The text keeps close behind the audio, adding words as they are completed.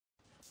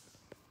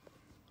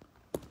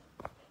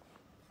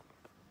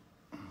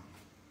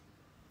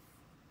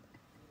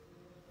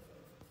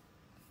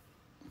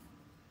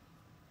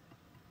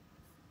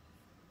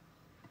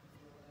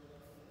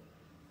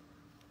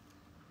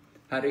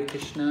Hare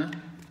Krishna.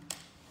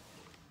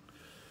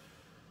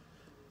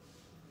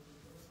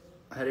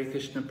 Hare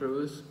Krishna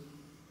Prabhus.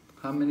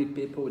 How many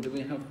people do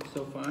we have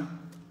so far?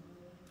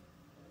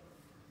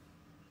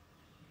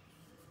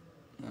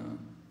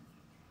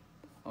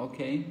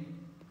 Okay,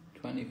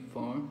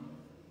 24.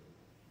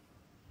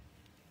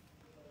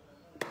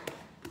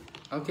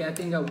 Okay, I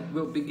think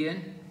we'll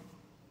begin.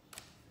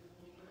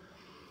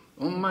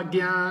 Om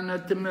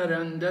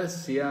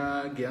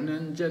Jnanatimmirandasya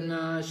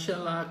Gyananjana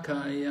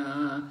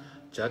Shalakaya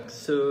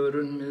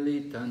Chaksurun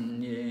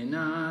Militan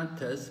Yena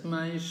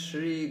Tasmai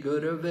Shri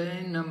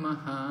Gurave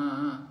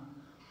Namaha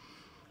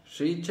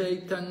Shri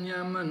Chaitanya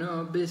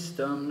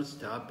Manobhistam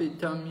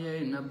Stapitam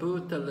Yena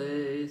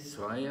Bhutale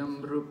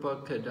Swayam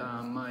Rupa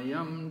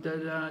Kadamayam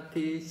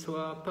Dadati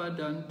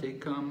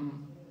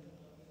Swapadantikam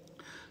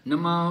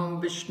Namo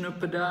Vishnu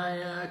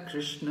Padaya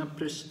Krishna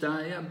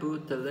Pristaya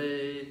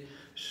Bhutale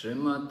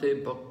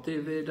Srimate Bhakti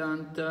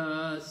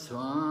Vedanta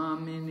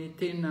Swami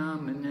Niti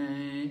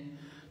Namane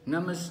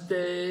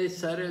Namaste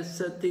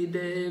Saraswati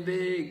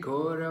Devi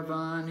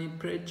Gauravani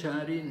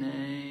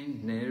Pracharine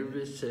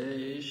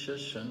Nirvisesha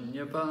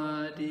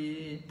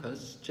Shanyavadi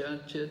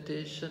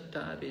Paschachate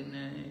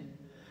Shatarine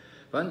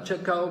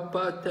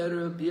Vanchakalpa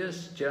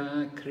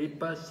Tarubhyascha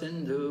Kripa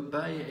Sindhu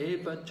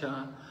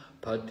Bhayevacha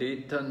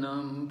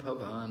Patitanam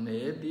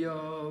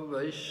Pavanebhyo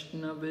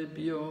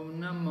Vaishnavibhyo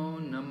Namo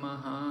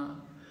Namaha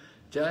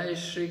Jai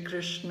Shri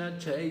Krishna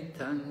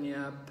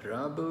Chaitanya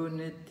Prabhu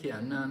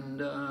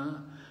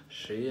Nityananda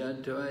Shri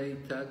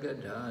Advaita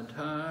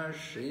Gadadhar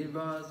Shri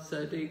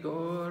Vasadi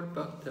Gaur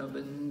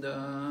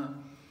Bhaktavinda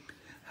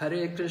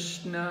Hare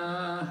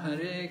Krishna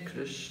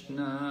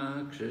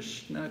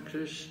Krishna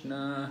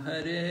Krishna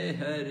Hare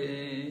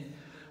Hare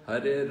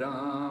Hare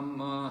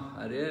Rama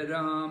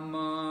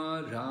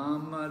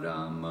Rama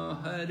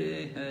Rama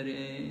Hare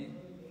Hare.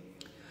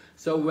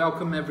 So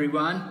welcome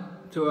everyone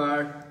to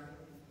our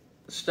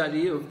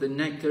study of the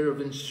Nectar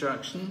of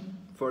Instruction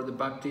for the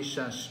Bhakti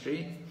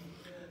Shastri.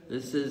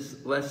 This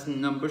is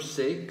lesson number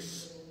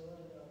 6,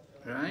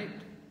 right?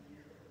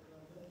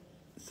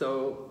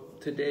 So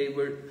today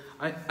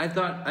I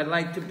thought I'd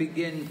like to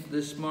begin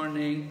this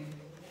morning.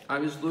 I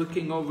was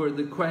looking over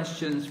the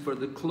questions for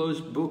the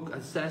closed book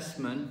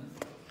assessment,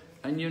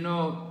 and you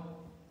know,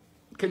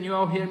 can you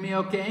all hear me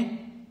okay?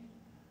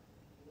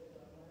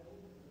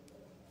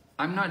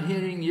 I'm not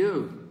hearing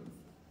you.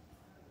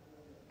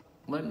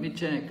 Let me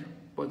check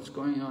what's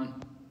going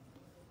on.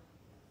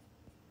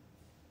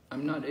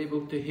 I'm not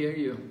able to hear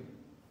you.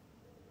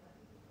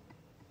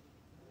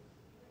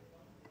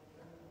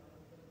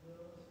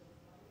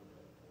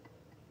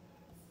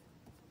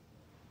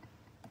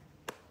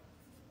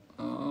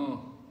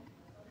 Oh,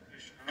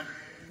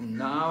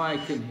 now I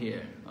can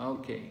hear.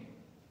 Okay.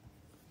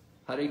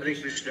 Hare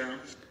Krishna.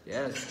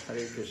 Yes,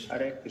 Hare Krishna.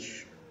 Hare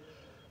Krishna.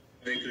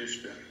 Hare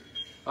Krishna.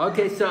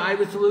 Okay, so I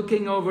was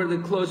looking over the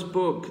closed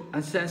book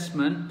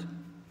assessment,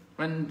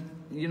 and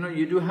you know,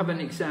 you do have an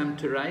exam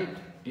to write.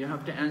 You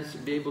have to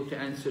be able to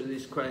answer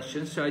these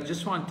questions. So I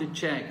just want to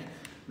check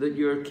that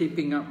you're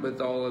keeping up with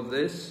all of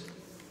this,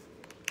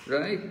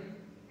 right?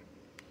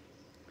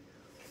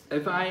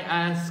 If I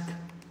ask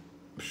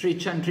Sri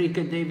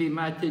Chandrika Devi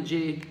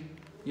Mataji,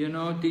 you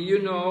know, do you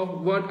know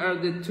what are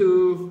the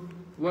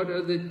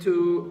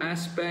two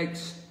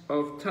aspects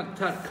of Tat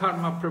Tat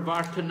Karma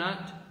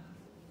Pravartanat?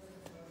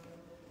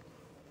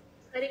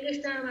 Hare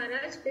Krishna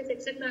Maharaj, please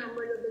accept my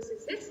humble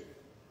obeisances.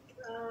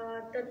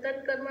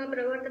 Tat Karma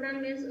Pravartana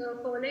means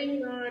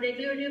following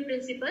regulative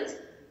principles.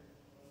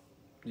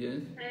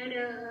 Yes. And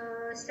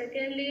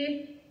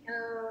secondly,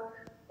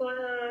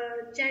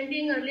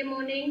 chanting early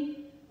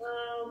morning,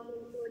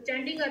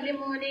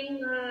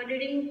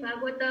 reading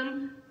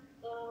Bhagavatam,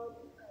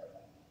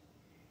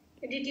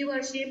 deity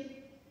worship.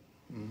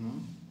 Mm-hmm.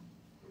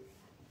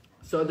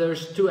 So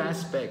there's two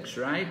aspects,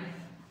 right?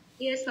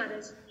 Yes,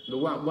 Maharaj. The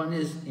one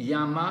is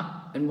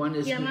yama and one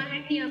is yama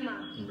and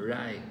niyama.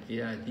 Right.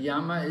 Yeah.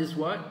 Yama is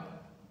what?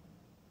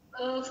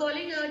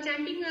 Following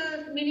chanting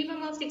a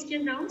minimum of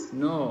 16 rounds.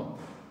 No.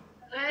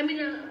 I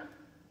mean.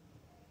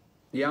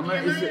 Yama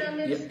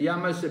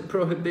is the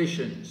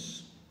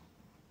prohibitions.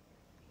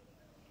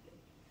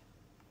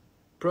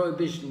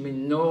 Prohibition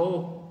means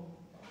no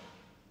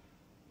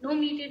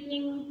meat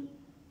eating,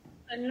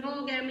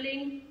 no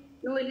gambling,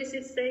 no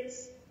illicit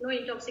sex, no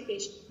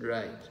intoxication.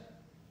 Right.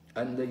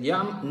 And the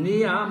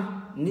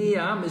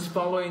niyam is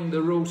following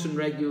the rules and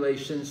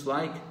regulations,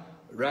 like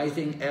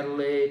rising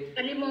early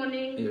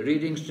morning,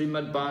 reading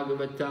Srimad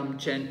Bhagavatam,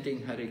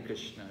 chanting Hare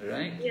Krishna,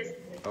 right? Yes.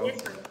 Oh,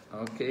 yes, sir.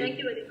 okay. Thank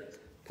you very much.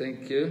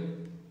 Thank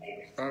you.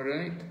 All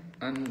right.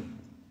 And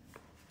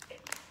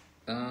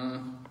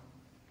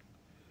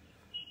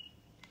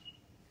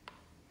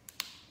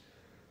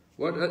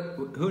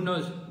who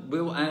knows?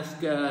 We'll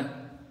ask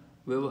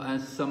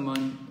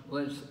someone.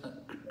 Let's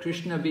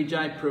Krishna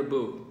Vijay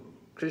Prabhu.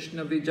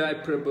 Krishna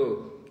Vijay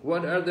Prabhu.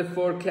 What are the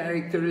 4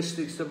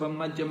 characteristics of a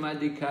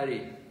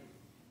Madhyamadikari?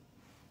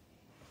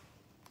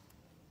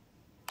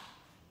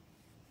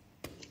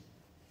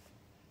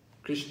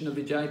 Krishna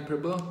Vijay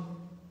Prabhu.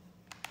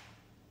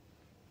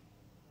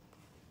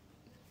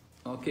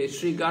 Okay,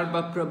 Sri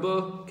Garbha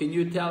Prabhu, can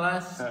you tell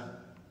us?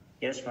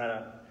 Yes,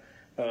 Maharaj.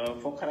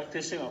 For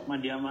characteristic of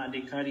Madhyama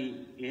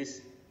Adhikari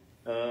is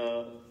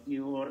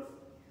you are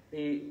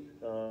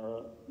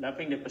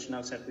loving the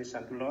personal service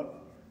unto Lord,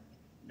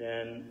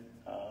 then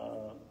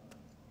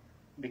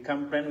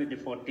become friend with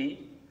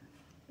devotee,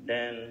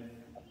 then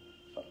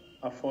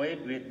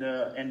avoid with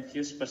the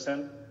envious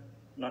person,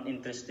 not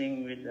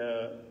interesting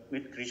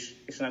with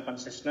Krishna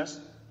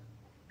consciousness,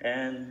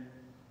 and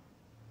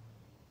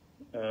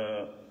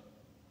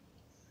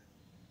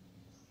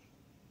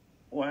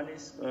one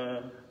is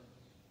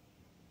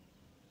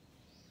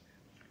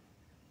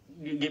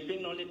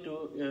giving knowledge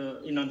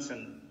to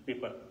innocent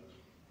people.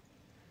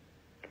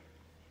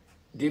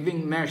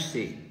 Giving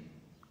mercy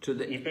to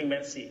the Giving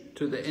mercy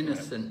to the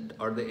innocent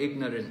or the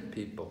ignorant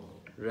people,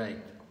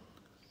 right?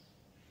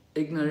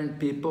 Ignorant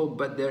people,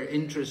 but they're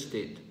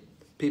interested.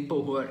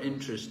 People who are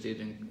interested,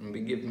 and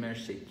we give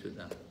mercy to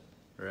them,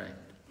 right?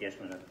 Yes,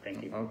 Maharaj.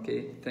 Thank you.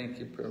 Okay, thank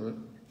you,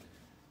 Prabhu.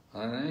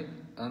 All right,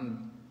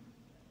 and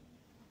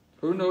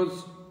who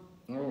knows?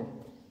 Oh,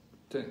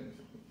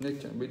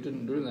 Nectar, we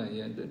didn't do that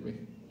yet, did we?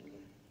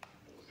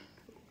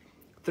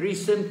 3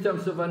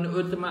 symptoms of an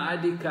Uttama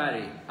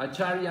Adhikari.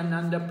 Acharya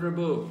Nanda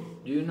Prabhu,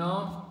 do you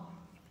know?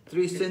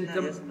 3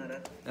 symptoms. Yes,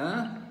 Maharaj.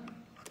 Huh?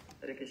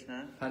 Hare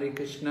Krishna. Hare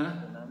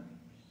Krishna.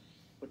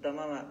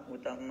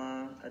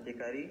 Uttama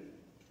Adhikari.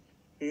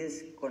 He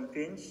is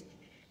convinced,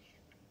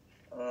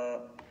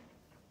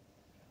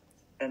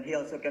 and he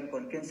also can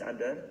convince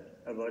others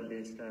about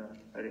this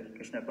Hare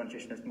Krishna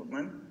consciousness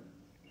movement.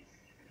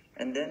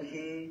 And then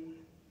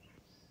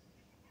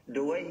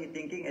the way he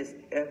thinking is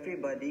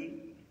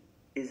everybody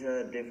is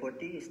a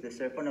devotee, is the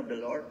servant of the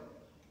Lord,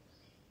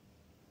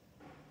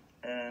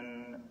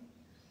 and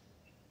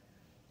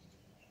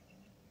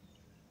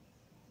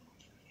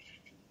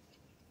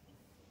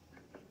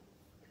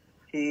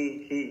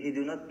he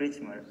do not preach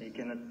more. He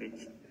cannot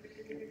preach,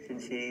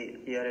 since he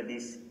already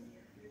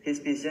his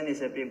vision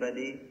is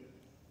everybody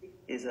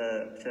is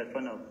a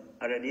servant of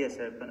already a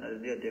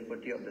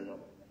devotee of the Lord.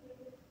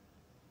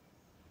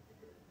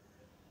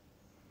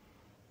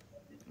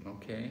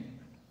 Okay.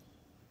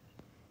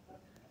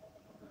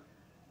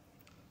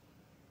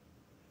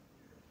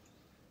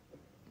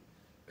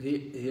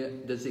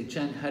 Does he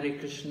chant Hare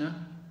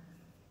Krishna?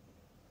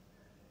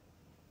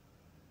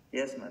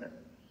 Yes, Maharaj.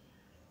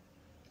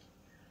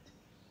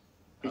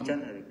 He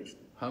chant Hare Krishna.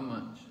 How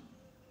much?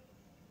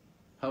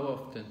 How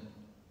often?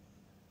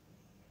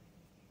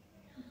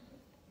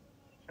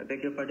 I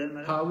beg your pardon,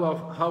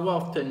 Maharaj? How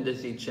often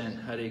does he chant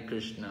Hare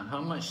Krishna?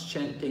 How much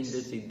chanting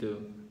does he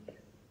do?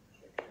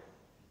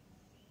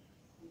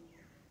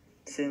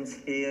 Since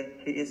he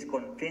is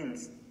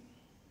convinced,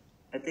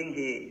 I think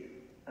he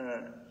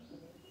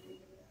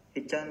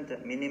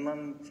chant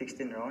minimum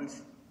 16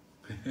 rounds.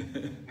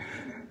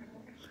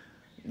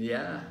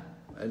 Yeah,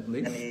 at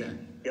least.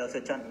 And he also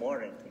chant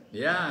more, I think.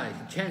 Yeah,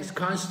 he chants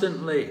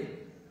constantly.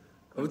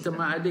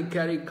 Uttama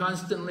Adhikari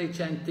constantly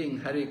chanting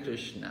Hare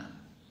Krishna.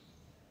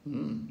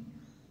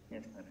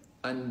 Yes, Maharaj.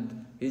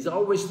 And he's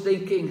always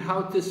thinking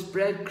how to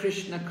spread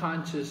Krishna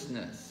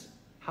consciousness,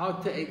 how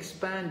to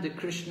expand the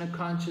Krishna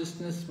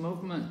consciousness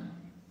movement.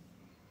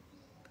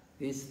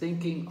 He's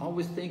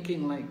always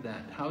thinking like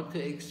that, how to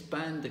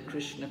expand the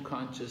Krishna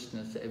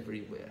consciousness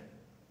everywhere.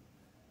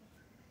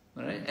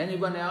 All right,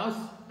 anyone else?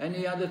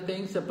 Any other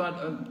things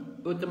about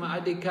Uttama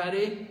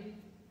Adhikari?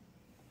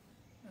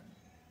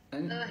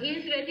 He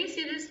is very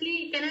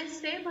seriously, can I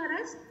say,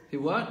 Maharaj? He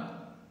what?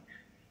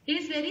 He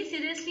is very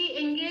seriously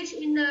engaged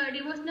in the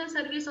devotional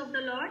service of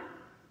the Lord.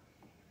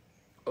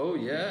 Oh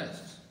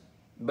yes,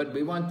 but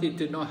we wanted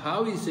to know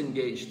how he's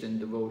engaged in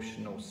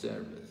devotional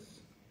service.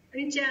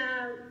 Which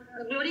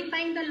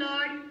glorifying the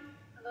Lord,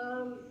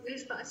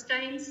 his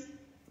pastimes,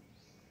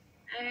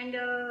 and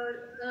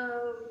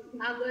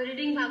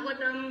reading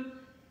Bhagavatam.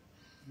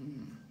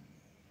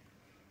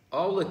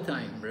 All the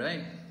time,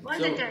 right? All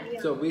the time,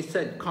 yeah. So we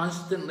said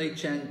constantly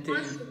chanting,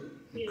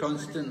 Yes,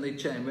 constantly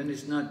chanting. When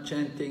he's not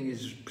chanting,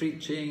 he's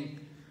preaching,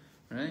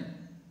 right?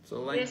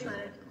 So like Yes,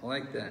 that. I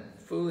like that.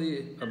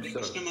 Fully absorbed.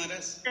 Krishna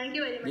Maharaj, Thank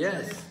you very much.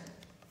 Yes.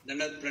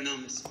 Dandat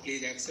pranams.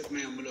 Please accept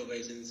my humble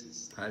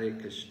obeisances. Hare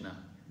Krishna.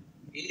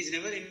 He is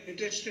never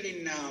interested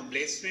in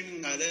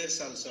blaspheming others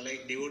also,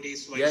 like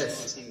devotees, vice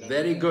Yes, versa.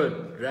 very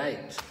good.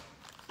 Right.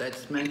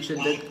 That's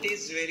mentioned. His heart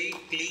is very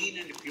clean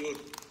and pure.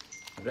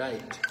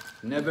 Right.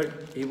 Never.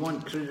 He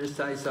won't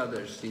criticize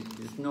others.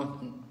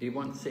 He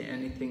won't say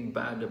anything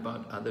bad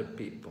about other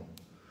people.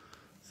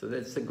 So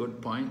that's a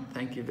good point.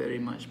 Thank you very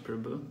much,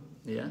 Prabhu.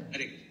 Yeah.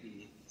 Correct.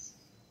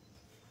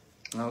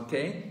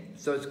 Okay.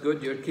 So it's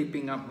good you're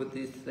keeping up with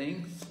these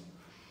things.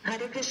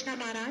 Hare Krishna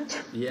Maharaj.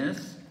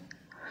 Yes.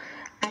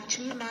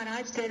 Actually,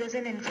 Maharaj, there is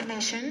an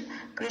information.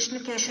 Krishna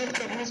Keshar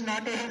Prabhu is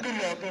not able to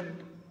log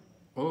in.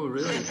 Oh,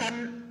 really?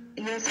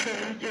 Yes,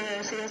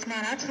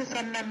 Maharaj. So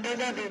some members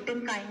are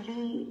waiting.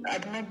 Kindly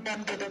admit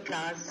them to the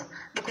class,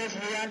 because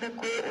we are the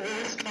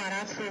co-host,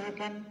 Maharaj, so we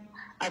can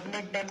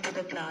admit them to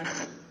the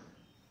class.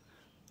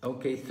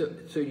 Okay,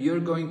 so you're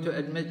going to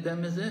admit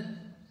them, is it?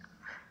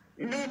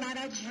 No,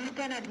 Maharaj, you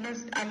can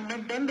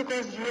admit them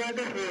because you are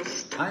the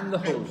host. I'm the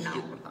host.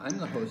 I'm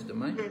the host,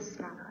 am I? Yes,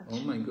 Maharaj. Oh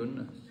my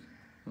goodness.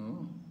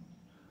 Oh.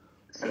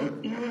 So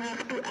you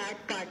have to add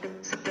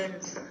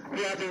participants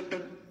who are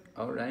waiting.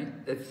 All right.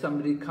 If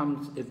somebody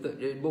comes,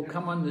 it will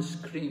come on the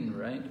screen,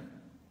 right?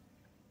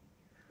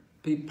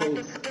 People.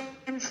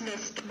 Participants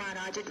list,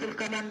 Maharaj. It will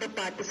come on the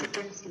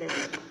participants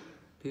list.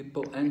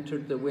 People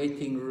entered the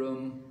waiting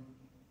room.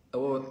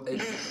 Oh,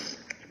 it's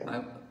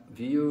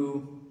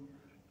view,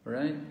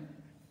 right?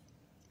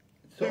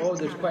 So, Yes,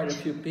 there's Maharaj. quite a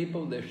few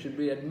people there. Should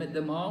we admit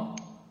them all?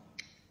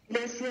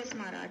 Yes,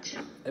 Maharaj.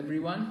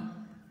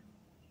 Everyone?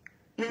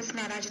 Yes,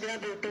 Maharaj, they are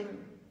waiting.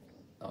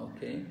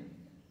 Okay.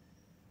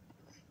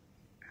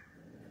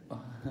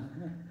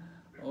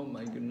 Oh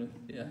my goodness,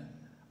 yeah.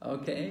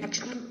 Okay.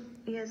 Actually,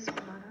 yes,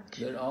 Maharaj.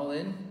 They're all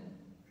in?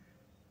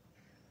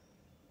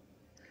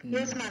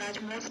 Yes, Maharaj,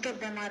 most of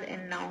them are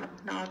in now.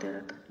 Now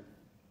they're...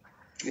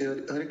 Yeah,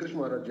 Hare Krishna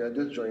Maharaj, I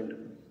just joined.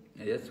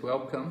 Yes,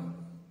 welcome.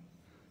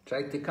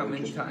 Try to come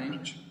in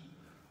time.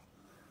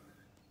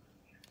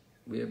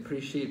 We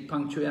appreciate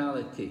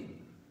punctuality.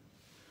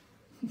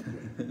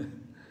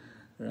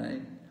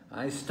 Right?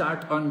 I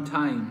start on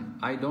time.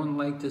 I don't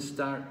like to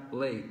start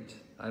late.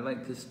 I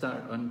like to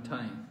start on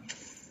time.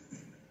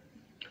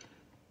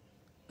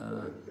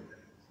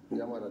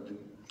 Yeah, Maharaj.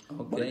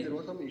 Okay. There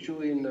was some issue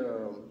in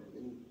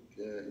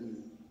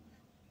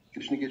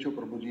Krishna Keshav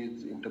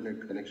Prabhuji's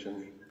internet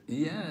connection.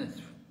 Yes.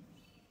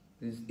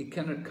 It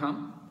cannot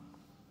come?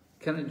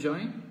 Cannot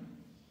join?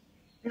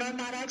 No,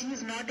 Maharaj, he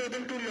is not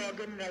able to log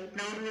in right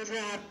now. He is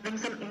having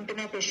some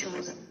internet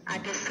issues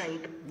at his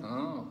side.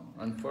 Oh,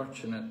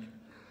 unfortunate.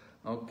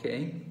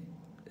 Okay.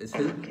 It's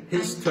Okay.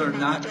 his turn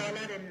now. Maharaj, all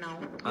are in now.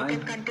 You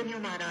can continue,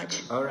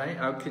 Maharaj. All right,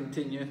 I'll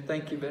continue.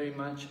 Thank you very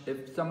much.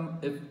 If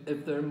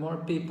there are more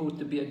people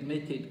to be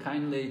admitted,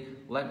 kindly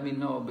let me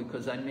know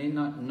because I may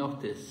not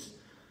notice.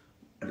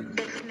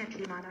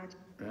 Definitely, Maharaj.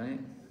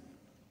 Right?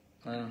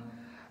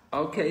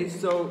 Okay,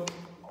 so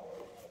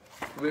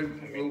we'll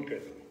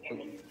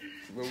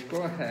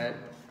go ahead.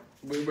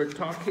 We were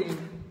talking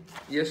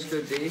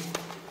yesterday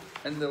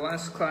in the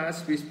last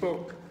class. We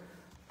spoke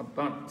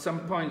about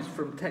some points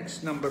from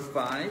text number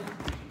 5,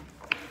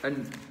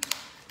 and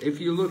if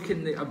you look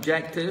in the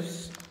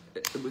objectives,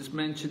 it was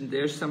mentioned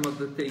there some of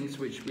the things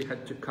which we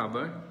had to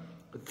cover.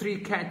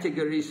 3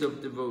 categories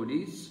of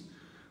devotees.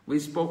 We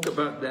spoke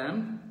about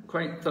them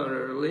quite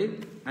thoroughly.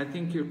 I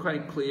think you're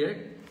quite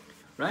clear,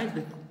 right?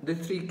 The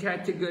 3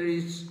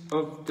 categories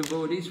of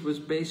devotees was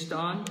based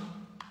on,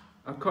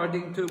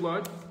 according to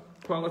what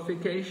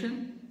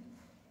qualification?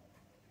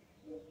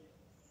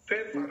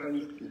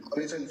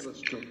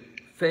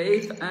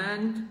 Faith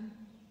And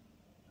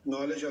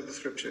knowledge of the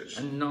scriptures.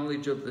 And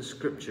knowledge of the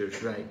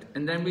scriptures, right.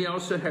 And then we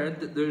also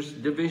heard that there's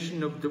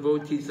division of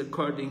devotees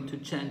according to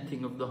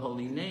chanting of the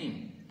holy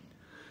name.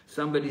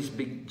 Somebody's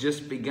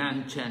just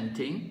began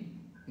chanting,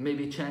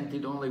 maybe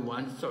chanted only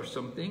once or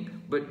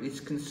something, but is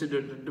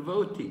considered a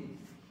devotee.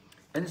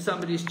 And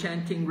somebody's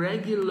chanting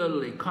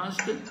regularly,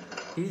 constant.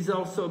 He's a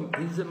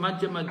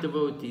Madhyama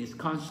devotee, he's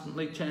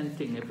constantly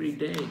chanting every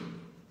day.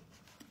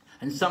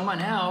 And someone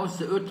else,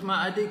 the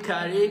Uttama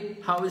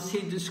Adhikari, how is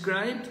he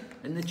described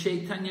in the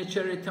Chaitanya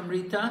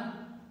Charitamrita?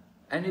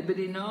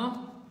 Anybody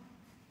know?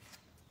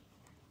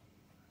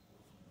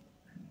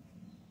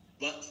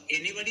 But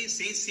anybody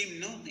sees him,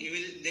 no?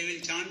 They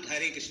will chant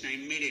Hare Krishna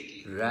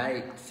immediately.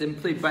 Right.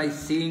 Simply by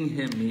seeing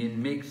him, he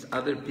makes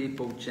other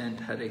people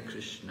chant Hare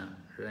Krishna.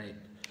 Right.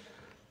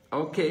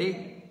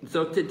 Okay.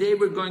 So today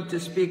we're going to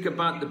speak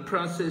about the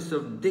process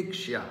of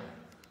Diksha.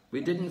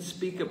 We didn't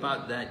speak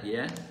about that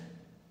yet.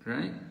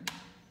 Right?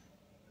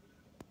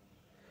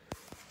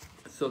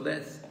 So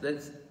that's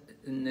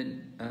in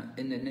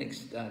the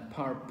next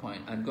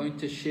PowerPoint. I'm going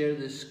to share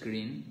the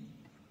screen.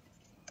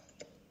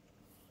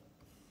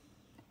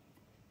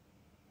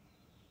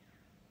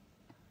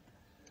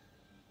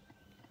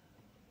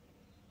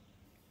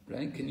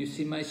 Right? Can you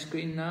see my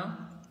screen now?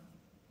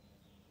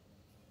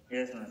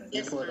 Yes, Maharaj.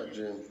 Yes, Maharaj.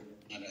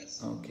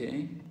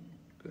 Okay.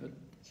 Good.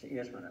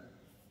 Yes, Maharaj.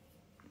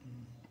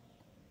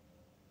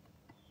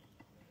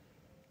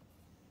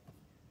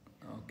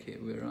 Okay,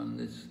 we're on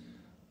this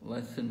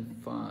lesson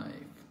 5.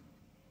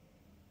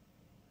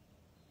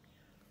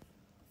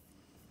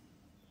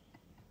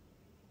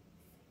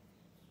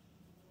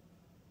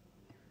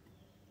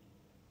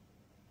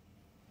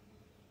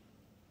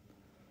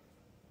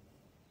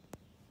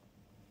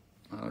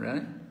 All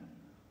right.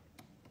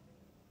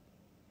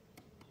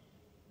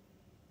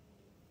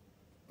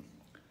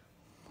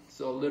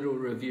 So a little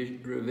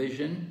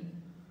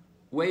revision.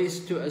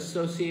 Ways to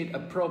associate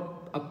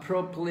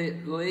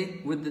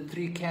appropriately with the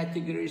 3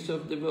 categories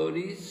of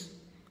devotees,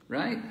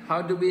 right?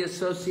 How do we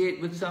associate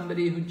with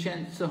somebody who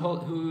chants the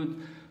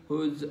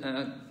who's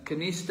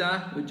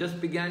Kanista, who just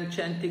began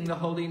chanting the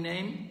holy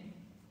name?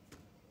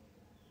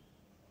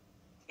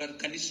 For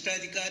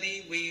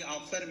Kanishthadhikari, we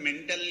offer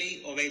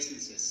mentally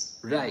obeisances.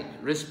 Right,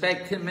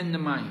 respect him in the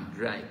mind,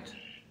 right.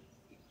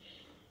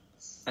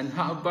 And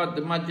how about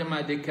the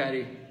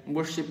Madhyamadhikari,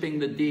 worshipping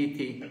the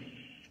deity?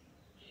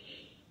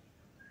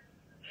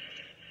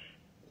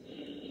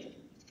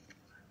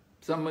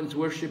 Someone's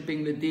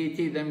worshipping the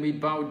deity, then we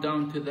bow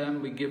down to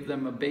them, we give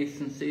them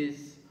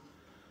obeisances.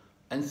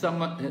 And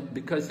someone,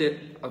 because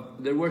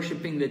they're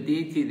worshipping the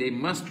deity, they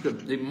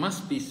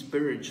must be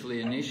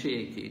spiritually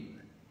initiated.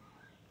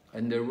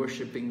 And they're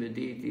worshipping the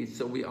deity,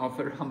 so we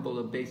offer humble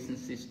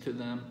obeisances to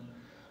them.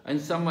 And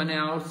someone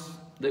else,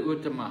 the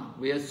Uttama,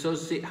 we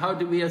associate. How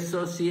do we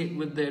associate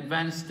with the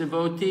advanced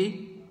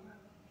devotee?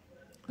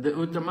 The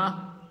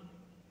Uttama?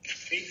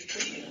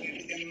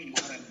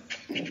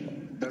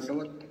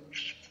 Dandavat.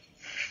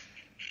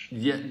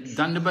 Yeah,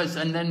 Dandavats,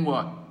 and then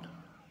what?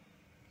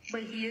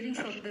 By hearing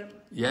from them.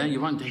 Yeah, you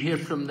want to hear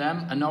from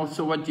them, and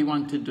also what do you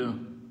want to do?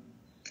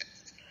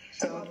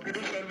 Give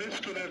service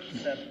to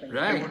them.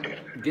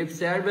 Right, give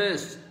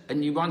service,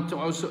 and you want to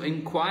also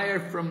inquire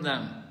from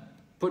them,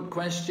 put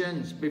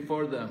questions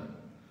before them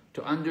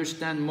to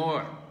understand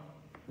more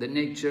the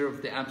nature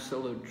of the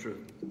absolute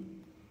truth.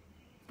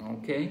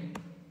 Okay?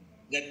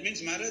 That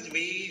means, Maharaj,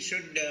 we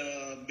should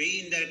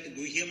be in that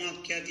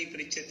Guhyamakyati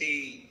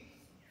Prichati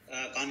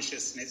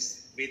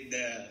consciousness with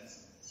the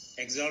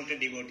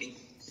exalted devotee.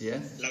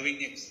 Yes. Loving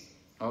it.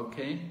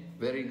 Okay,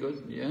 very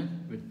good, yeah.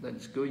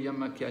 That's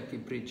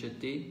Guhyamakyati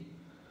Prichati.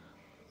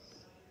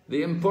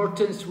 The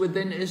importance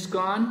within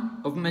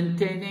ISKCON of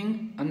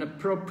maintaining an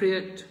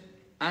appropriate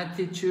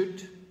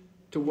attitude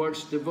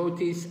towards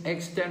devotees'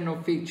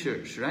 external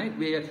features, right?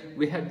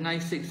 We had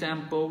nice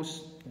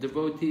examples,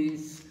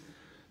 devotees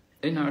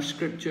in our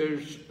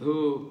scriptures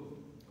who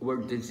were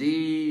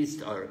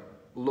diseased or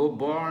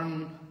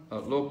low-born, or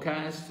low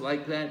caste,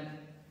 like that,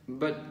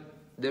 but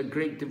they're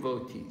great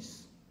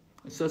devotees.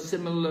 So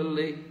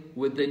similarly,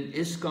 within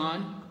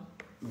ISKCON,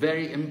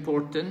 very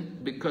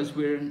important because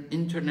we're an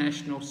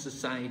international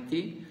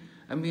society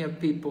and we have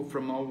people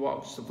from all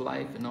walks of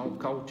life and all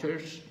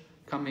cultures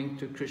coming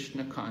to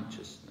Krishna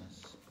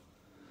consciousness.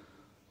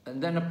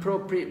 And then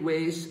appropriate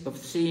ways of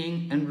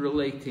seeing and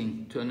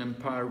relating to an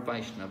empowered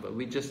Vaishnava.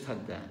 We just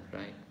had that,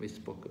 right? We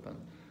spoke about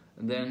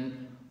it. And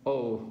then,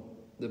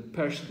 the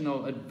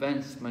personal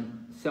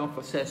advancement,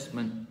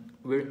 self-assessment,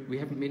 we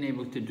haven't been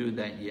able to do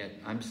that yet.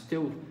 I'm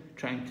still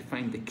trying to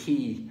find the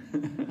key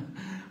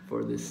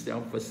for this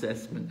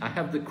self-assessment. I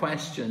have the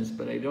questions,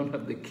 but I don't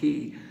have the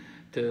key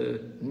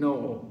to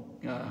know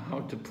how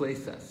to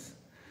place us.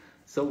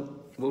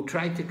 So we'll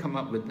try to come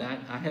up with that.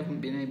 I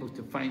haven't been able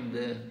to find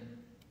the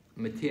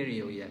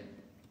material yet.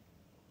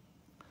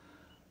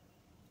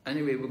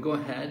 Anyway, we'll go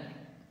ahead.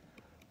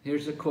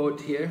 Here's a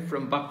quote here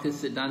from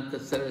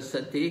Bhaktisiddhanta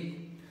Saraswati.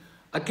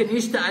 A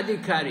Kanishta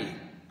Adhikari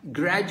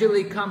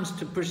gradually comes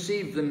to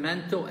perceive the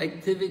mental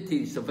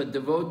activities of a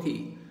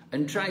devotee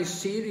and tries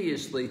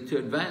seriously to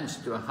advance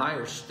to a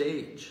higher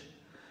stage.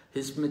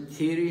 His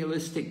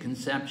materialistic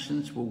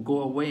conceptions will go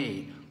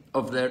away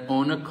of their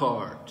own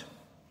accord.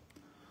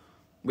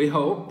 We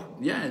hope,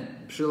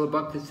 Srila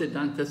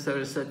Bhaktisiddhanta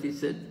Saraswati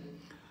said,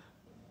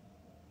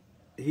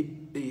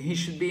 he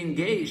should be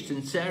engaged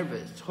in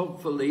service.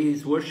 Hopefully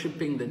he's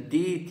worshipping the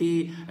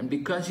deity, and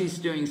because he's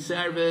doing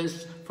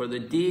service for the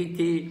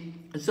deity,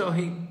 so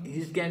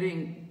he's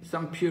getting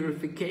some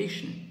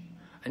purification.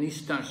 And he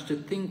starts to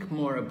think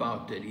more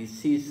about it. He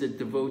sees the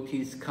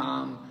devotees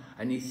come,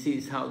 and he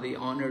sees how they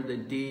honor the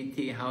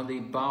deity, how they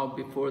bow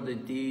before the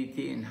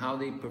deity, and how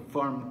they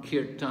perform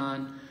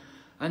kirtan.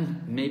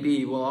 And maybe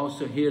he will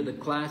also hear the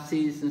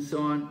classes and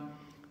so on.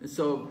 And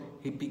so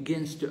he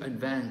begins to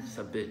advance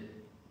a bit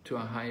to a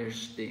higher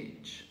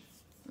stage.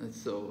 And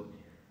so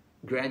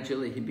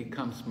gradually he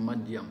becomes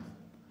madhyam.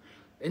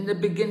 In the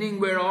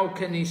beginning we're all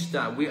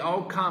kanishta. We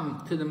all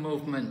come to the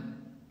movement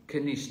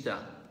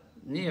kanishta,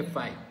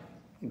 neophyte.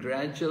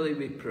 Gradually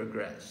we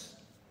progress.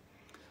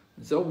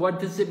 So what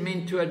does it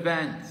mean to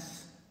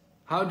advance?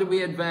 How do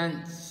we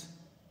advance?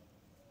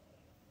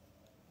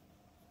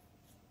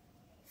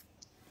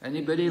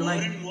 Anybody more like?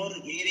 More and more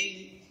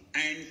hearing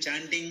and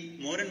chanting,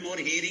 more and more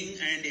hearing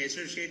and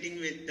associating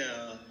with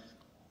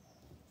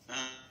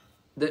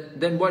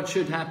Then what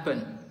should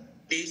happen?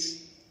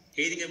 this,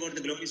 hearing about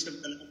the glories of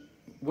the Lord.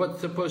 What's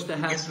supposed to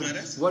happen? Yes,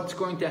 Maharaj. What's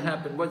going to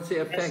happen? What's the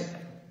effect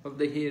of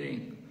the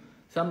hearing?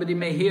 Somebody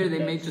may hear, they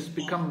may just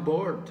become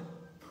bored.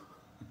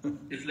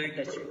 It's like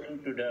the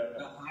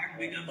heart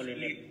becomes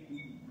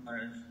clean.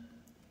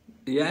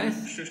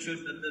 Yes?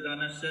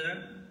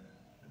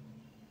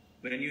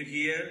 When you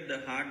hear, the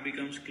heart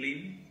becomes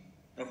clean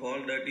of all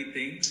dirty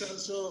things.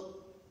 It's also,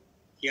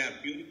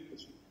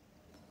 purification.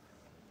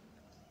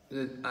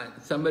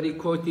 Somebody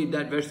quoted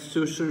that verse,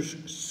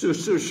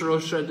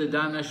 Susushrosha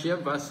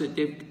Dadanasya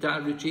Vasudev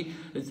Kitaruchi.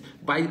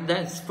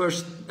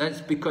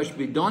 That's because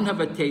we don't have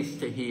a taste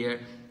to hear,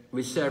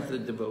 we serve the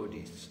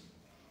devotees.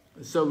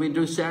 So we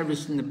do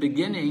service in the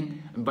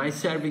beginning, and by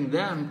serving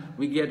them,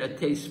 we get a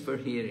taste for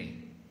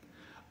hearing.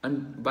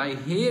 And by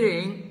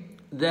hearing,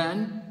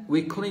 then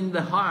we clean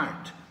the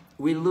heart.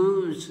 We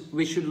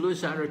should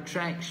lose our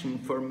attraction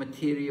for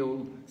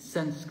material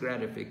sense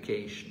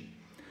gratification.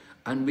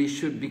 And we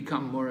should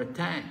become more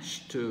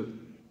attached to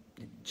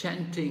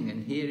chanting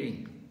and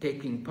hearing,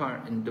 taking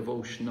part in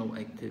devotional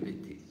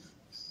activities.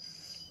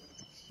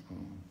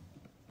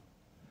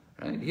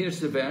 Right, here's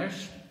the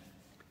verse.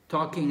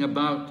 talking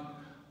about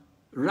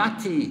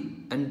rati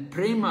and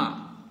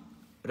prema.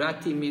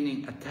 Rati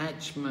meaning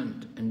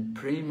attachment and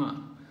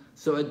prema.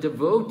 So a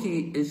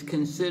devotee is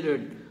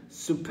considered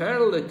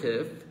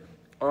superlative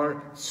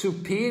or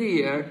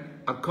superior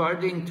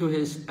according to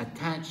his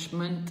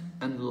attachment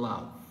and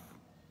love.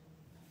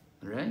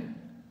 Right?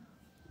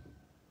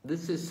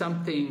 This is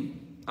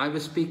something, I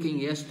was speaking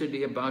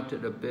yesterday about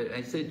it a bit.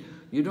 I said,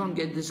 you don't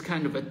get this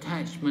kind of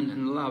attachment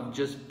and love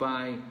just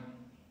by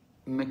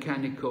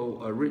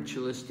mechanical or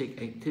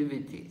ritualistic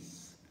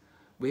activities.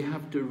 We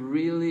have to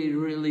really,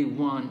 really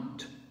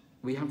want,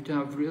 we have to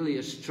have really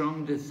a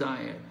strong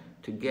desire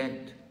to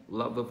get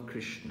love of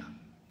Krishna.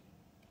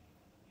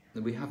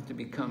 We have to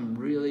become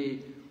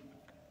really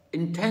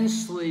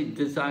intensely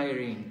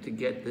desiring to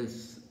get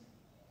this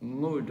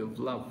mood of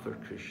love for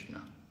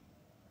Krishna.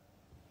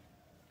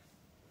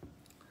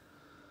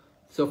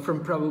 So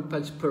from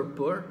Prabhupada's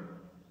purport,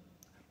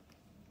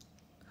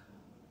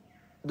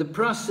 the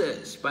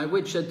process by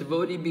which a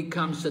devotee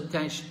becomes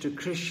attached to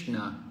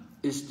Krishna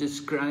is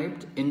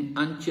described in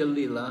Antya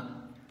Lila,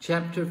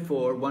 chapter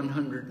 4,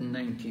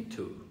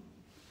 192.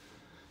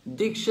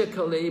 Diksha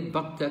kale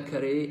bhakta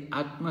kare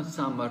atma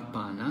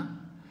samarpana,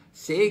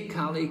 se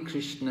kale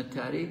Krishna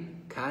tare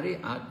kare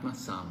atma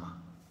sama.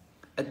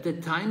 At the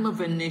time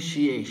of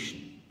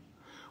initiation,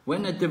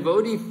 when a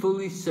devotee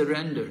fully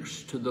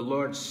surrenders to the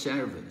Lord's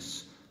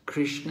service,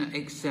 Krishna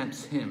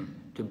accepts him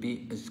to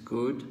be as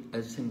good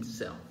as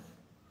himself.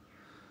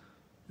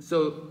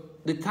 So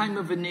the time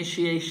of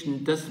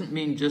initiation doesn't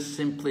mean just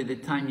simply the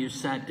time you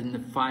sat in the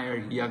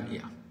fire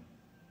yagya.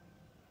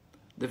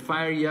 The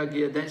fire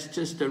yagya, that's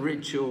just a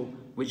ritual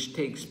which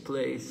takes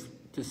place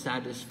to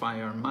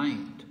satisfy our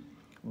mind.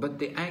 But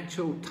the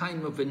actual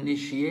time of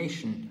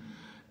initiation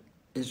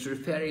is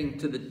referring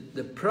to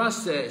the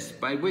process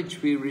by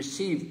which we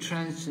receive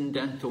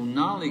transcendental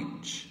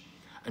knowledge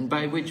and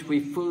by which we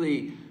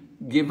fully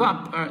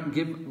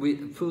we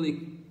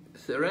fully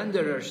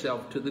surrender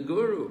ourselves to the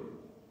Guru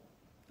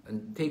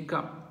and take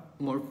up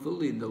more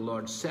fully the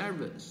Lord's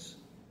service.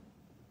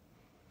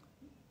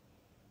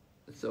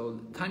 So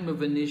the time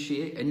of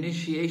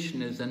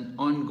initiation is an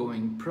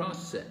ongoing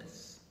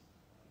process.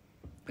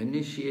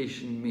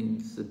 Initiation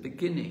means the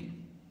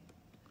beginning,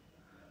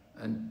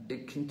 and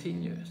it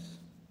continues.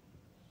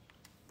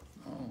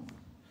 Oh.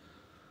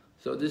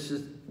 So this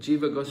is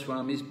Jiva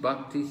Goswami's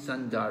Bhakti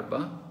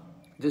Sandarbha,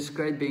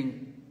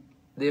 describing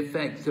the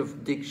effects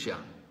of Diksha.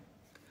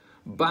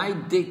 By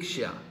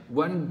Diksha,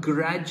 one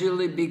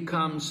gradually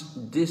becomes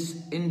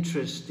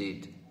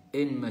disinterested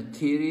in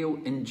material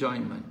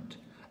enjoyment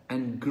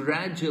and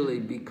gradually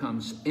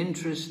becomes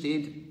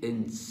interested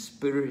in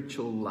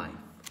spiritual life.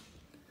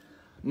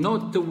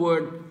 Note the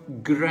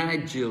word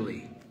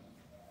gradually,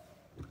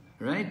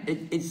 right?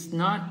 It's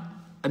not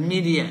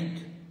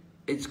immediate.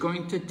 It's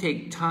going to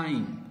take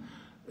time.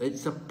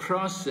 It's a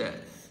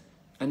process,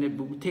 and it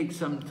will take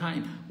some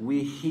time.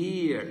 We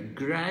hear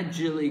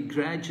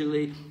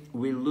gradually,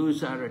 we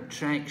lose our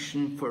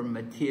attraction for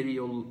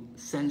material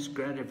sense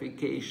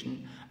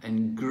gratification,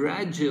 and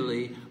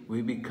gradually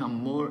we become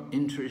more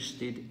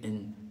interested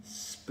in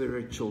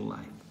spiritual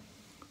life.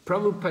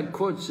 Prabhupada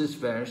quotes this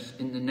verse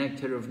in the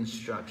Nectar of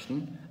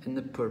Instruction in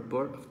the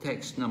purport of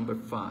text number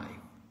 5.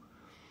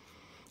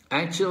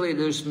 Actually,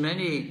 there's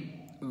many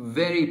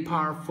very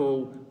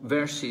powerful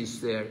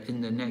verses there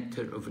in the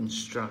Nectar of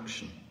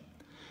Instruction.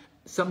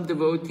 Some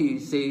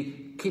devotees, they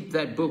keep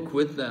that book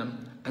with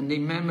them and they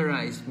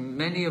memorize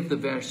many of the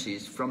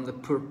verses from the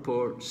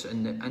purports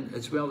and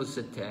as well as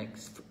the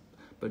text.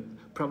 But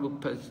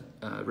Prabhupada's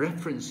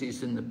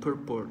references in the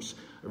purports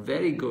are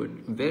very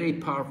good, very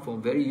powerful,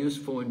 very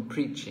useful in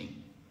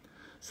preaching.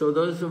 So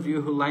those of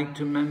you who like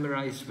to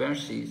memorize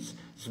verses,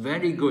 it's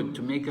very good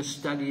to make a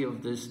study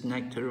of this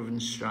Nectar of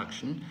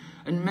Instruction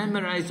and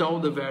memorize all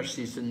the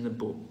verses in the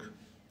book.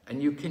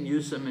 And you can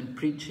use them in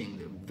preaching.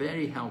 They're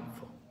very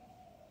helpful.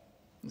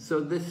 So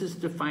this is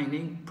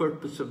defining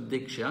purpose of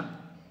Diksha,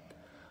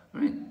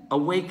 right?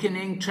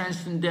 Awakening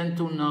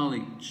transcendental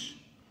knowledge.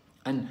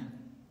 And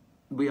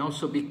we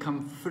also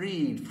become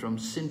freed from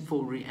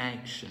sinful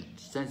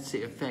reactions. That's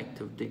the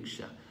effect of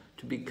Diksha.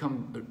 To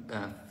become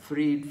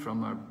freed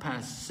from our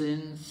past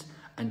sins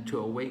and to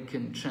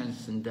awaken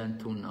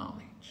transcendental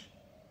knowledge.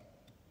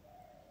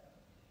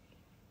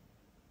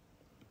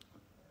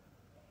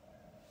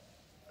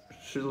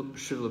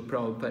 Srila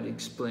Prabhupada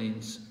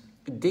explains,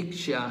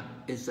 Diksha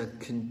is a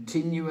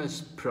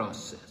continuous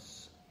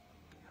process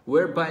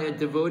whereby a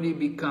devotee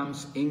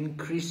becomes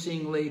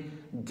increasingly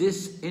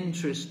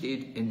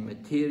disinterested in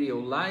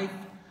material life,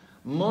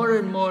 more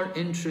and more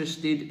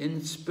interested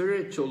in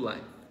spiritual life.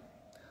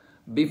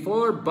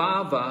 Before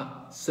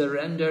bhava,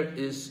 surrender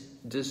is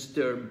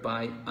disturbed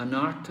by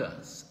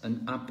anarthas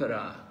and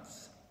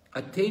aparads.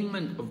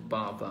 Attainment of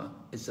bhava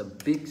is a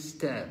big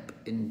step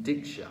in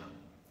diksha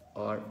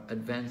or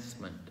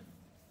advancement.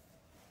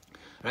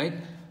 Right?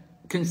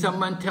 Can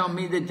someone tell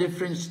me the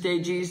different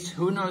stages?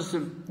 Who knows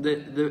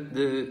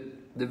the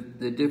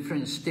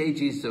different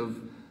stages of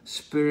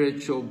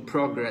spiritual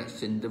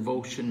progress in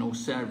devotional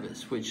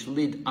service which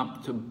lead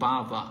up to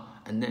bhava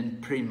and then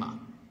prema.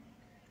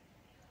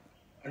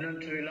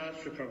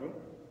 Anantarilasha Prabhu.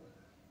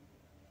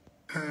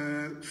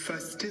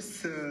 First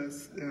is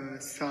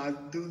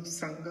Sadhu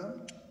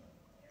Sangha.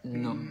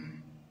 No.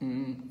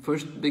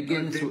 First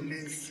begins then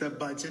is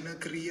Bhajana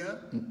Kriya.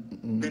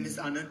 Then is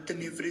Ananta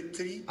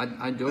Nivritti.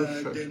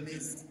 Adosha. Then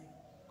is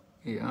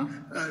yeah.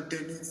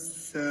 Then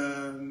is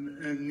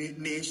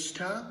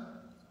Nishtha.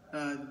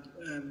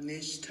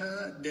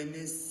 Nishtha. Then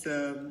is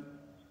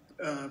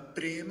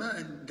Prema,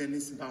 and then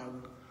is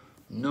Bhava.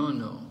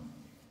 No.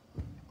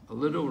 A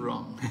little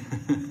wrong.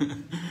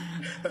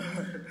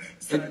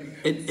 Sorry.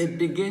 It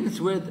begins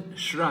with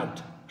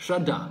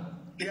Shraddha.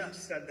 Yeah,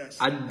 Shraddha.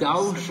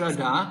 Adau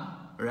Shraddha,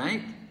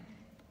 right?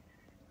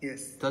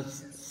 Yes.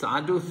 That's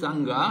Sadhu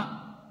Sangha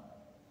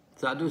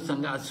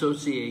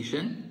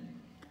association.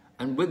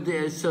 And with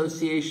the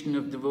association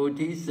of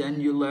devotees,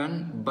 then you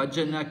learn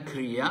Bhajana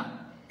Kriya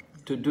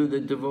to do the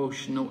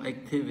devotional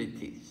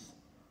activities.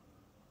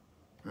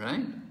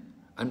 Right?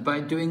 And by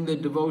doing the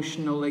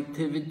devotional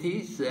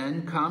activities,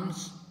 then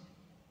comes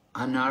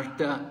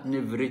Anartha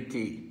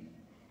Nivritti.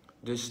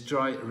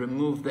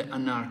 Remove the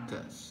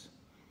anarthas.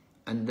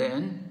 And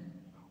then,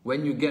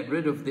 when you get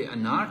rid of the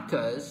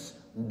anarthas,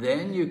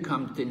 then you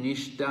come to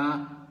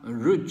Nishtha,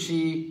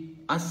 Ruchi,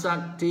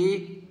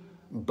 Asakti,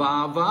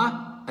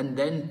 Bhava, and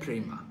then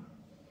Prema.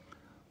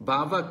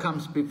 Bhava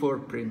comes before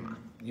Prema.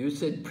 You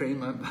said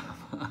Prema,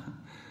 Bhava.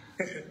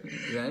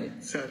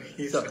 Right? Sorry,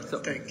 yes, so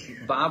thank you.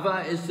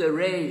 Bhava is the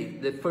ray,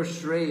 the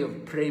first ray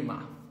of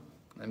Prema.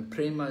 And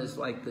Prema is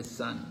like the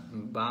sun.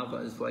 And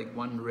Bhava is like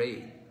one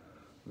ray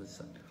of the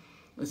sun.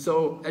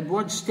 So, at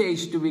what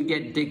stage do we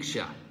get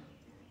Diksha?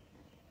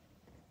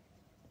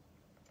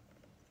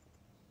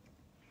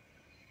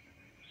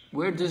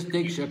 Where does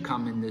Diksha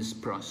come in this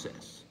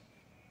process?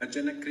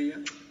 Bhajana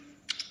Kriya.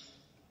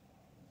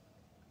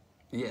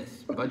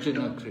 Yes,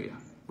 Bhajana Kriya.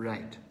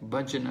 Right.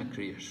 Bhajana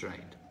Kriya is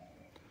right.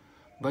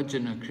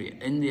 Bhajana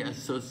Kriya. In the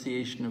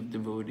association of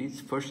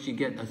devotees, first you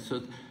get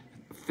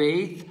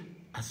faith,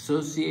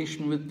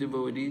 association with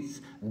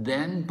devotees,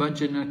 then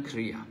Bhajana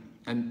Kriya.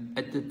 And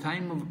at the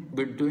time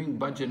we're doing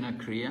Bhajana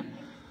Kriya,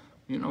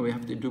 you know, we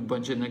have to do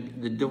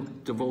Bhajana, the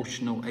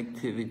devotional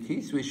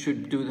activities. We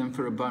should do them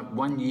for about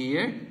 1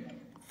 year,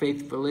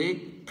 faithfully,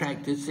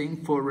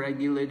 practicing 4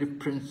 regulative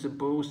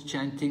principles,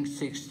 chanting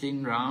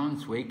 16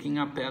 rounds, waking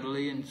up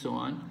early, and so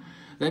on.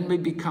 Then we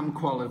become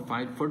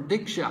qualified for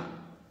Diksha,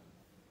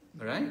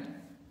 right?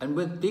 And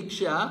with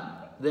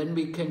Diksha, then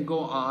we can go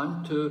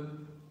on to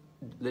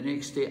the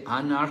next day,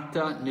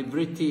 Anartha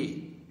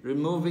Nivritti,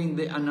 removing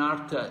the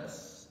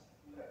anarthas.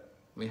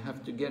 We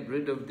have to get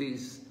rid of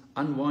these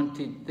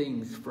unwanted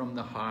things from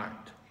the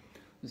heart.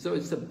 So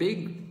it's a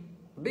big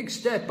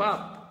step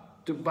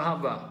up to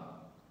Bhava.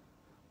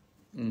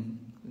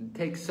 It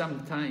takes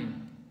some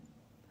time.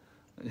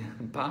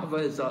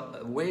 Bhava is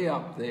way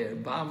up there.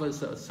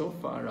 Bhavas are so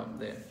far up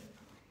there.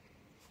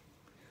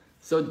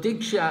 So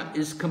Diksha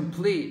is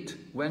complete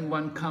when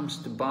one comes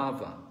to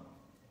Bhava.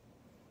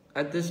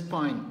 At this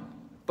point,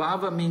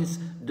 Bhava means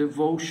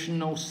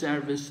devotional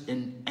service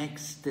in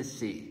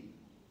ecstasy.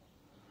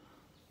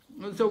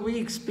 So we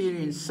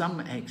experience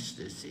some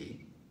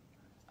ecstasy.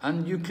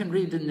 And you can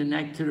read in the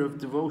Nectar of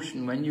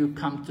Devotion, when you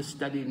come to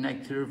study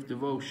Nectar of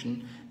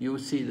Devotion, you'll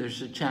see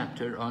there's a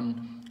chapter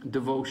on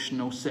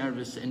devotional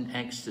service in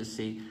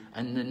ecstasy,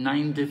 and the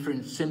 9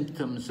 different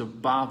symptoms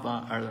of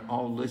bhava are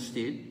all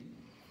listed.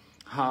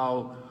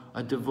 How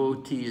a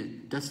devotee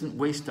doesn't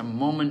waste a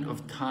moment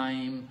of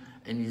time,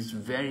 and he's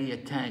very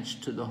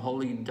attached to the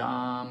holy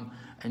Dham,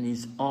 and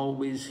he's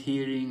always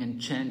hearing and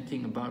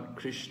chanting about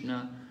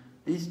Krishna.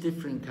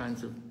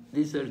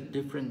 These are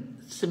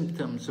different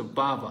symptoms of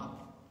bhava.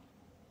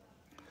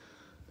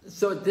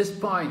 So at this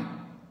point,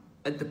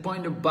 at the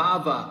point of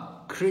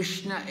bhava,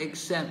 Krishna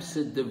accepts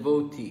the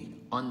devotee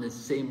on the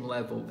same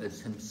level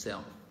as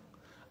himself.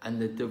 And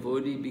the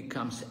devotee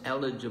becomes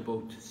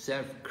eligible to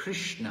serve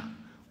Krishna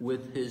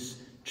with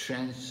his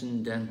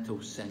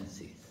transcendental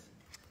senses.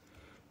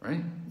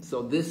 Right?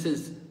 So this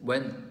is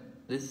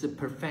the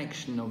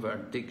perfection of our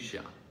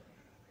Diksha.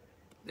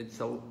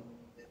 It's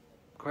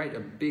quite a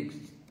big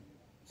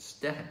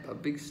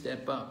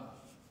step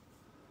up.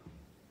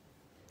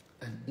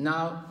 And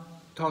now,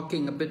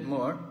 talking a bit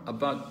more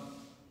about,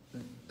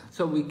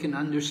 so we can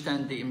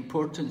understand the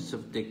importance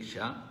of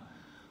Diksha,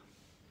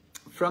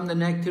 from the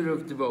Nectar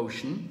of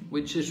Devotion,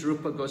 which is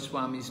Rupa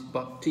Goswami's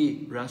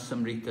Bhakti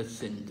Rasamrita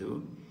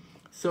Sindhu.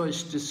 So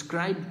it's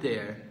described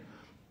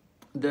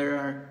there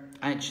are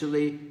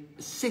actually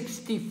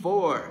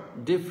 64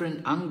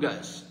 different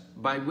angas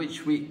by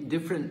which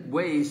different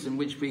ways in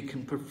which we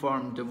can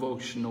perform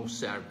devotional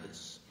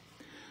service.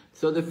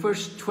 So the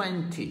first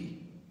 20,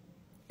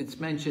 it's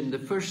mentioned, the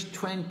first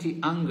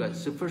 20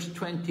 angas, the first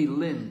 20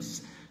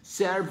 limbs,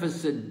 serve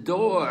as a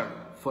door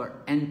for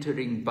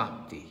entering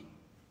bhakti.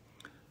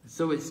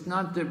 So it's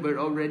not that we're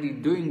already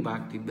doing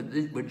bhakti, but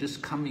we're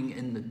just coming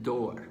in the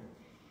door.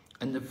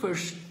 And the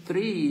first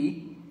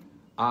 3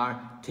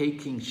 are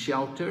taking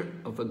shelter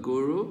of a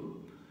guru,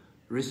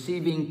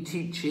 receiving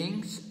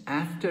teachings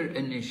after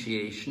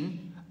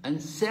initiation,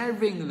 and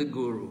serving the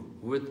Guru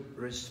with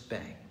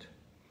respect.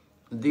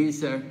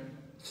 These are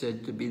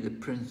said to be the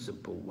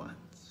principal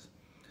ones.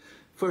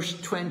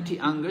 First 20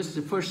 angas,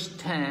 the first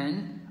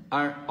 10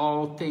 are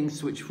all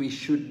things which we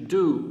should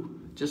do.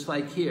 Just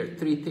like here,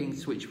 3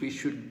 things which we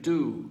should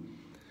do.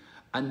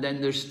 And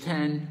then there's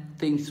 10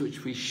 things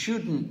which we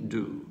shouldn't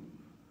do.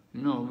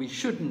 No, we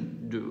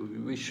shouldn't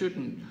do. We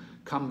shouldn't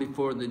come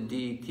before the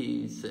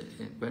deities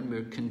when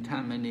we're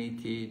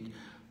contaminated.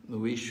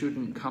 We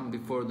shouldn't come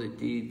before the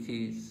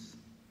deities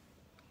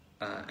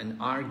and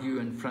argue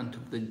in front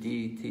of the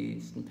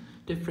deities.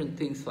 Different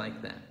things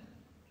like that.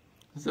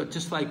 So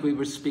just like we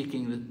were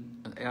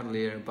speaking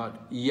earlier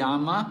about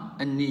yama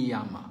and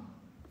niyama.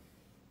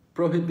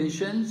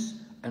 Prohibitions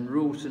and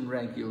rules and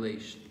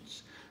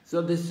regulations.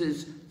 So this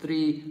is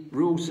 3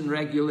 rules and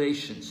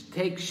regulations.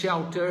 Take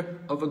shelter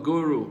of a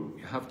guru.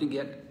 You have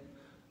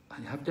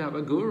to have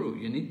a guru.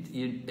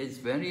 It's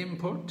very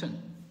important.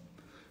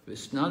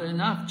 It's not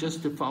enough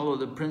just to follow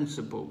the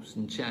principles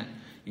and chant.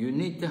 You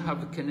need to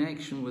have a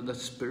connection with a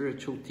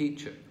spiritual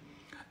teacher.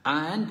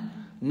 And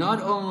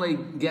not only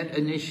get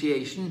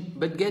initiation,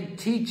 but get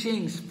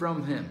teachings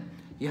from him.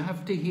 You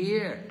have to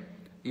hear.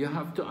 You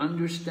have to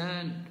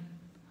understand.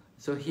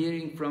 So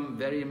hearing from,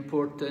 very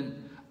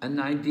important. And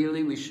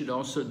ideally, we should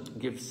also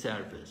give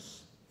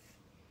service.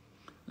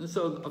 And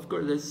so, of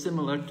course, it's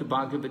similar to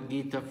Bhagavad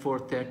Gita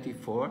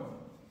 4:34.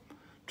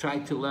 Try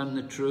to learn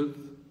the truth,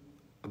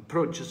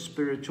 approach a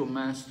spiritual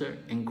master,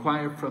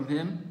 inquire from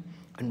him,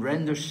 and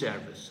render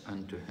service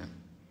unto him.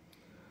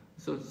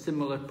 So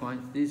similar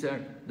points. These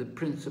are the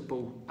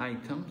principal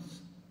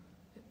items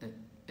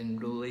in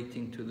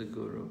relating to the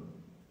Guru.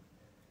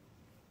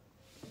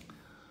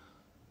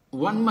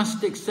 One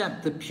must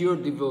accept the pure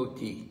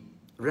devotee,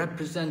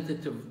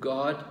 representative of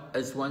God,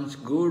 as one's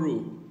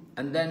Guru,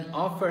 and then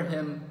offer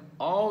him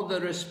all the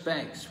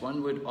respects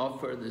one would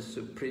offer the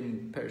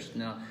Supreme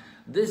Personality.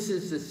 This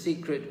is the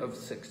secret of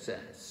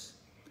success.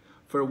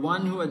 For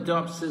one who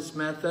adopts this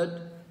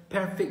method,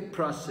 perfect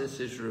process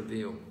is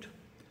revealed.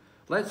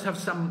 Let's have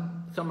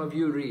some of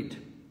you read.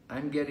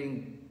 I'm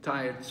getting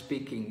tired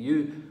speaking.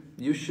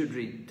 You should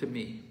read to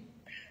me.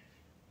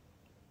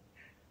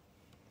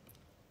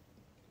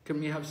 Can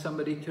we have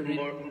somebody to read?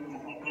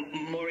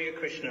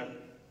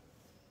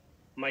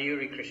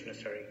 Mayuri Krishna,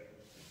 sorry.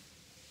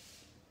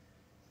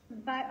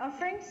 By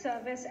offering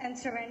service and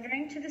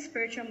surrendering to the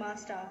spiritual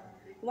master,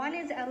 one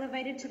is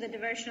elevated to the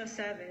devotional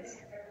service.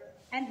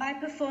 And by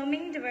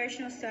performing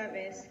devotional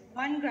service,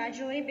 one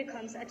gradually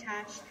becomes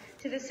attached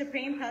to the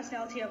Supreme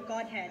Personality of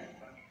Godhead.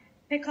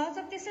 Because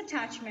of this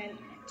attachment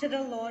to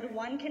the Lord,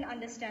 one can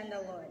understand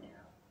the Lord.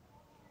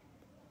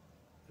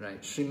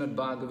 Right, Srimad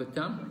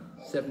Bhagavatam,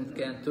 7th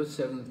canto,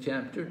 7th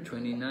chapter,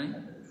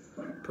 29,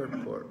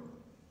 purport.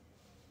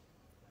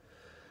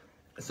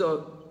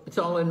 So it's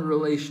all in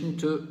relation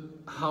to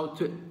how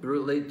to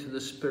relate to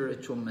the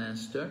spiritual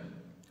master,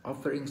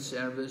 offering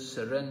service,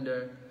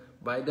 surrender.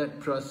 By that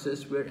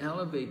process, we're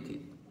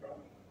elevated.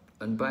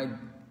 And by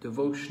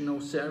devotional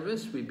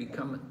service, we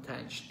become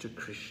attached to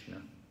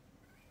Krishna.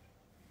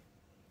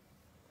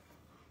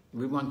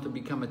 We want to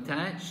become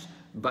attached.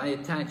 By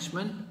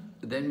attachment,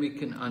 then we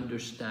can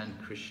understand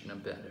Krishna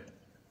better.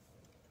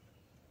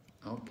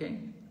 Okay?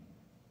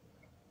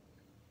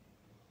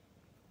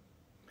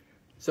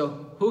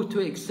 So, who to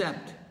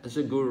accept as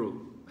a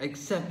guru?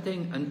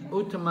 Accepting an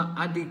Uttama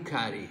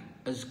Adhikari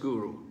as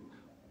guru.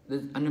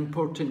 There's an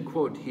important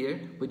quote here,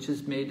 which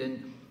is made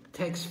in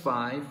text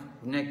 5,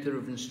 Nectar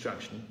of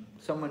Instruction.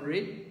 Someone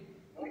read?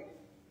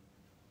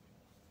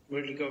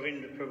 Murli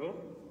Govinda Prabhu.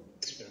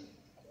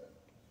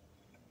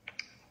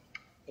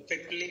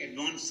 Effectively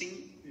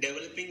advancing,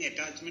 developing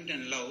attachment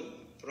and love,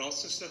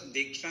 process of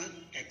Diksha,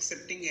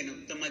 accepting an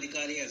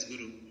Uttamadhikari as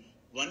Guru.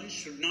 One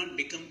should not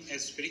become a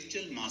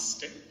spiritual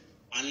master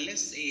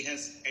unless he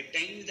has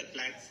attained the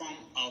platform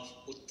of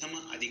Uttama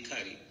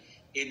Adhikari.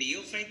 A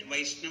neophyte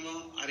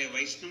Vaishnava or a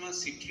Vaishnava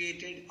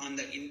situated on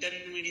the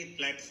intermediate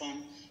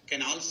platform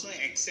can also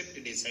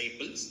accept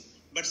disciples,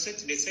 but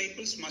such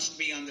disciples must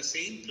be on the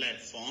same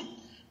platform,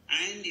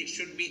 and it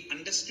should be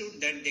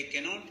understood that they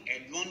cannot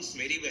advance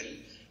very well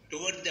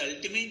toward the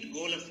ultimate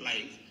goal of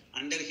life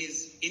under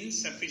his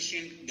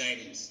insufficient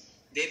guidance.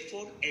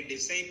 Therefore, a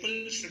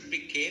disciple should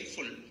be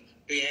careful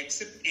to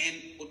accept an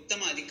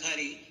Uttama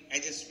Adhikari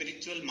as a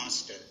spiritual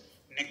master.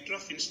 Nectar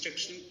of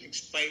Instruction,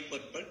 text 5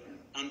 purport,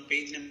 on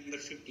page number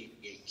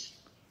 58.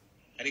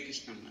 Hare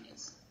Krishna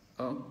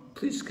Maharaj.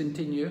 Please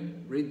continue.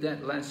 Read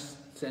that last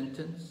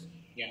sentence.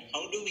 Yeah.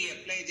 How do we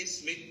apply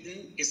this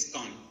within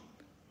ISKCON?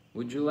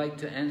 Would you like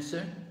to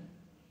answer?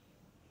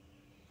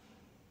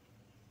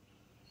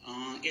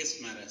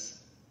 Yes, Maharaj.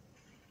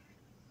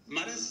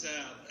 Maharaj,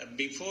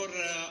 before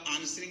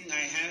answering, I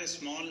have a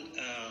small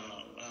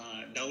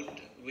doubt,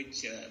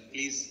 which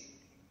please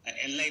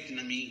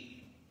enlighten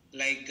me.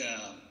 Like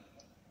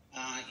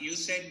you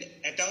said,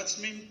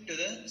 attachment to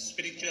the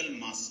spiritual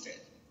master.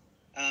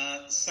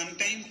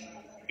 Sometimes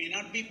it may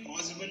not be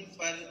possible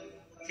for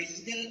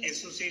physical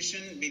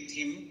association with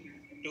him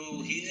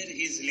to hear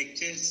his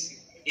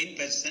lectures in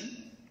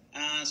person.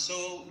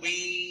 So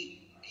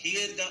we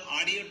hear the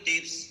audio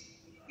tapes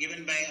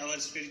given by our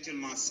spiritual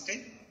master.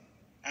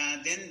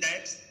 Then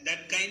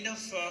that kind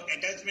of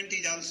attachment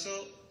is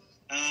also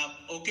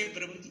okay,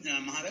 Prabhu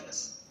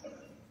Maharaj?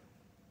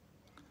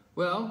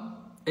 Well,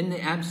 in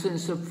the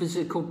absence of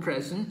physical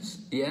presence,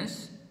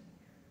 yes,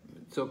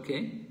 it's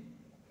okay.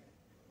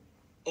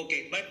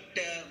 Okay, but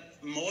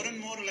more and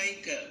more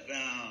like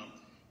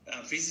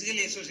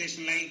physical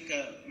association, like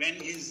when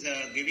he's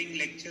giving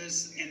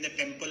lectures in the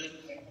temple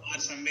or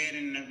somewhere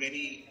in a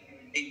very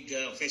big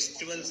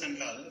festivals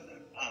and all.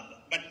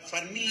 But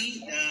for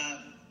me,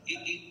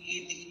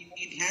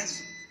 it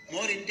has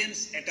more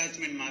intense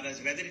attachment,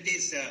 Maharaj. Whether it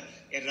is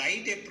a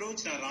right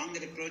approach or wrong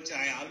approach,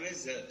 I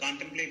always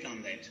contemplate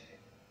on that.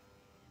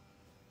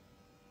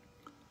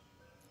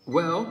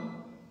 Well,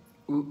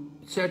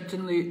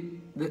 certainly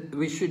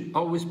we should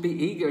always be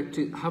eager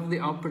to have the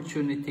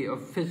opportunity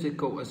of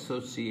physical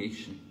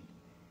association,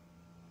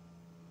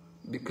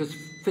 because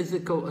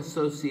physical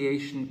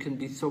association can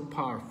be so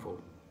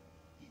powerful.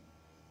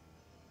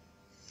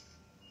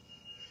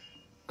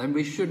 And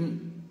we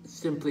shouldn't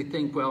simply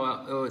think,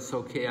 well, oh, it's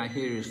okay, I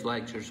hear his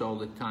lectures all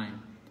the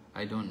time,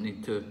 I don't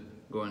need to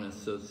go and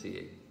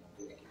associate.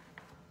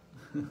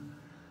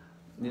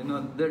 You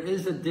know, there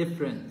is a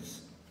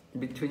difference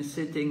between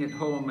sitting at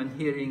home and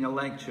hearing a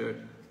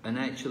lecture and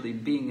actually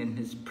being in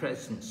his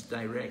presence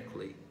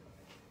directly.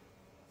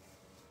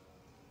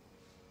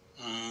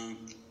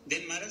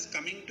 Then Maharaj,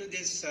 coming to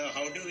this,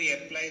 how do we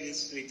apply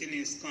this within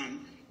ISKCON?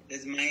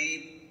 Is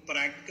my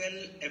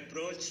practical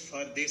approach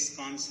for this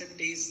concept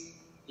is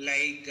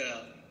like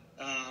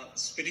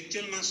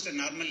spiritual master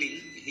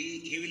normally,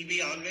 he will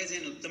be always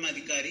an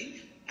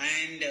Uttamadhikari,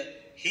 and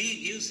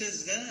he gives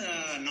us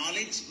the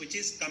knowledge which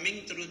is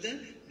coming through the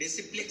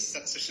disciplic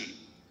succession,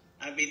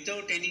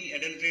 without any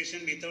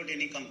adulteration, without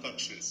any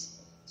concoctions.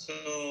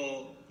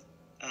 So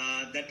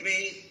that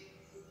way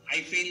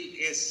I feel,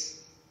 yes,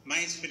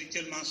 my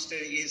spiritual master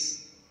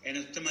is an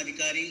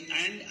Uttamadhikari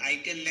and I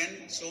can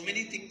learn so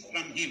many things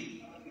from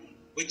him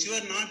which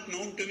were not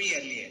known to me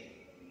earlier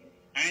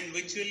and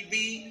which will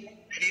be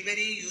very,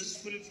 very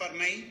useful for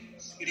my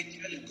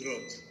spiritual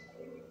growth.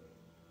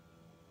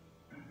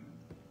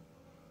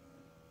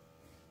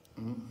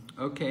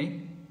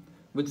 Okay.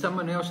 Would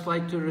someone else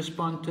like to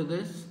respond to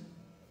this?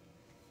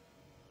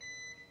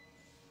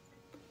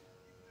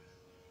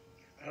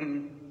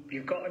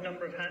 You've got a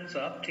number of hands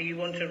up. Do you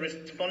want to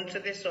respond to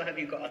this, or have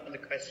you got other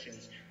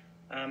questions?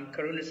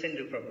 Karuna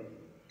Sindhu, Prabhu.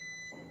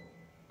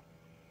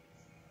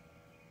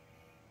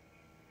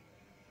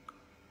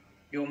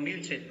 You're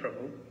muted,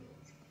 Prabhu.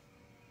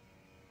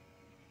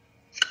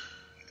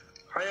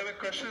 I have a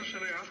question.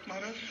 Should I ask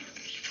Maharaj?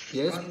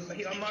 Yes.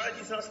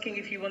 Maharaj is asking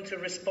if you want to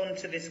respond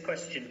to this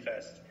question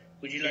first.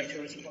 Would you like to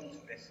respond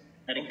to this?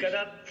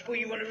 Before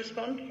you want to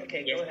respond?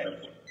 Okay, yes, go ahead.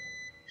 Prabhu.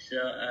 So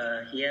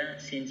here,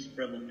 since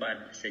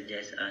Prabhupada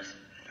suggests us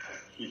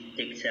to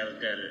take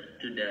shelter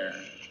to the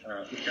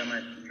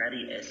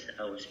Uttamadhikari as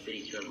our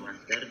spiritual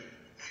master,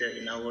 so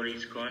in our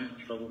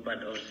ISKCON,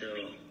 Prabhupada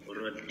also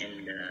wrote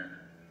in the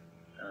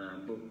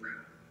book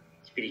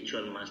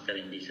Spiritual Master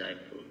and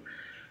Disciple.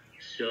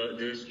 So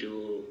those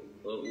who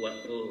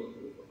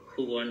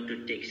want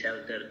to take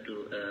shelter to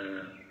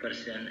a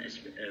person,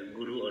 a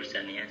guru or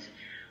sannyas,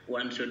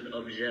 one should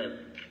observe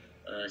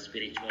a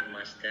spiritual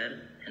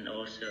master and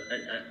also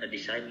a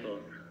disciple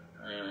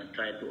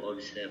try to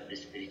observe the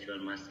spiritual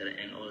master,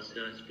 and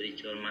also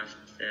spiritual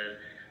master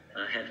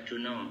have to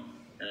know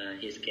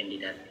his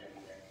candidate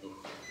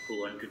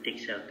who want to take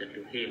shelter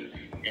to him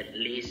at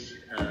least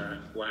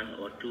 1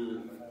 or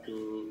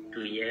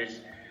 2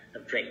 years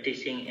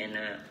practicing in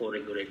a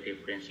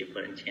four-regulative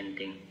principle and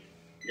chanting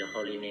the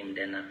holy name.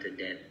 Then after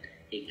that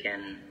he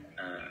can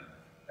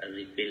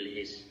refill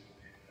his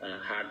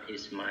heart,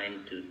 his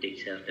mind to take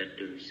shelter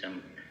to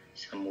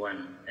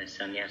someone, a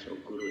sannyas or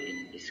guru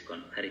in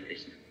ISKCON. Hare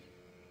Krishna.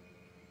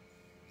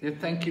 Yeah,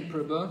 thank you,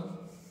 Prabhu.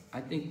 I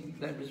think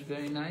that was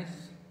very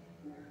nice.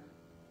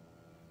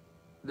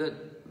 That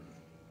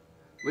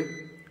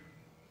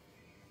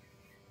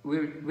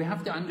we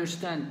have to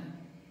understand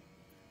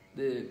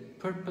the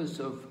purpose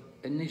of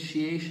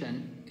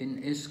initiation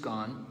in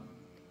ISKCON.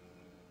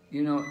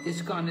 You know,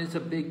 ISKCON is a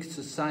big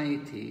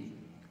society,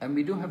 and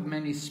we do have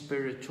many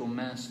spiritual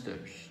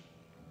masters.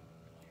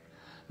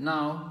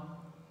 Now,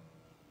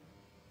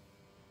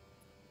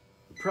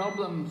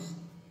 problems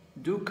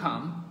do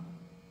come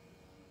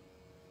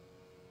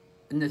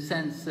in the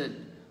sense that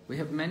we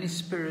have many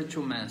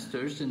spiritual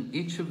masters, and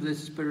each of the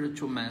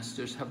spiritual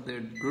masters have their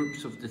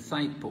groups of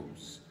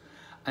disciples,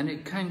 and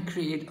it can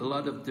create a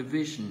lot of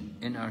division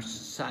in our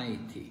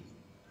society.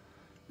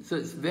 So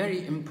it's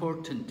very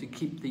important to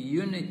keep the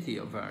unity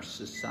of our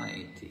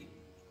society.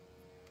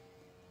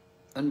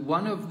 And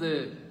one of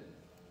the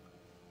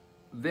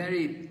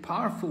very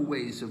powerful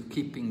ways of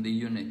keeping the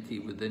unity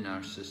within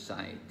our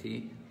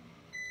society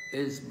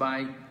is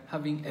by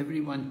having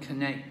everyone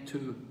connect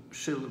to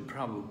Srila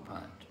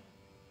Prabhupada.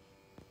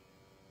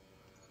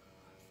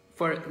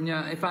 For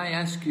now, if I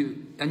ask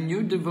you, a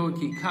new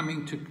devotee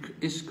coming to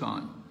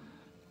ISKCON,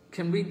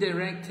 Can we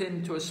direct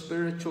him to a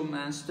spiritual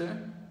master?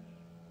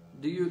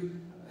 Do you?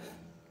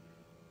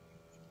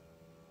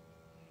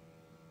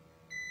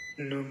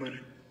 No, Maharaj.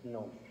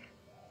 No.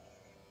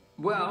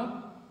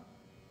 Well,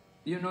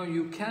 you know,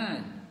 you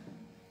can.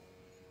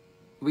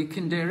 We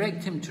can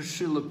direct him to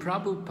Srila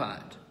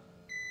Prabhupada.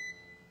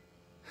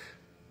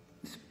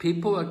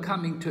 People are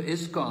coming to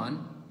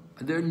ISKCON,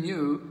 they're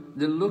new,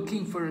 they're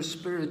looking for a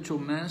spiritual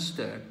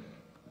master.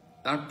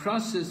 Our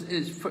process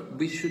is,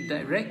 we should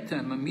direct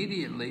them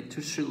immediately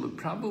to Srila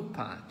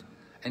Prabhupada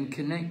and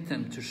connect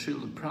them to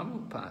Srila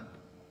Prabhupada.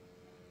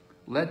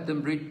 Let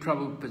them read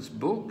Prabhupada's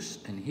books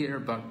and hear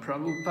about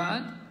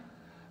Prabhupada,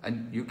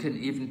 and you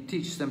can even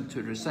teach them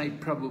to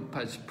recite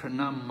Prabhupada's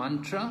Pranam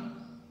mantra,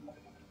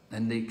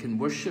 and they can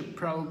worship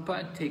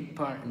Prabhupada, take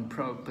part in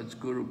Prabhupada's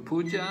Guru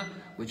Puja,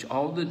 which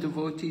all the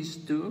devotees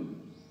do.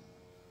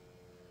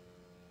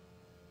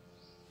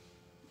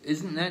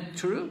 Isn't that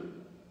true?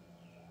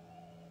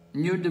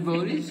 New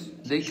devotees,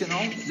 they can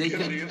all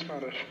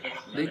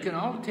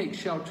take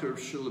shelter of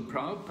Srila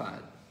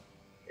Prabhupada.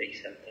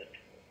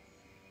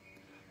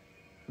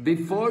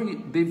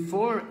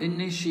 Before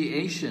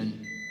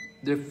initiation,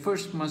 there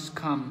first must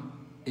come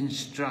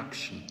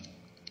instruction.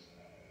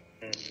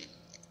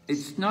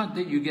 It's not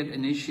that you get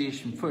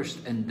initiation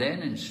first and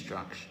then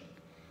instruction.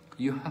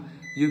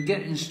 You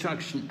get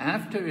instruction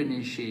after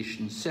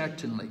initiation,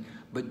 certainly,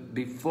 but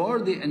before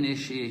the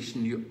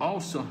initiation, you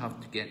also have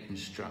to get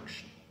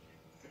instruction.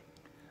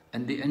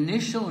 And the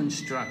initial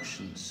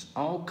instructions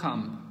all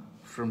come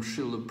from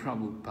Srila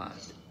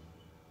Prabhupada.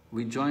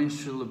 We join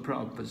Srila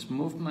Prabhupada's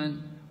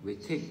movement, we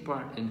take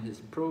part in his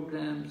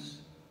programs,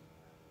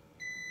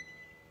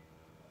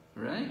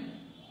 right?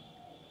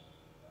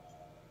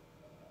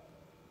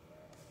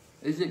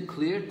 Is it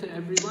clear to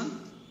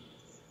everyone?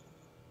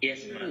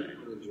 Yes, Maharaj.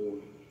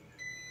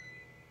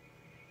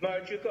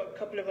 Maharaj, you've got a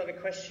couple of other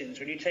questions.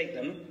 Will you take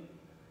them?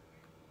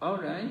 All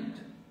right.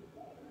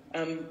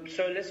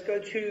 So let's go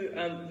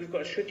to, we've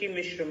got Shruti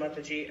Mishra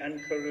Mataji and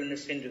Karuna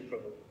Sindhu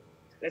Prabhu.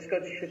 Let's go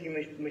to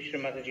Shruti Mishra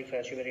Mataji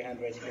first. You've got your hand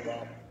raised for a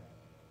while.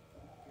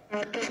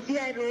 Prabhuji,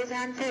 I rose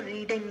hand for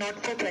reading,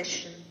 not for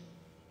question.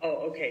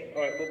 Oh, okay.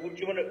 All right. Well, do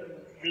you want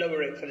to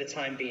lower it for the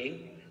time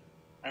being?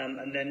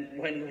 And then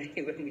when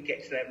we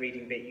get to that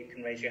reading bit, you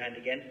can raise your hand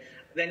again.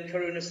 Then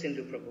Karuna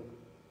Sindhu Prabhu.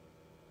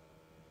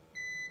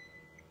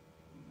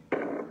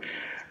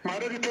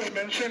 Maharaj, it was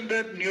mentioned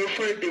that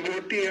neophyte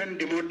devotee and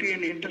devotee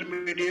in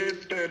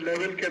intermediate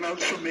level can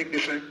also make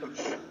disciples.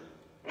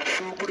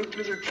 So could you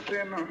please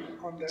explain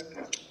on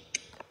that?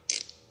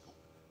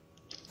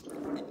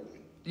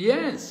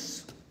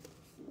 Yes.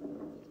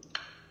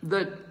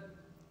 That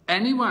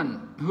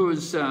anyone who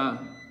is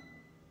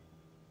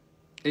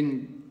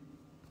in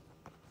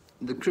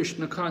the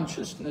Krishna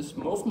consciousness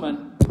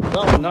movement,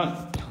 well,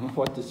 not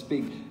what to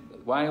speak,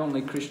 why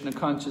only Krishna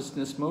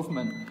consciousness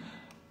movement?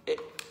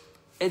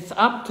 It's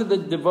up to the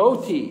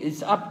devotee,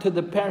 it's up to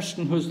the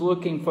person who's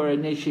looking for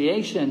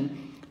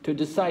initiation to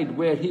decide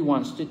where he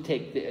wants to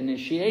take the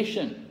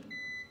initiation.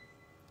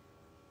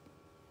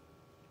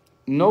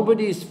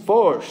 Nobody's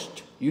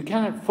forced. You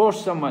can't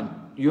force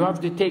someone. You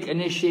have to take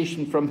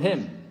initiation from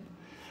him.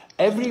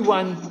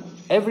 Everyone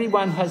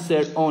has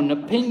their own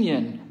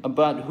opinion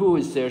about who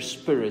is their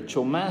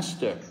spiritual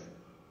master.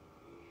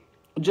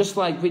 Just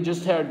like we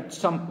just heard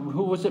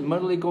who was it,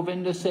 Murli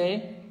Govinda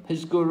say?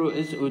 His guru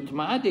is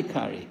Uttama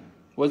Adhikari.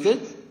 Was it?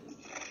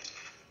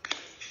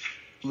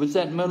 Was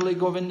that Murli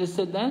Govinda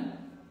said that?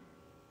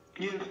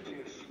 Yes.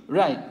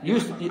 Right.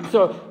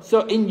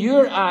 So in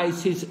your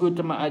eyes he's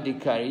Uttama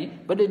Adhikari,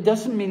 but it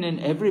doesn't mean in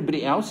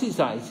everybody else's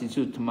eyes he's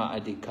Uttama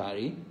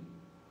Adhikari.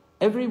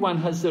 Everyone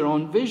has their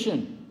own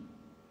vision.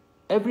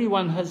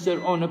 Everyone has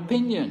their own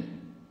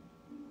opinion.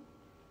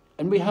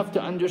 And we have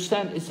to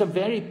understand it's a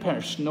very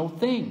personal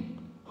thing,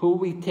 who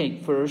we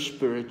take for a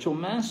spiritual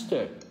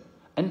master.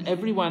 And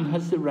everyone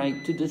has the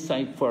right to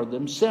decide for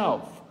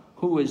themselves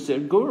who is their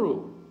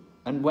guru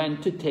and when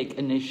to take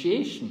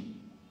initiation.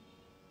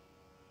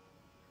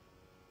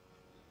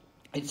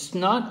 It's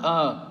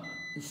not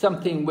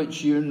something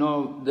which you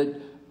know that,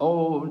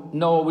 oh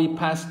no, we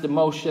passed the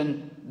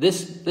motion,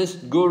 this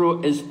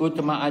guru is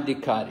Uttama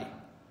Adhikari.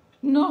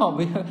 No,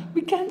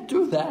 we can't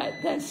do that.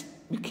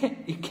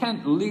 You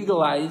can't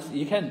legalize,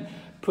 you can't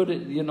put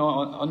it,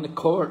 on the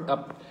court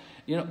up.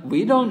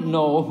 We don't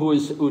know who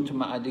is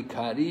Uttama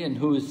Adhikari and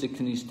who is the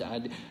Kanishta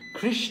Adhikari.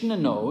 Krishna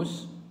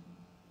knows.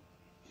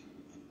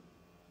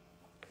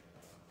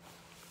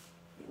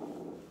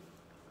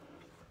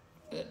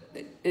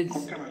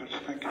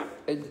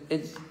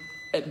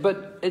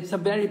 But it's a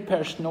very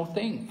personal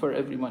thing for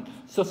everyone.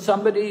 So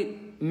somebody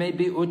may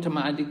be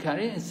Uttama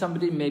Adhikari and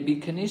somebody may be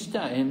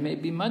Kanishta and may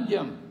be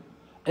Madhyam.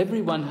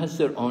 Everyone has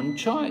their own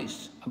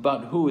choice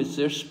about who is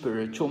their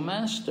spiritual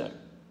master.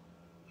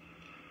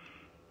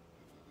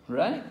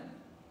 Right?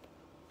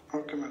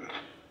 Okay, Maharaj.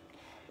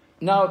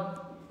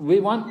 Now,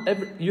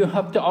 you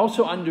have to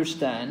also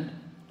understand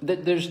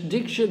that there's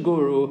Diksha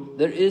Guru,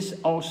 there is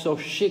also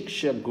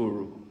Shiksha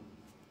Guru.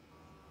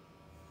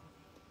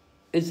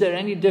 Is there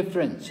any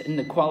difference in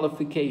the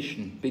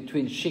qualification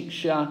between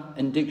Shiksha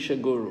and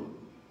Diksha Guru?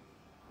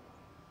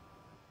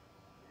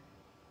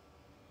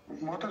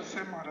 Both are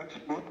same, Maharaj.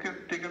 Both can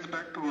take us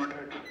back to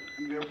Godhead,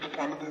 and we have to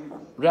follow them.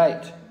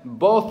 Right.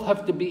 Both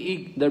have to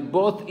be, they're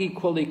both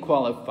equally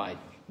qualified.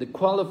 The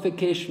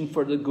qualification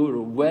for the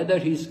Guru, whether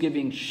he's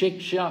giving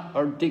Shiksha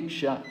or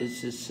Diksha,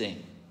 is the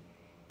same.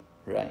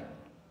 Right.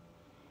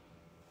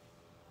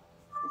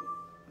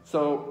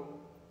 So,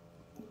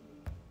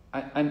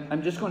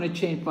 I'm just going to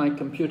change my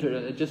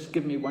computer. Just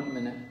give me 1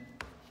 minute.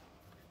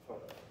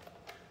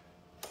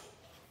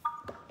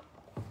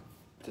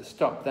 To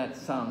stop that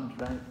sound,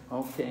 right?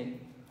 Okay.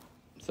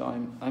 So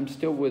I'm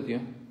still with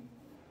you.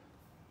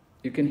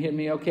 You can hear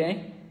me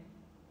okay?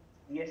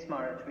 Yes,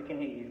 Maharaj, we can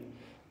hear you.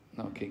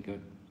 Okay,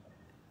 good.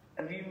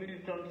 Have you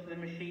moved on to the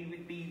machine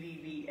with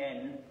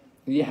BVVN?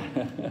 Yeah.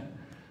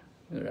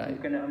 Right.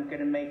 I'm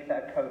gonna make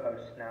that a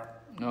co-host now.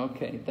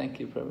 Okay, thank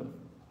you, Prabhu.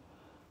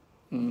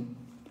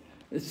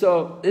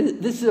 So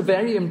this is a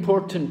very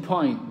important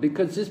point,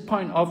 because this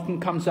point often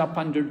comes up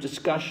under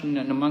discussion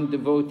and among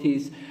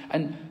devotees.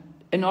 And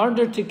in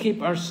order to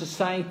keep our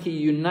society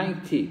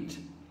united,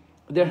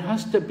 there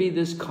has to be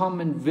this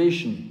common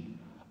vision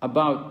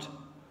about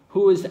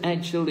who is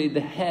actually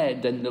the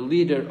head and the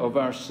leader of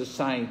our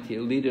society,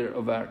 a leader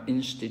of our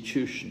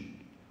institution.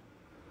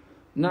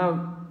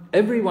 Now,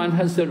 everyone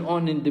has their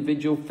own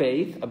individual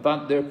faith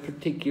about their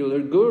particular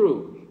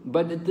guru,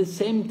 but at the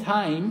same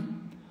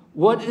time,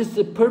 what is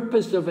the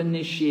purpose of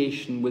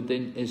initiation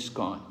within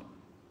ISKCON?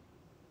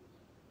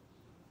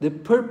 The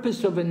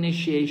purpose of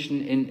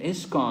initiation in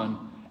ISKCON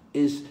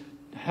is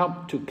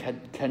help to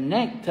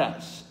connect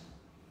us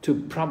to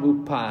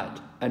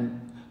Prabhupada,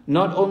 and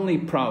not only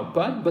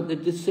Prabhupada, but the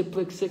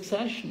disciplic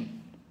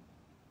succession.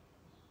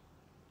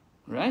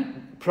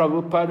 Right?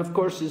 Prabhupada, of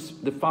course,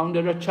 is the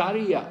founder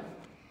Acharya.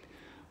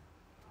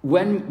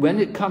 When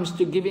it comes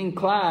to giving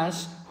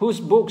class, whose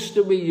books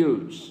do we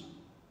use?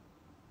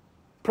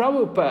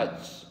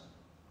 Prabhupada's.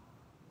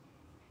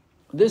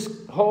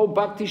 This whole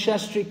Bhakti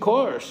Shastri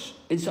course,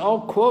 it's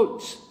all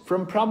quotes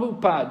from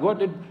Prabhupada. What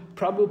did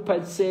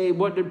Prabhupada say?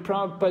 What did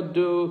Prabhupada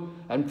do?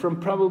 And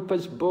from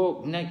Prabhupada's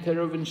book, Nectar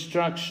of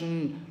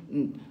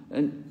Instruction,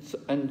 and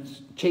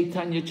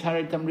Chaitanya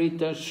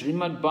Charitamrita,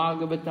 Srimad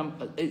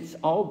Bhagavatam, it's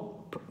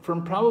all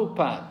from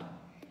Prabhupada.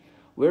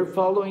 We're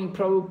following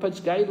Prabhupada's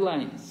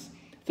guidelines.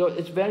 So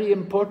it's very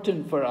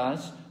important for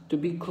us to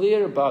be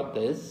clear about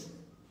this.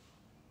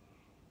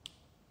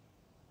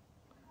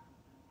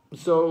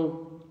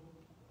 So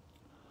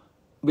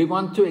we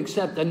want to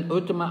accept an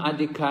Uttama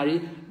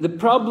Adhikari. The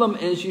problem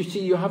is, you see,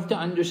 you have to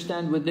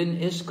understand within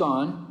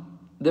ISKCON,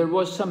 there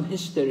was some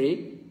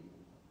history.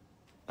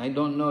 I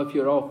don't know if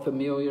you're all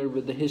familiar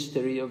with the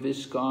history of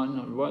ISKCON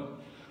or what,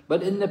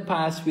 but in the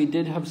past we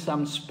did have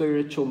some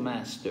spiritual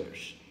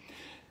masters.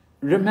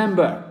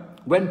 Remember,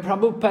 when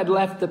Prabhupada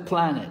left the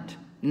planet,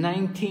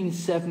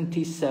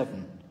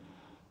 1977,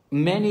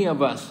 many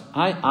of us,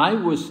 I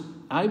was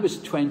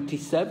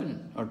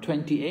 27 or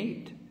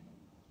 28.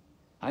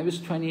 I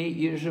was 28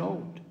 years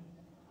old.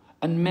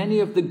 And many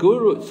of the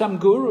gurus, some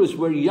gurus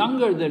were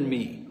younger than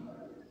me.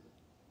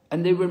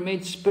 And they were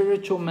made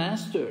spiritual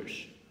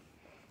masters.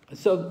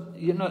 So,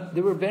 you know,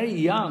 they were very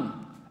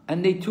young.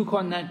 And they took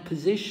on that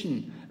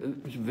position.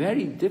 It was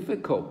very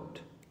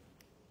difficult.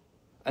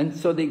 And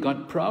so they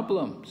got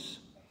problems.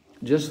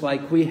 Just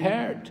like we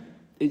heard.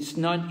 It's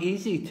not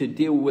easy to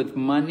deal with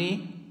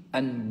money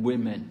and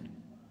women.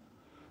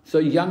 So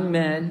young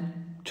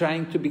men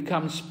trying to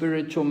become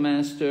spiritual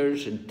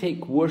masters and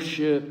take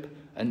worship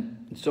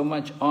and so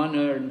much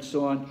honor and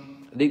so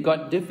on, they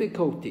got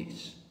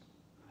difficulties.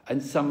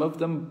 And some of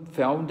them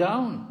fell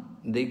down.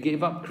 They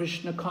gave up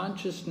Krishna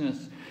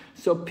consciousness.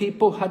 So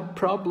people had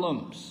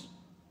problems.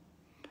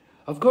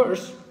 Of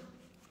course,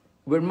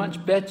 we're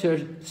much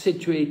better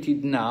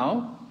situated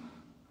now.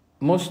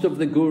 Most of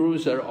the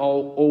gurus are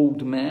all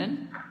old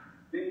men.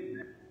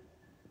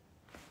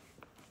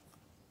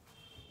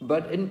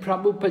 But in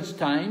Prabhupada's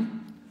time,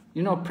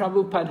 you know,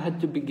 Prabhupada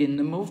had to begin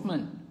the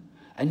movement.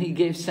 And he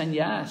gave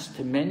sannyas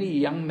to many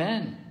young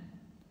men.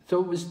 So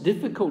it was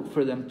difficult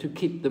for them to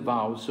keep the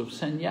vows of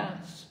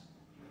sannyas.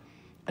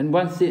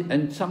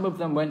 And some of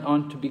them went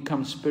on to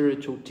become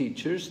spiritual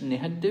teachers, and they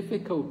had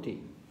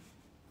difficulty.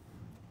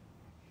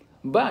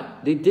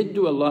 But they did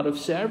do a lot of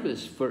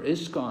service for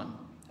ISKCON,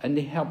 and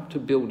they helped to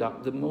build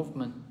up the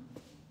movement.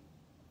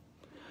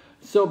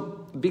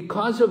 So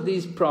because of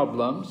these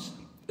problems,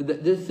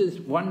 this is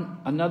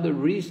another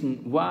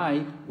reason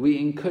why we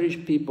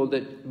encourage people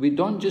that we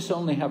don't just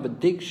only have a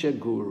Diksha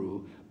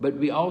Guru, but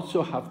we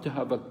also have to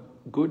have a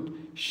good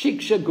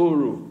Shiksha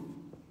Guru.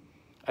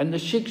 And the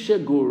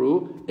Shiksha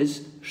Guru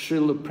is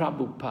Srila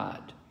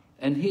Prabhupada.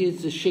 And he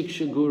is the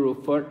Shiksha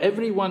Guru for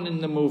everyone in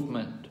the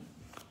movement.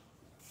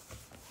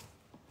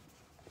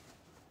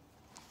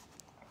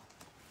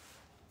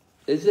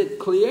 Is it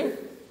clear?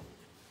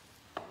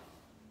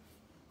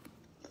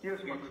 Yes,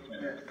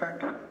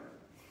 thank you.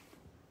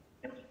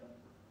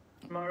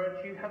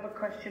 Maharaj, you have a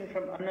question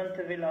from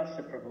Ananta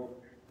Vilasa Prabhu.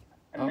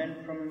 And then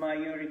from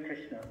Mayuri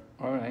Krishna.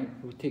 All right,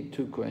 we'll take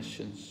 2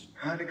 questions.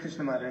 Hare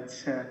Krishna Maharaj.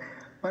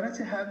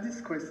 Maharaj, I have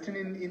this question.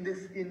 In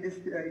this,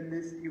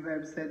 you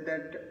have said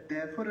that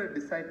therefore a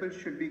disciple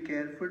should be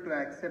careful to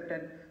accept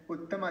an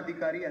Uttam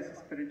Adhikari as a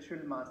spiritual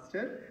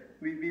master.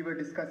 We were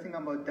discussing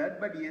about that,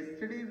 but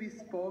yesterday we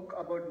spoke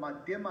about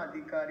Madhyam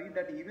Adhikari,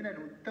 that even an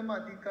Uttam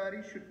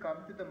Adhikari should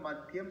come to the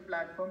Madhyam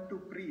platform to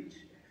preach.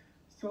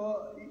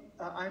 So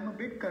I'm a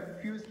bit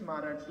confused,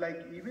 Maharaj.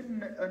 Like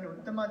even an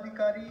Uttam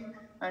Adhikari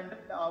and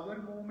our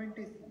movement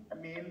is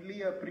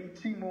mainly a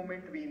preaching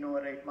movement, we know,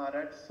 right,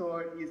 Maharaj?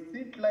 So is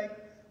it like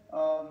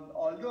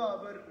although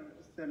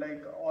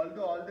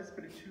all the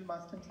spiritual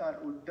masters are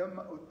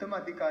Uttam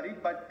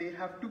Adhikari, but they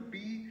have to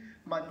be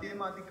Madhyam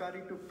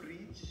Adhikari to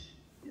preach?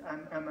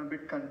 I'm a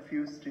bit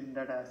confused in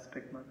that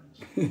aspect,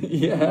 Maharaj.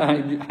 Yeah,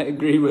 I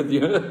agree with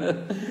you.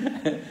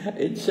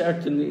 It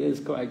certainly is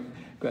quite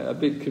a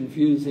bit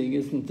confusing,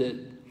 isn't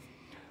it?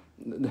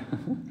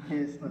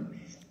 Yes,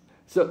 Maharaj.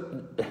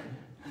 So,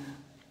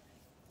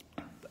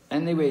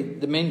 anyway,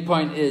 the main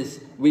point is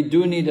we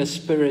do need a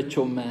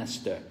spiritual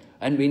master,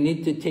 and we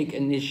need to take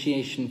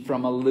initiation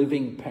from a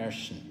living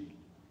person,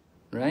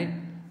 right?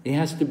 He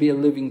has to be a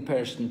living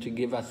person to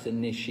give us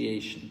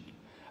initiation.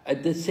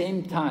 At the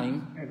same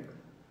time,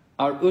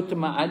 our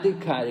Uttama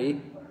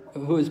Adhikari,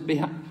 who is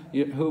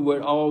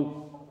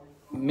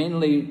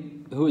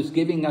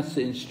giving us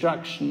the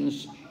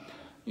instructions,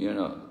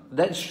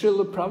 that's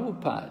Srila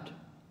Prabhupada.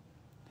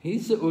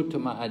 He's the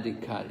Uttama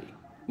Adhikari,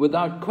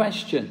 without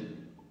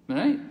question,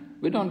 right?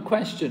 We don't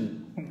question.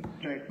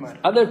 Right, Maharaj.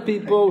 Other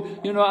people,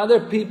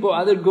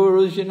 other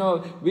gurus,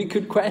 we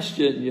could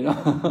question,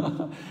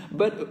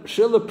 But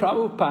Srila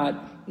Prabhupada,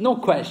 no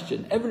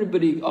question.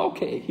 Everybody,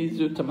 okay, he's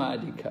Uttama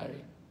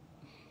Adhikari.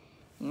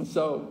 And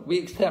so we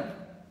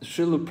accept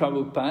Srila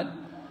Prabhupada,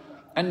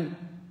 and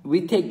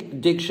we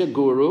take Diksha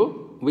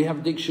Guru. We have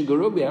Diksha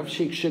Guru, we have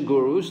Shiksha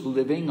Gurus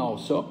living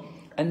also,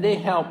 and they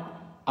help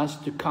us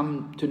to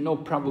come to know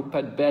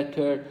Prabhupada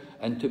better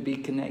and to be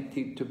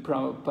connected to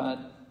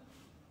Prabhupada.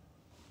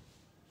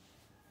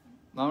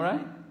 All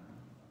right?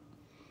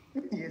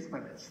 Yes,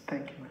 Maharaj.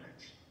 Thank you,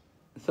 Maharaj.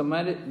 So,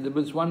 there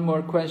was one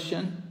more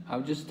question.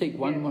 I'll just take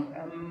one more.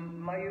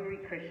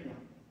 Mayuri Krishna.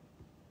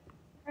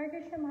 Hare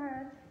Krishna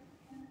Maharaj.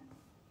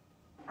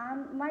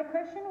 My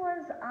question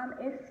was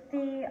if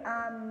the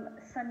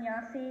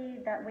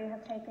sannyasi that we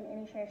have taken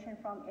initiation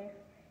from, if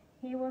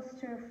he was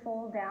to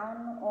fall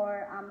down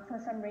or for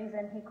some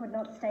reason he could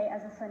not stay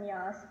as a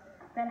sannyas,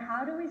 then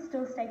how do we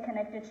still stay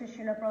connected to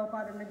Srila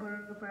Prabhupada and the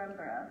Guru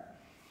Parampara?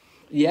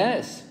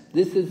 Yes,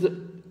 this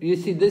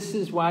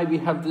is why we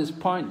have this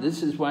point.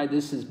 This is why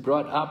this is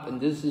brought up, and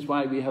this is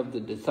why we have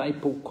the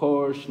disciple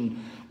course, and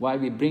why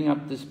we bring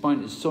up this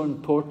point. It's so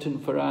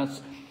important for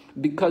us.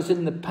 Because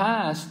in the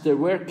past, there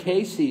were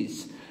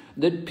cases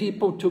that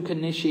people took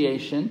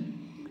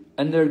initiation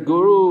and their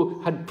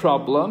guru had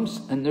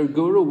problems and their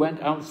guru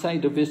went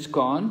outside of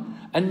ISKCON,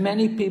 and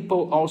many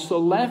people also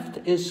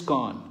left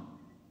ISKCON.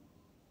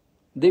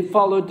 They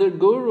followed their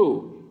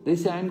guru. They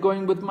say, I'm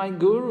going with my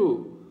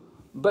guru.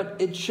 But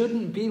it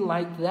shouldn't be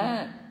like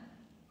that.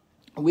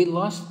 We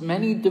lost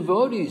many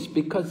devotees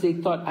because they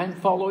thought, I'm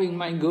following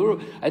my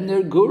guru. And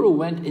their guru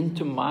went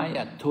into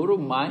Maya, total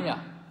Maya.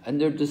 And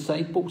their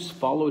disciples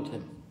followed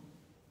him.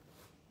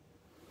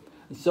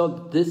 So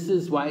this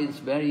is why it's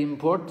very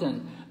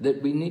important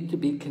that we need to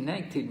be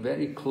connected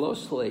very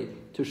closely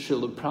to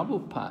Srila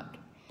Prabhupada.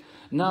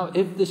 Now,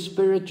 if the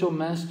spiritual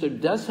master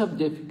does have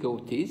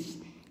difficulties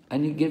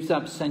and he gives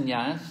up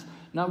sannyas,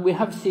 now we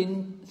have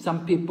seen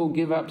some people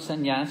give up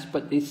sannyas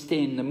but they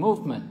stay in the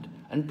movement.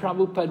 And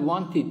Prabhupada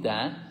wanted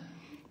that.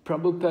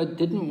 Prabhupada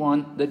didn't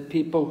want that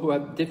people who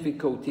have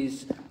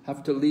difficulties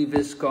have to leave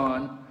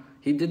ISKCON.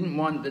 He didn't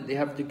want that they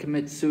have to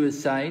commit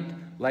suicide,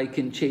 like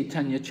in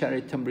Chaitanya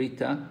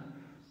Charitamrita.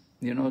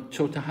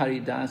 Chota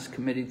Haridas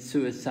committed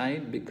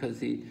suicide because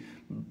he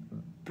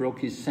broke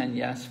his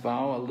sannyas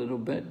vow a little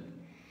bit.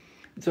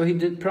 So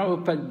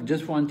Prabhupada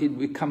just wanted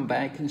we come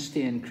back and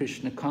stay in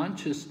Krishna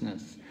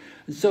consciousness.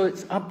 So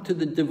it's up to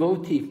the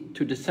devotee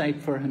to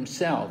decide for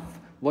himself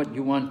what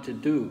you want to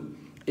do.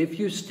 If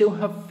you still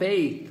have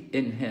faith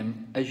in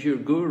him as your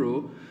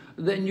guru,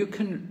 then you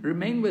can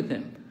remain with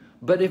him.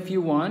 But if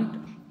you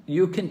want,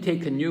 you can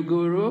take a new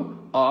guru,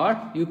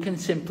 or you can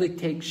simply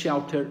take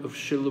shelter of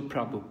Srila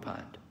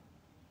Prabhupada.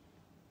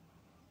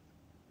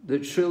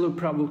 That Srila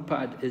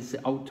Prabhupada is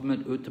the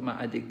ultimate Uttama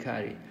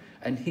Adhikari,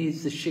 and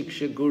he's the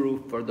Shiksha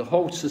Guru for the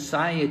whole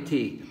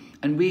society,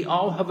 and we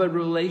all have a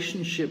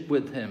relationship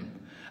with him,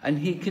 and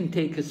he can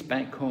take us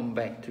back home,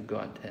 back to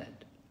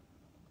Godhead.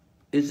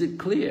 Is it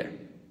clear?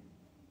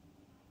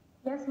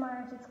 Yes,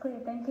 Maharaj, it's clear.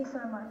 Thank you so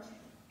much.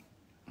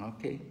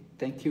 Okay,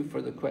 thank you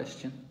for the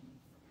question.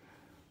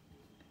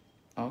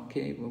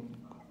 Okay, well,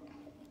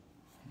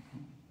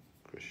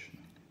 Krishna.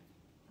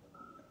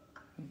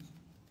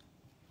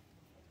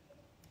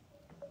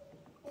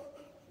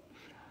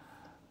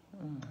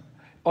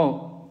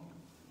 Oh,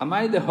 am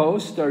I the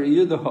host or are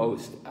you the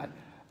host? You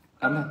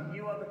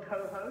are the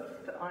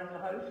co-host, I'm the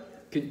host.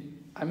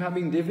 I'm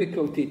having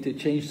difficulty to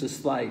change the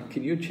slide.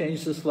 Can you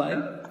change the slide?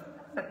 No.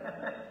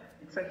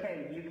 It's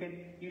okay.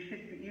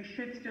 You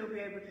should still be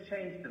able to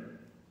change them.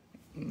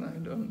 I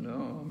don't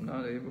know. I'm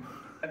not able.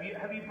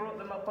 Have you brought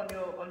them up on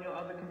your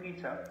other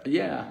computer?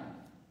 Yeah.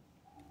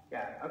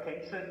 Yeah.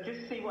 Okay. So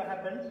just see what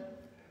happens.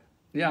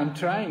 Yeah, I'm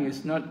trying.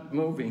 It's not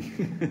moving.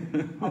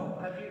 Oh,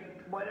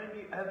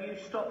 have you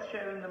stopped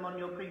sharing them on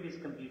your previous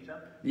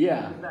computer?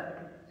 Yeah.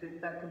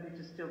 Is that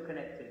computer still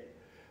connected?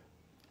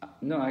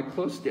 No, I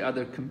closed the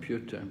other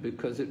computer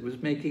because it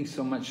was making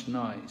so much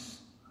noise.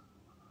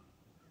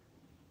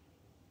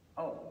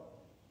 Oh.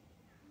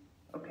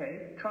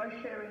 Okay. Try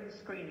sharing the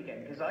screen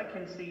again, because I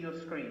can see your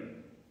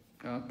screen.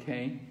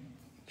 Okay.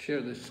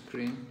 Share the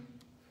screen.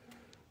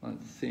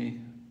 Let's see.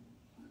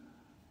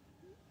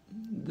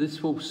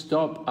 This will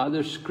stop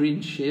other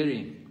screen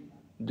sharing.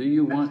 Do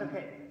you want... That's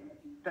okay.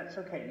 That's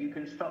okay. You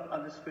can stop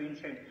other screen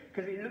sharing.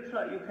 Because it looks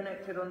like you're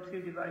connected on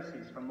 2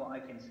 devices from what I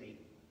can see.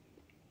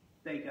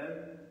 There you go.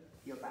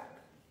 You're back.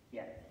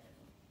 Yeah.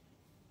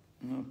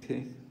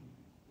 Okay.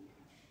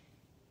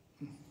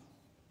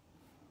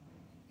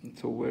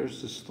 So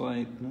where's the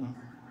slide now?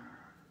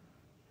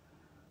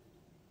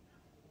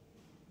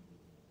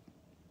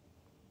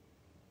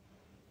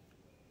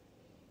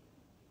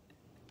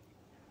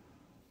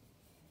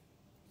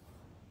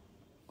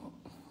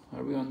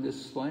 Are we on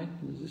this slide?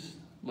 Is this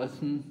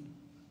lesson?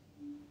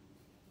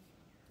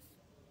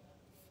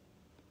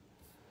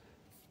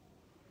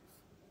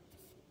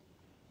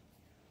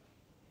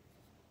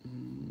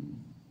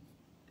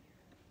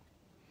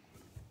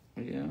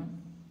 Yeah.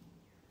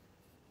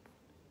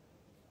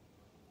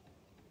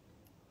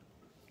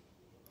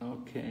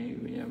 Okay,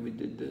 yeah, we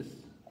did this.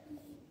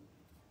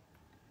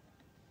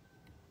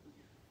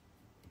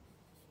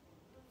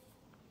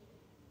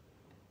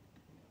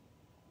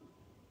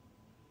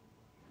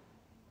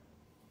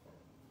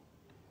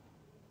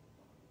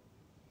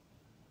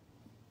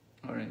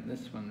 All right,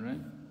 this one, right?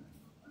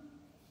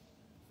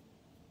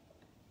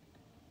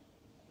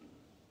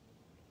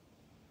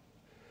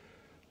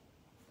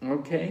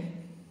 Okay.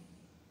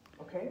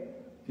 Okay.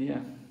 Yeah.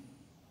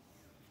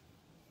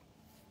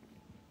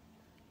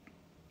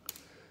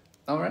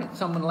 All right,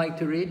 someone like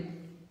to read?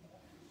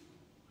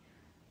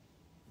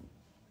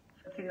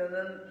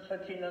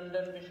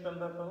 Sachinandan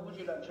Vishwambhar Prabhu, would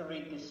you like to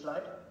read this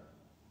slide?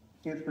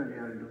 Yes, Mary,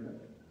 I'll do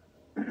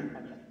that.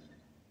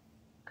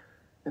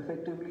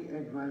 Effectively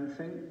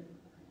advancing.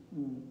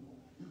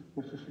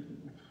 Just a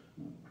second.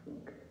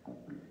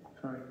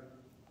 Sorry.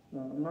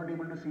 I'm not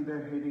able to see the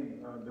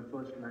heading, the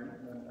first line.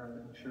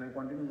 Should I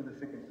continue with the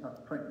second?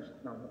 Fine.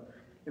 No.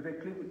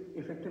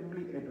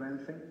 Effectively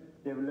advancing,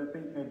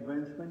 developing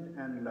advancement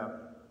and love.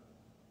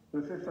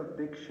 Process of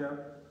Diksha,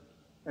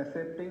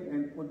 accepting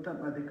an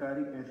Uttam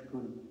Adhikari as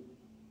Guru.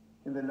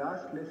 In the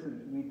last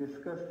lesson, we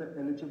discussed the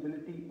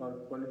eligibility or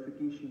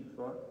qualification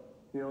for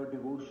pure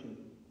devotion,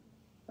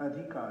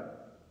 Adhikar,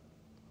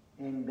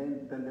 and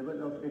then the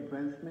level of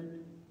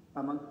advancement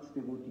amongst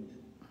devotees.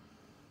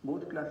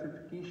 Both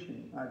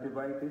classifications are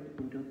divided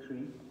into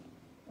 3,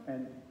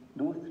 and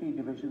those 3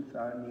 divisions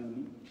are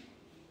namely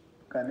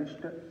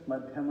Kanishta,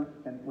 Madhyama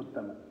and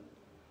Uttama.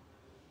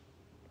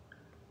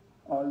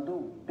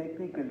 Although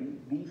technically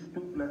these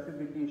 2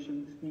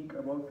 classifications speak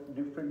about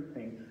different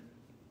things,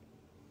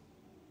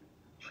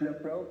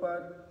 Srila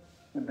Prabhupada,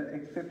 with the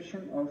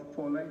exception of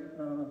following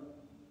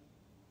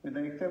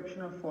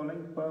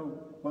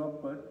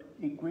Prabhupada,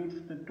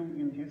 equates the 2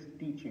 in his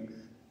teachings.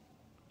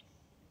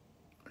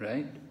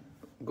 Right.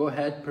 Go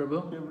ahead,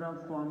 Prabhu. B.V.V.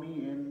 Swami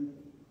in...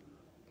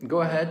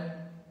 Go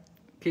ahead.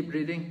 Keep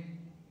reading.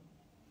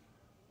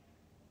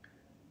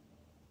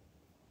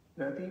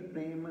 Rati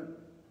Prema...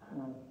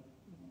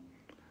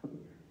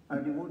 A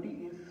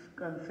devotee is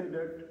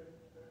considered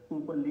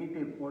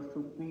superlative or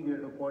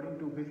superior according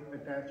to his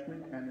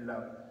attachment and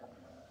love.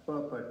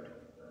 Purport.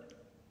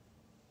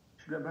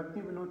 Srila Bhakti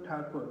Vinod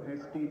Thakur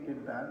has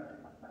stated that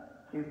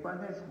if one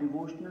has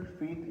devotional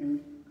faith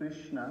in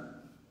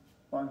Krishna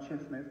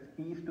consciousness,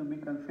 he is to be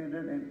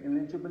considered an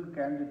eligible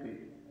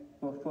candidate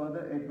for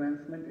further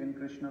advancement in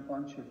Krishna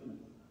consciousness.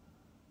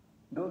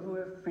 Those who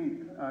have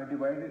faith are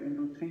divided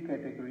into 3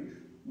 categories,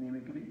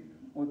 namely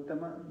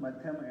Uttama,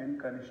 Madhyama and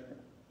Kanishta.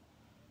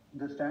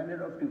 The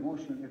standard of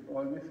devotion is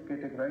always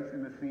categorized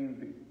in the same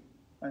way.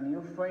 A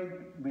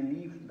neophyte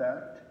believes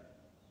that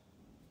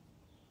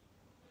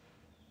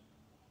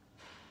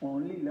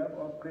only love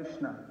of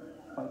Krishna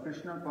or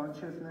Krishna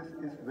consciousness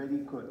is very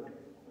good,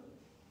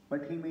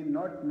 but he may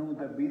not know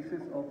the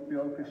basis of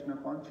pure Krishna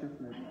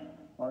consciousness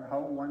or how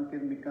one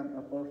can become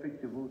a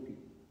perfect devotee.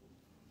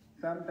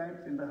 Sometimes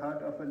in the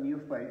heart of a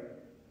neophyte,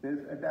 there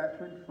is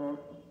attachment for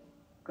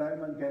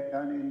karma,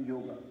 jnana and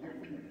yoga.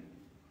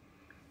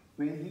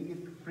 When he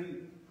is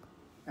free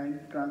and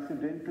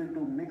transcendental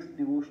to mixed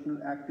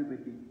devotional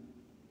activity,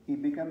 he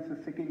becomes a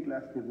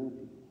second-class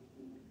devotee.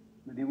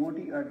 The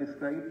devotees are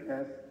described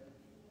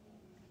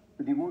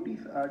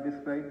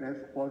as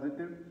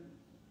positive,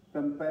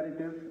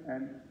 comparative,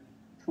 and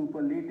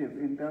superlative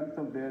in terms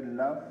of their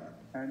love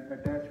and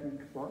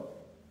attachment for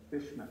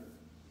Krishna.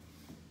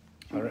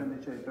 All right.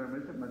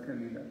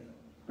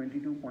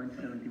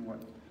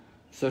 22.71.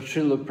 So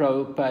Srila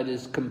Prabhupada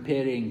is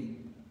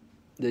comparing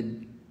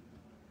the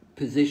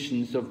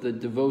positions of the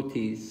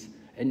devotees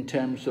in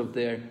terms of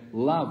their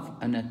love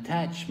and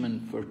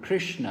attachment for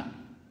Krishna.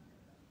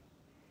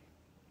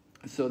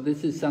 So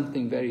this is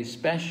something very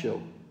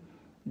special,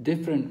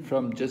 different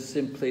from just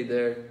simply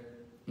their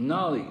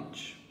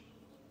knowledge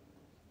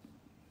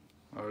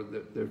or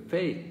their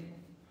faith.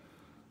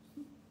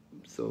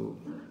 So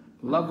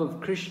love of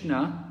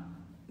Krishna,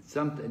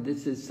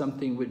 this is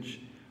something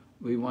which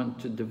we want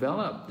to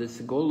develop,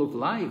 this goal of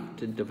life,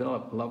 to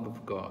develop love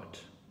of God.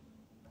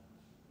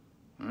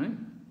 All right?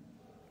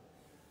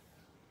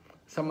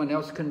 Someone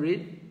else can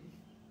read?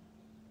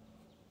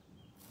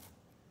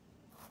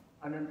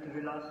 Ananta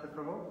Vilasa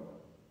Prabhu.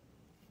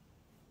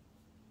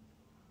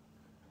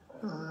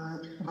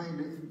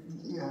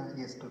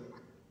 Yes, sir.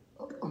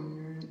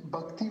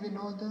 Bhakti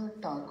Vinoda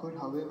Thakur,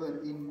 however,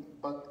 in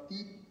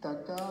Bhakti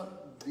Tata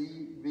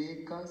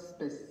Viveka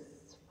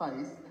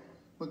specifies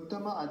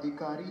Uttama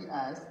Adhikari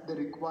as the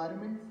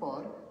requirement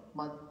for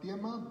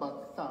Madhyama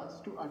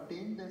Bhaktas to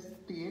attain the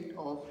state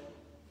of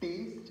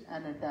taste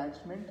and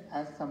attachment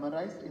as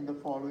summarized in the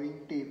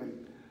following table.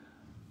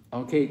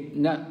 Okay,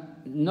 now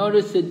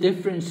notice the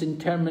difference in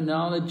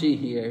terminology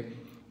here.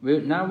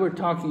 Now we're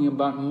talking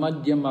about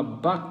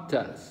Madhyama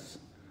Bhaktas.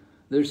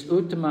 There's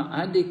Uttama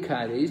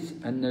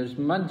Adhikaris and there's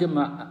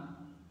Madhyam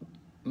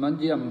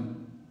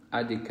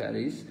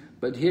Adhikaris,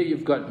 but here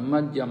you've got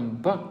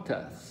Madhyam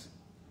Bhaktas.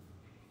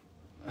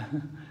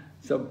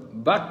 So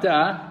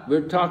Bhakta,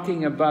 we're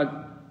talking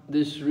about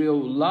this real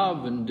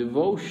love and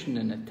devotion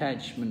and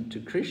attachment to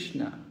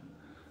Krishna.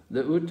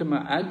 The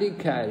Uttama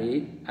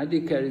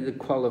Adhikari, the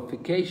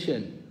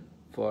qualification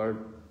for,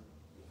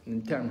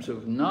 in terms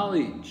of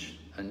knowledge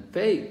and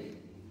faith,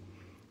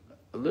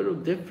 a little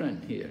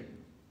different here.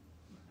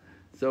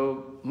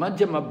 So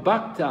Madhyama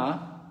Bhakta,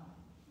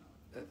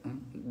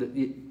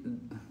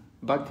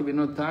 Bhakti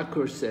Vinod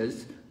Thakur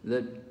says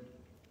that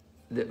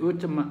the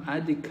Uttama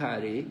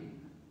Adhikari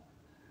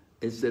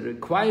is the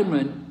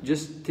requirement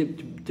just to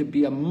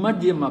be a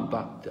Madhyama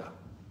Bhakta,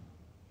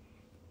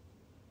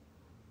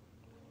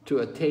 to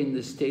attain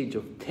the stage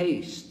of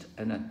taste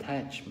and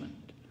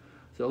attachment.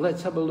 So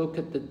let's have a look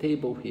at the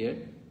table here.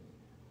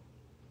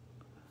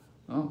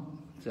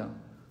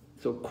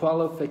 So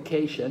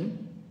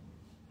qualification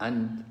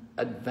and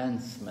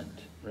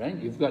advancement, right?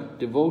 You've got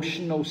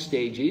devotional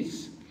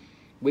stages.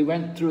 We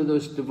went through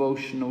those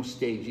devotional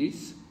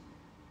stages.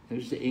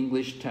 There's the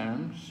English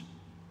terms.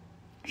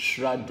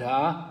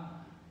 Shraddha,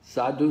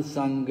 Sadhu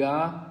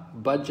Sangha,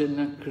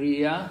 Bhajana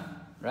Kriya,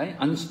 right?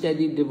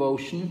 Unsteady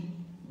devotion,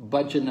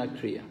 Bhajana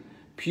Kriya.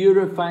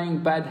 Purifying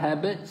bad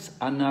habits,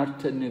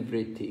 Anartha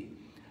Nivritti.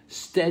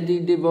 Steady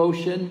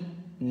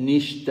devotion,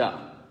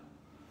 Nishta.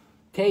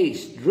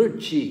 Taste,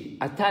 Ruchi,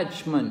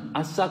 attachment,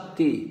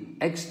 Asakti,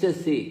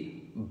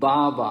 ecstasy,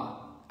 Bhava,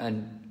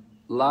 and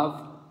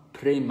love,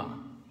 Prema.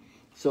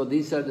 So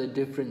these are the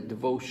different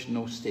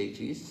devotional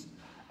stages.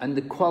 And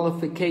the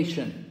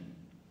qualification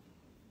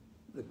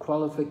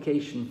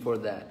for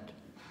that.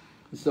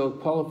 So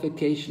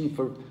qualification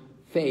for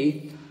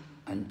faith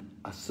and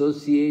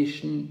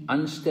association,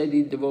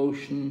 unsteady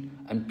devotion,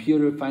 and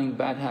purifying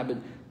bad habit,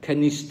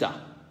 kanista.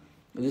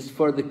 This is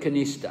for the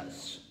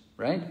kanistas,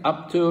 right?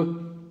 Up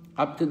to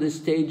the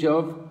stage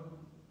of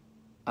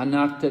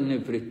anartha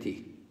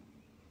nivritti.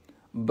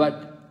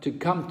 But to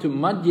come to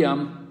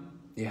madhyam,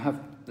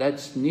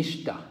 that's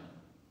nishta.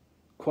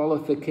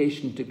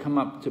 Qualification to come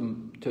up to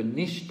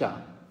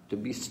nishta, to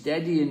be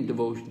steady in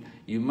devotion,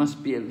 you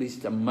must be at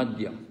least a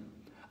madhyam.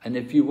 And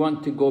if you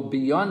want to go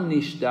beyond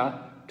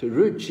nishta to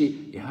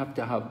ruchi, you have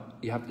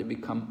to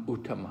become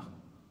uttama.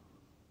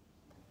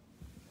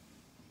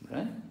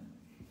 Right?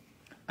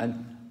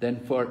 And then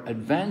for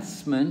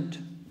advancement,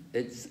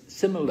 it's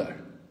similar,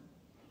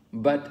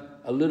 but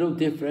a little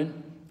different.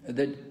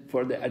 That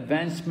for the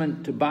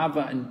advancement to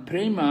bhava and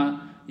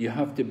prema, you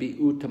have to be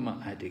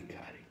uttama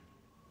adhikari.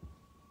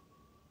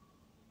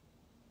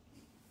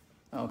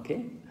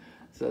 Okay?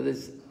 So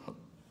this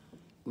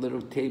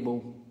little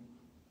table,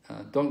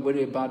 don't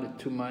worry about it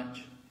too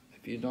much.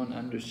 If you don't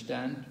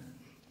understand,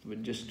 we'll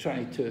just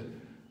try to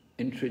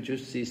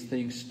introduce these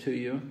things to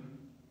you.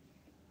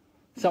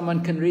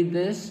 Someone can read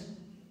this?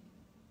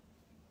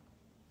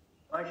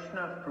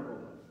 Vaishnav Prabhu.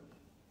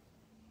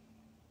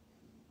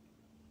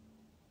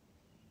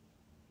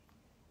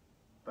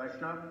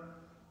 Vaishnav?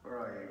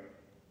 Right.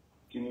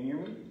 Can you hear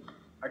me?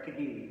 I can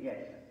hear you,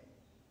 yes.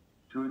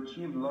 To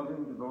achieve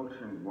loving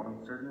devotion,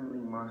 one certainly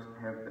must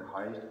have the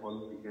highest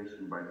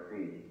qualification by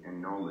faith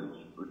and knowledge,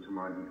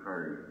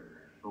 Uttamadhikari.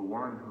 But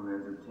one who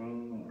has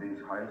attained this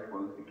highest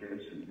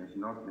qualification has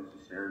not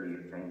necessarily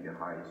attained the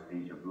highest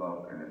stage of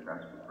love and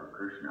attachment for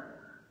Krishna,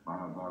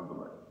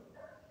 Mahabhagavat.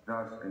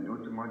 Thus, an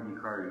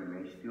Uttamadhikari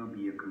may still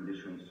be a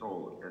conditioned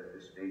soul at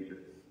the stage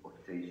of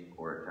taste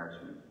or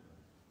attachment.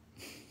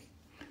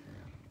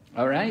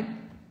 All right?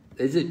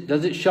 Does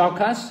it shock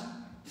us?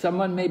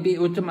 Someone may be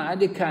Uttama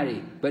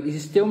Adhikari, but he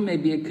still may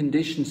be a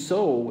conditioned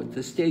soul with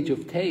the stage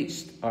of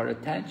taste or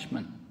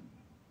attachment.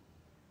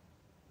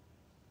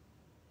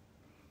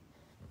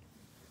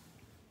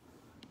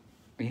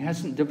 He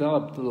hasn't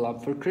developed the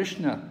love for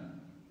Krishna.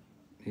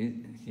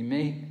 He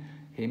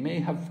may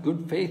have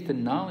good faith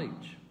and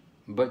knowledge,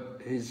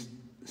 but he's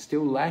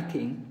still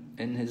lacking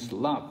in his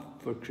love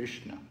for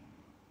Krishna.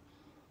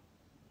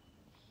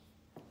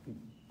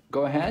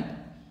 Go ahead.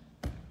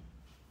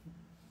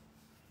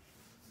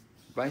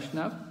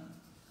 Vaishnav?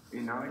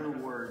 In other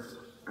words,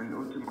 an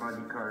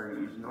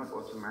Uttamadhikari is not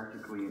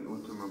automatically an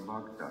Uttama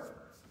Bhakta.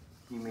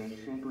 He may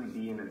simply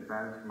be an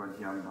advanced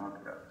Madhyam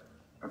Bhakta.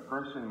 A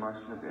person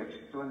must have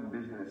excellent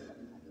business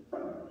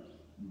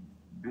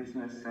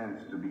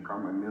sense to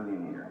become a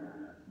millionaire.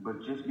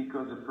 But just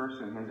because a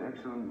person has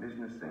excellent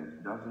business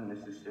sense doesn't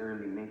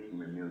necessarily make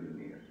him a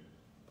millionaire.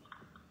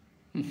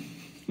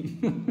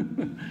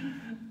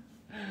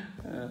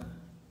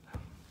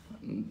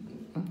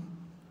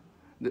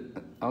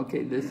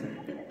 Okay, this.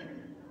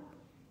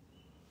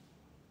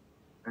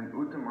 An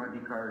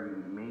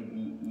Uttamadhikari may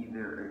be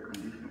either a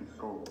conditioned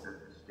soul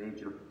at the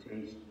stage of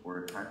taste or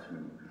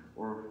attachment,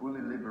 or a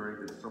fully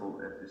liberated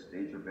soul at the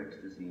stage of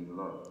ecstasy and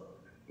love.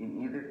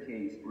 In either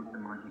case,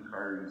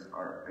 Uttamadhikaris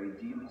are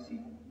ideally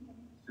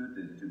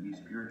suited to be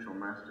spiritual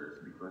masters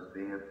because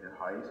they have the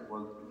highest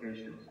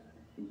qualifications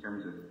in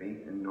terms of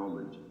faith and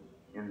knowledge,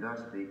 and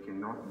thus they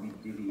cannot be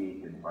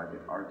deviated by the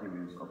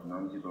arguments of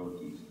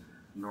non-devotees,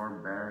 nor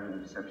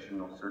barring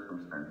exceptional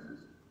circumstances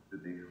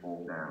that they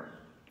fall down.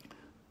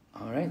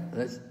 All right,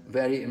 that's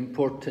very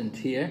important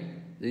here,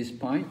 these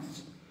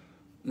points.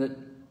 That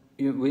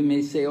we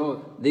may say,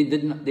 oh, they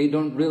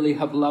don't really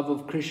have love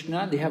of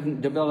Krishna, they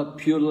haven't developed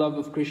pure love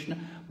of Krishna,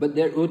 but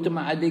they're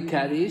Uttama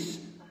Adhikaris,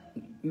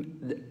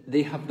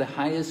 they have the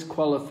highest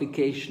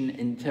qualification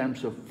in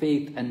terms of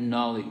faith and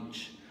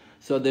knowledge.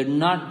 So they're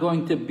not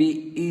going to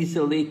be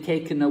easily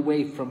taken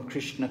away from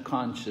Krishna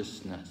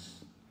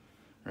consciousness,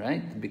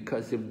 right?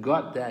 Because they've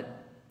got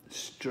that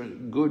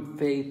good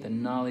faith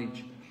and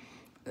knowledge.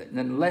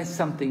 Unless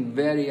something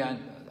very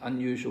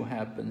unusual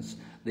happens,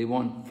 they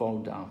won't fall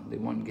down, they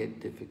won't get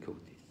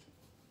difficulties.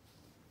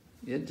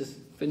 Yeah, just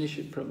finish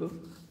it, Prabhu.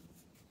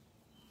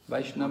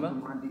 Vaishnava?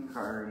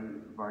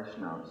 Uttamadhikari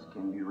Vaishnavas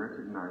can be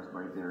recognized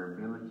by their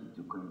ability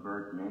to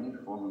convert many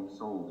fallen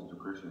souls to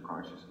Krishna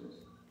consciousness,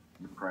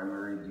 the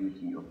primary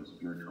duty of the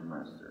spiritual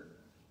master.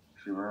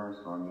 Shiva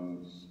Swami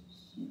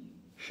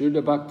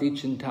Shuddha Bhakti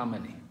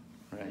Chintamani.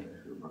 Right.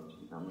 Shuddha Bhakti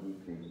Chintamani,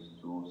 pages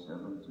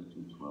 207 to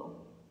 212.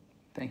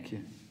 Thank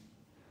you.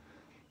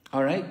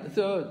 All right,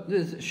 so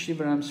this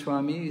Shivaram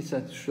Swami is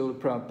a Srila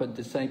Prabhupada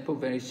disciple,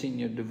 very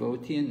senior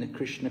devotee in the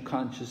Krishna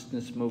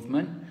consciousness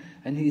movement,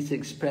 and he's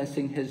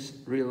expressing his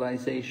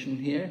realization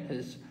here,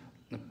 his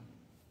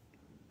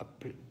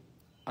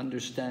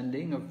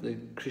understanding of the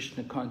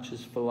Krishna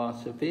conscious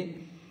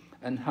philosophy,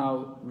 and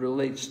how it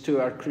relates to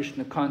our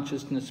Krishna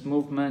consciousness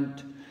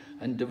movement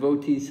and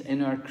devotees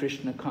in our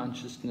Krishna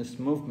consciousness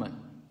movement.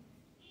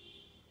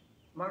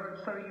 Maharaj,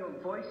 sorry, your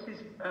voice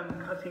is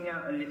cutting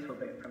out a little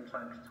bit from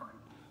time to time.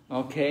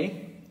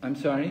 Okay, I'm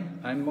sorry.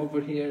 I'm over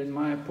here in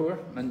Mayapur,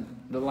 and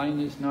the line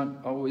is not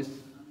always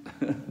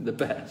the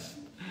best.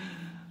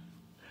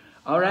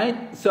 All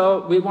right,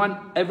 so we want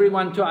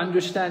everyone to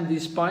understand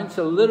these points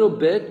a little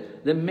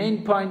bit. The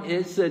main point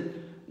is that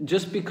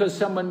just because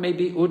someone may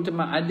be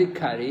Uttama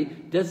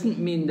Adhikari doesn't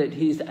mean that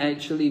he's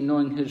actually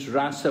knowing his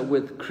rasa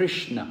with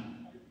Krishna.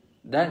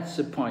 That's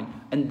the point.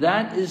 And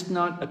that is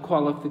not a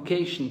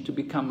qualification to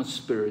become a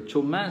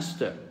spiritual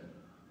master.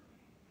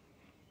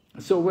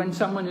 So when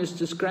someone is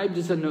described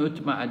as an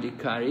Uttama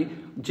Adhikari,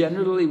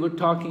 generally we're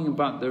talking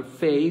about their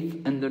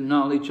faith and their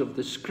knowledge of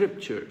the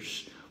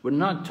scriptures. We're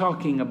not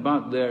talking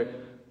about their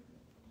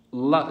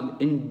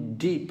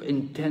deep,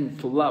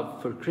 intense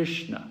love for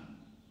Krishna.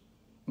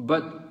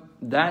 But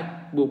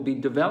that will be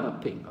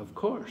developing, of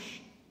course.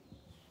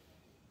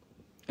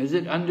 Is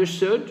it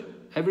understood?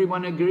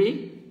 Everyone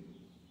agree?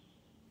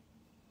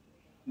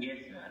 Yes,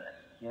 Maharaj.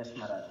 Yes,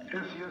 Maharaj.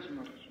 Yes,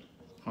 Maharaj.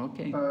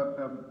 Okay.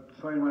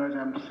 Sorry, Maharaj,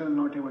 I'm still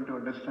not able to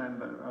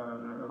understand.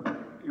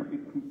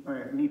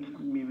 It needs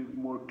maybe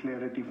more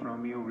clarity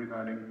from you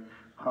regarding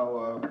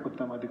how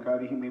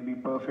Uttamadhikari, he may be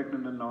perfect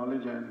in the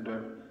knowledge and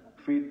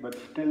faith, but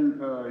still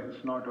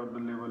it's not on the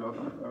level of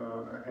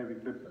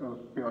having the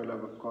pure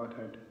love of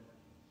Godhead.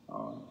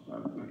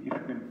 If you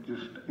can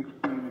just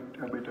explain it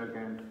a bit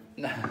again.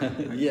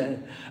 Yeah,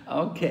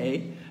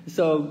 okay.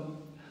 So,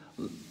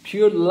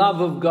 pure love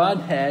of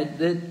Godhead,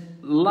 that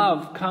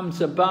love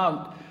comes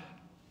about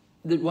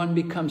that one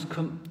becomes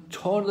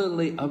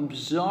totally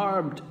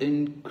absorbed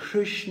in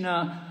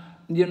Krishna,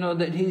 you know,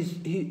 that he's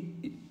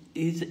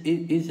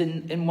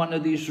in one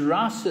of these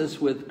rasas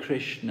with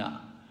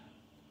Krishna.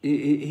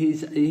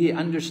 He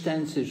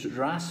understands his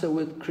rasa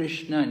with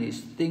Krishna and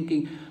he's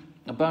thinking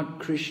about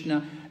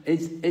Krishna.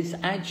 It's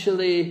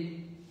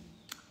actually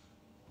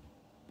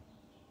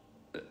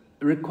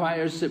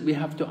requires that we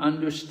have to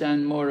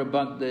understand more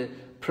about the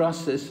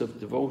process of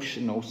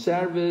devotional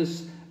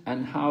service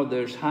and how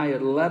there's higher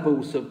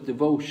levels of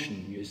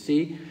devotion, you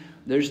see.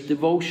 There's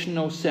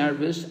devotional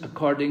service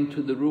according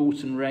to the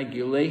rules and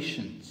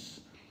regulations.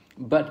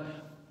 But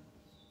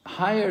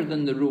higher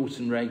than the rules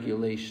and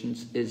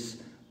regulations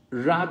is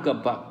raga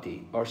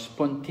bhakti, or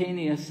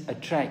spontaneous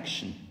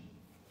attraction.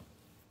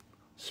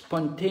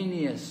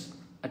 Spontaneous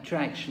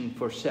attraction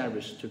for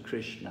service to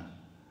Krishna.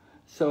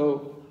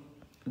 So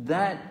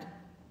that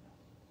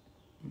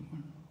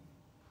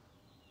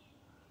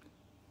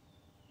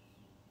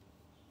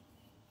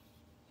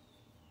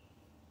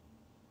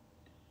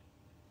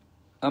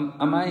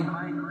am I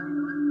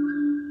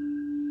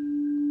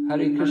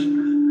Hare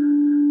Krishna?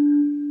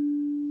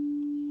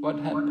 What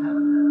happened?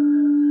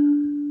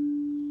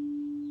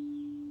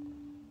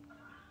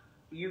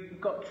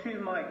 You've got two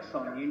mics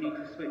on. You need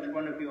to switch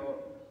one of your.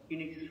 You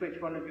need to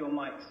switch one of your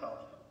mics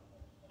off.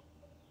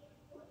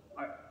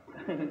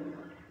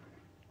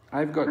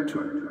 I've got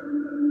two.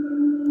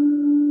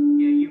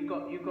 Yeah, you've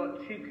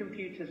got two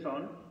computers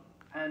on,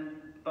 and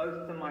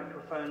both the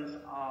microphones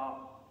are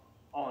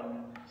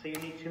on. So you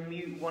need to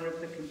mute one of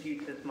the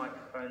computer's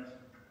microphones,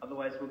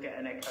 otherwise we'll get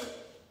an echo.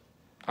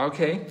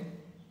 Okay.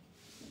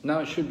 Now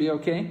it should be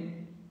okay.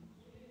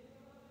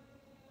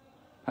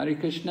 Hare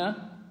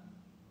Krishna.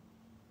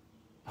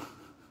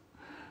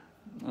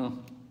 Oh.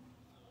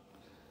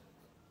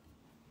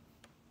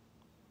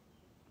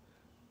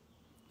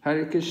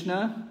 Hare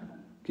Krishna.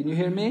 Can you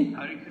hear me?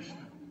 Hare Krishna.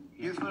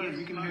 Yes, Maharaj,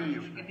 we can hear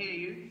you. We can hear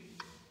you.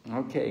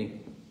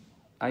 Okay.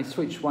 I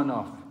switched one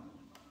off.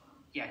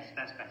 Yes,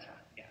 that's better.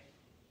 Yeah.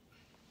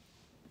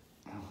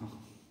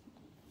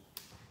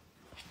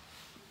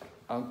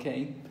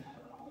 Okay.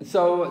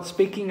 So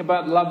speaking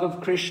about love of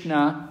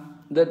Krishna,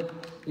 that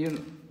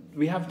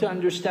we have to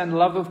understand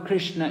love of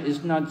Krishna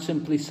is not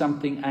simply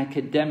something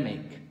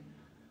academic,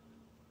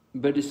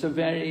 but it's a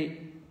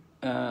very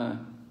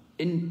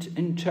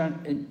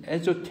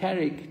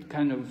esoteric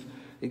kind of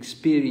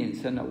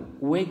experience, an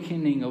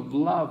awakening of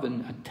love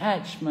and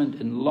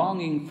attachment and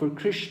longing for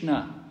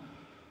Krishna.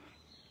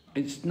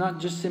 It's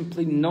not just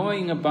simply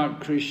knowing about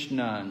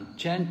Krishna and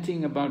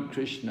chanting about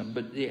Krishna,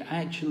 but they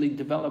actually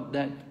develop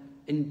that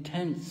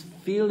intense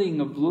feeling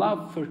of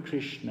love for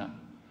Krishna.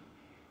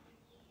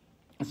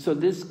 So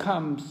this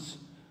comes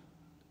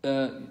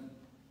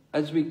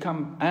as we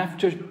come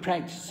after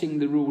practicing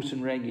the rules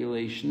and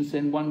regulations,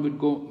 then one would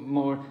go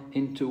more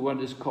into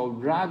what is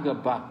called raga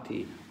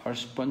bhakti, or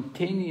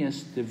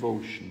spontaneous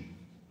devotion.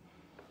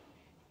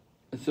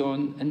 So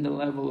in the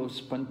level of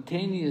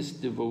spontaneous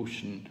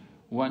devotion,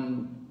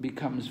 one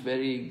becomes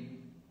very,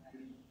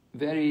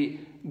 very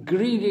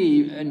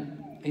greedy,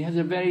 and he has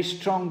a very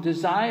strong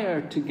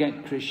desire to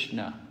get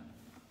Krishna.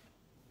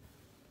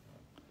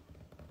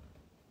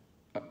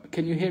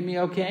 Can you hear me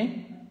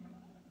okay?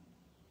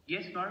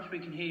 Yes, Maharaj, we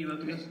can hear you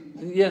okay.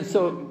 Yeah,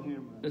 so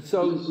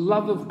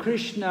love of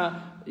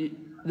Krishna,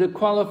 the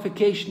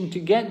qualification to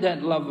get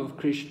that love of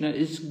Krishna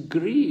is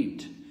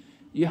greed.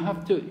 You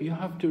have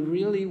to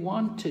really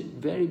want it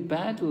very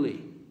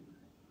badly.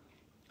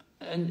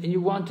 And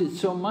you want it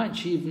so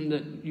much even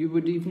that you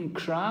would even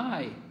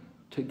cry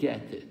to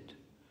get it.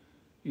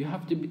 You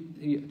have to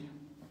be...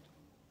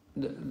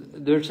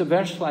 There's a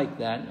verse like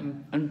that,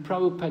 and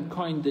Prabhupada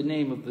coined the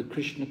name of the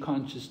Krishna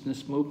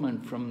consciousness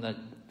movement from that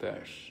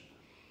verse.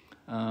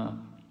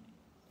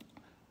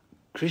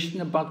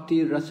 Krishna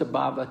Bhakti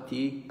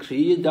Rasabhavati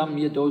Kriyadam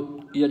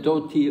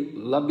Yadoti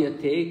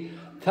Labhyate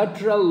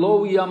Tatra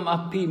Loyam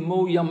Api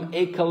Muyam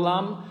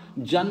Ekalam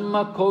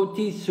Janma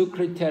Koti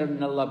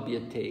Sukriterna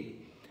Labhyate.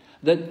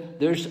 That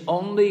there's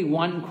only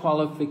one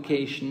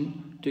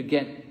qualification to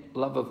get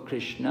love of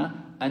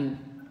Krishna, and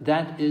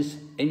that is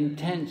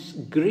intense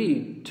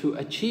greed to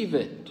achieve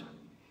it.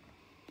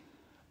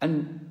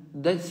 And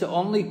that's the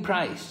only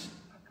price.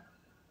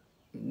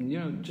 You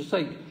know, just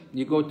like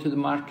you go to the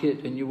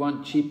market and you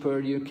want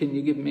cheaper, can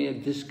you give me a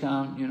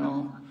discount, you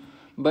know?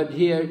 But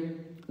here,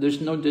 there's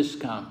no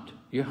discount.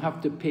 You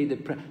have to pay the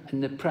price,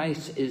 and the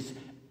price is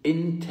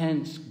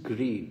intense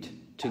greed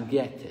to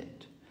get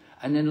it.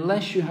 And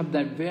unless you have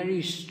that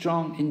very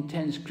strong,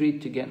 intense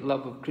greed to get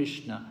love of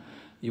Krishna,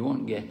 you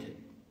won't get it.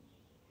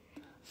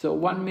 So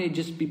one may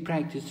just be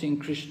practicing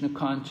Krishna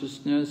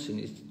consciousness, and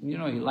he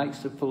likes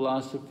the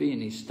philosophy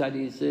and he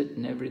studies it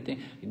and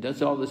everything. He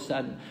does all the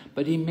sadhana,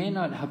 but he may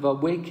not have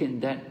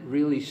awakened that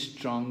really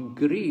strong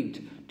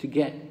greed to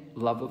get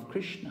love of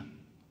Krishna.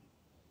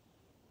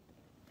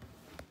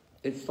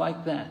 It's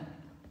like that.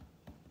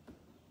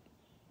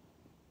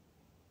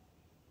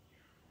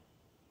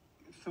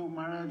 So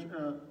Maharaj,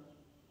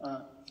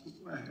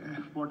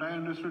 what I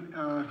understood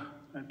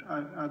at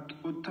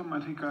Uttam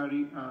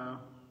Adhikari,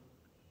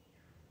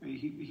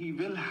 he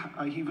will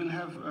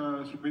have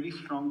very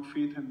strong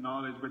faith and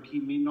knowledge, but he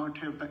may not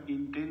have the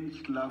intense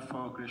love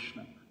for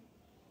Krishna.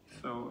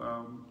 So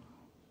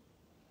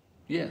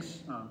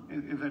yes,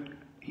 is that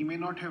he may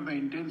not have the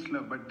intense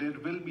love, but there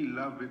will be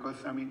love, because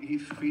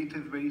his faith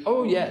is very strong.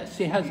 Oh yes,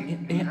 he has.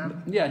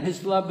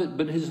 His love,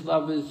 but his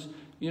love is,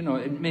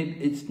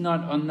 it's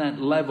not on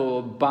that level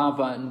of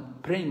bhava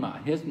and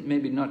prema. He hasn't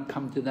maybe not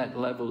come to that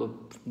level of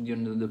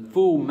the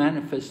full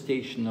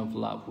manifestation of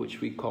love, which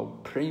we call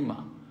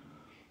prema.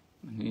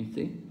 You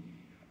see?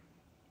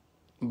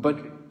 But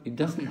it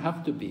doesn't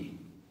have to be.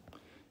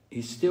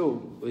 He's an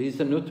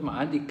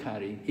Uttama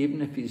Adhikari,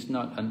 even if he's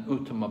not an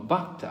Uttama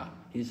Bhakta,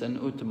 He's an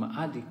Uttama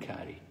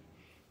Adhikari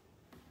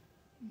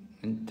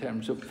in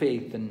terms of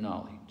faith and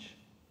knowledge.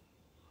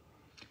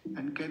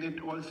 And can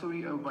it also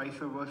be a vice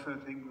versa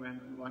thing when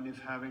one is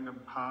having a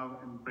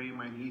bhav and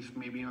prema and he's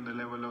maybe on the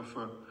level of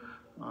a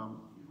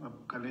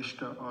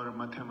Kanishta or a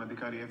Madhyam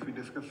Adhikari, as we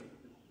discussed?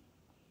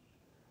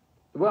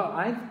 Well,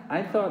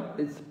 I thought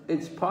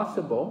it's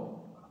possible.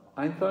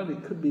 I thought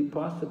it could be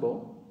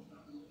possible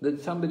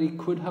that somebody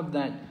could have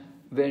that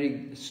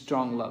very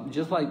strong love.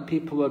 Just like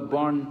people are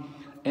born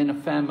in a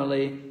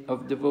family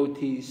of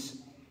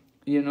devotees,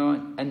 you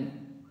know, and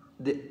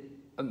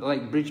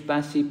like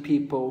Brijbasi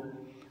people,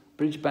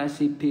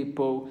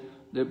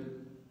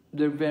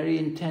 they're very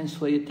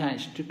intensely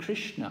attached to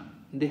Krishna.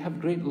 They have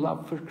great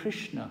love for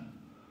Krishna.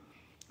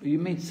 You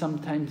meet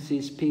sometimes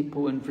these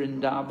people in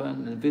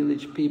Vrindavan, the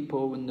village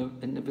people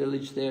in the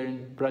village there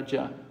in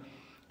Braja.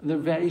 They're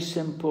very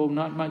simple,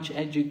 not much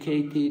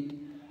educated,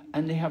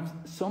 and they have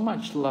so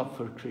much love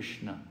for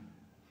Krishna.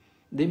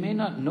 They may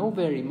not know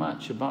very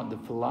much about the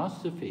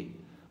philosophy,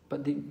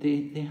 but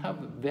they have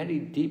very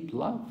deep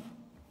love.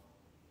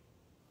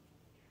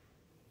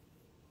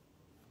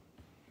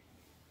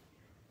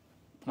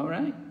 All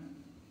right?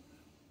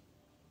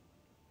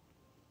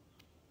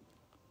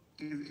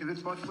 Is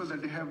it possible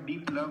that they have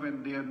deep love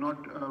and they are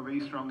not very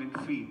strong in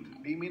faith?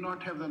 They may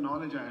not have the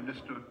knowledge, I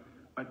understood,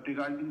 but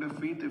regarding the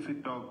faith,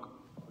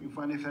 if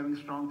one is having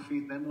strong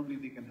faith, then only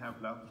they can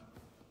have love.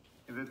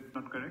 Is it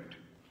not correct?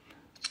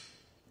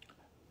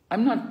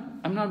 I'm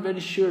not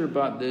very sure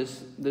about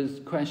this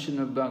question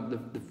about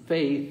the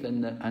faith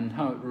and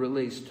how it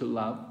relates to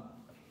love.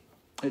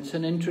 It's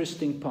an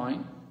interesting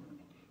point.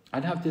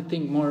 I'd have to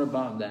think more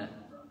about that.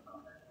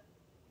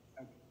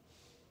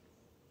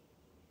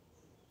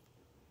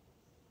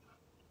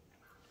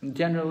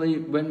 Generally,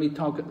 when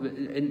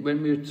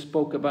we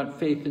spoke about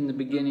faith in the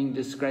beginning,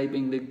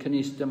 describing the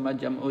Kanishta,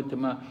 Madhyam,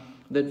 Uttama,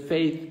 that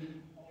faith,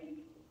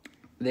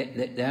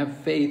 they have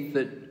faith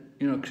that,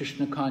 you know,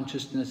 Krishna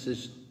consciousness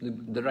is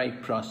the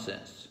right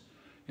process.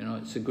 You know,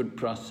 it's a good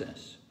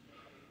process.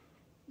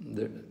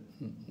 They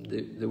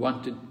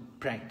want to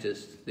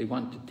practice, they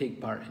want to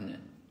take part in it.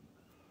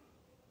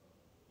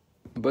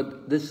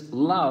 But this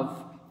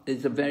love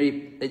is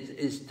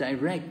it's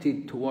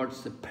directed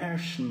towards the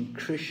person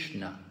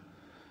Krishna.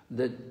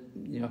 That,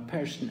 you know, a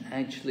person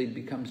actually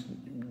becomes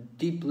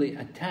deeply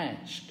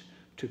attached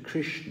to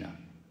Krishna.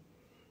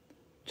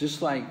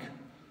 Just like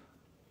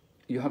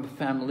you have a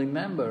family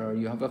member or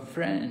you have a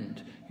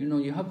friend, you know,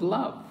 you have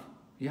love,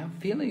 you have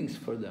feelings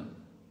for them.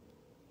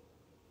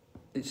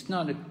 It's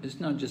not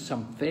just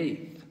some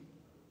faith.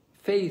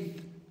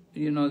 Faith,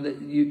 you know,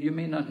 that you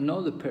may not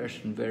know the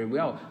person very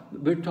well.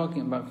 We're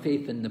talking about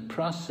faith in the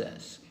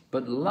process,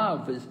 but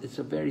love is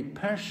a very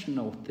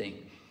personal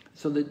thing.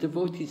 So the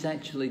devotee is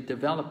actually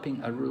developing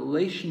a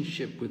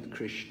relationship with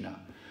Krishna,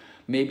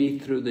 maybe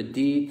through the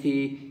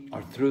deity,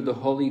 or through the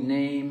holy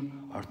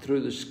name, or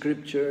through the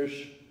scriptures,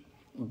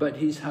 but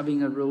he's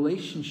having a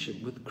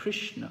relationship with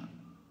Krishna.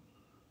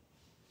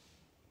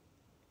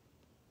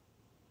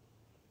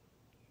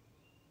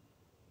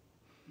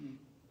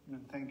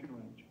 Thank you very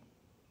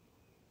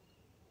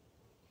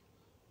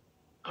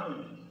much.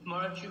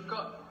 Maharaj, you've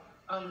got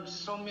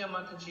Soumya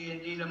Mataji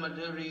and Leela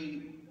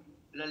Madhuri.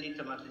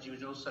 Lalita Mataji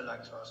would also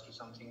like to ask you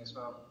something as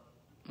well.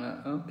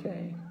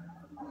 Okay.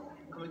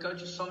 Can we go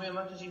to Soumya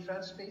Mataji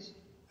first, please?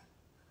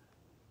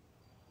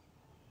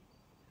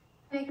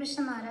 Hare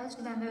Krishna Maharaj,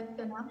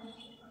 Dandavana.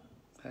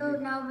 So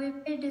now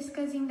we've been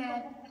discussing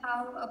that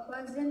how a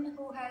person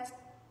who has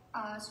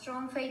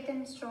strong faith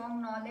and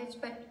strong knowledge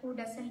but who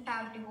doesn't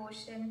have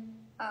devotion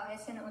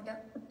is an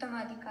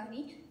Uttama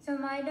Adhikari. So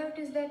my doubt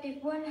is that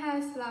if one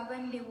has love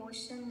and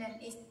devotion, then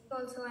is it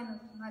also an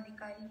Uttama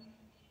Adhikari?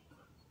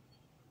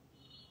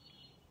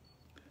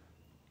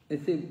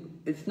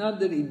 It's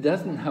not that he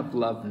doesn't have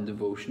love and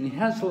devotion. He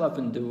has love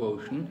and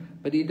devotion,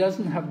 but he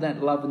doesn't have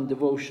that love and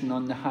devotion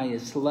on the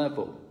highest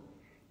level.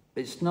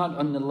 It's not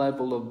on the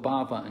level of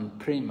bhava and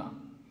prema.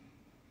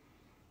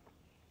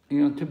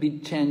 You know, to be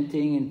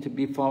chanting and to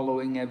be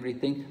following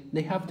everything,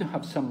 they have to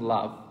have some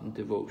love and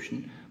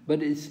devotion,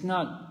 but it's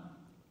not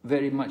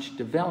very much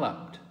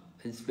developed.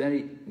 It's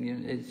very, you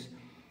know,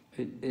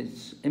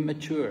 it's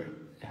immature.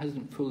 It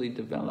hasn't fully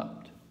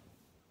developed.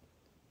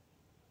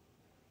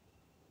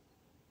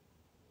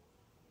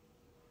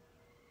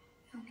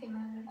 Okay,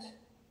 Maharaj.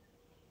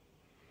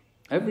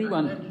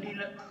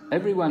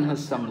 Everyone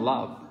has some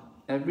love.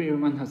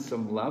 Everyone has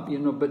some love, you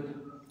know, but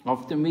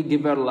often we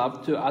give our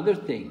love to other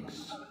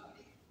things.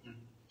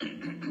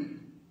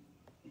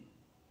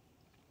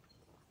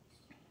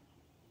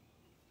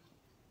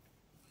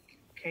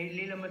 Okay,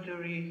 Leela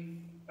Madhuri,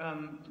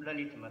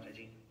 Lalita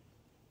Mataji.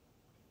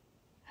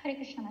 Hare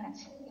Krishna Maharaj.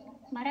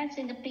 Maharaj,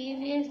 in the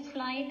previous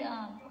slide,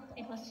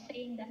 it was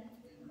saying that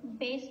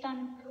based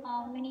on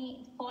how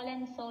many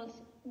fallen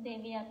souls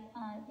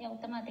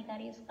Uttama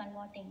Adhikari is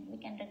converting, we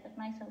can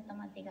recognize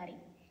Uttama Adhikari.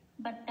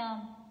 But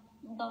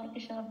Gaur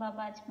Kishore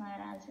Babaj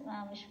Maharaj,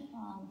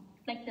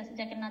 like this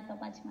Jagannath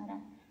Babaj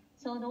Maharaj,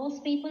 so those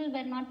people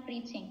were not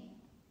preaching.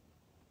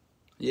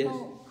 Yes.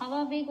 So how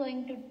are we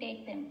going to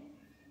take them?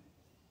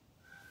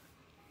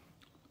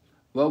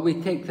 Well,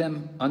 we take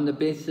them on the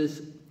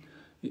basis,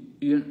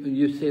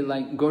 you say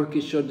like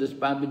Gorkishore Das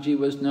Babaji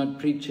was not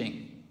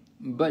preaching,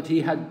 but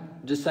he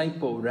had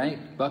disciple,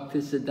 right?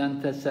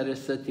 Bhaktisiddhanta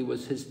Saraswati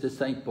was his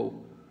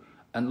disciple.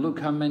 And look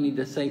how many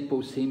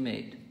disciples he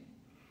made.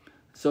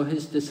 So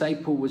his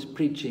disciple was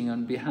preaching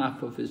on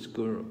behalf of his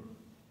guru.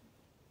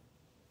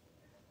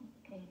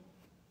 Okay.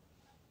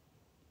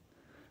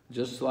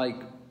 Just like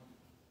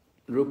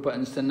Rupa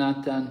and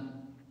Sanatan,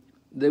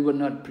 they were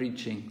not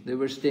preaching. They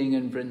were staying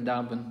in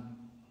Vrindavan.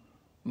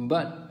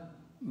 But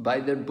by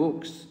their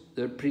books,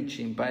 they're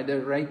preaching. By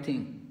their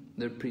writing,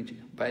 they're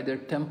preaching. By their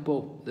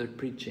temple, they're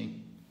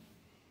preaching.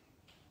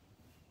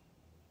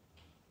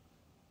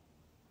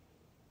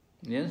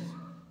 Yes?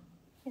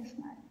 Yes,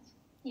 Maharaj.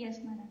 Yes,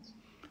 Maharaj.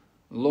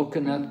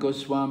 Lokanath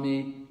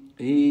Goswami,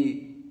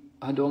 he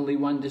had only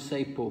one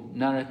disciple,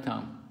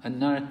 Narottam.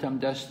 And Narottam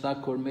Das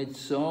Thakur made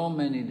so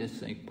many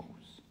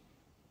disciples.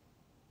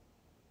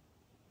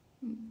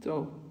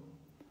 So,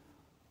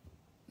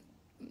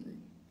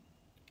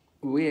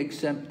 we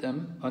accept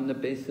them on the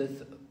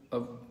basis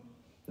of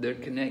their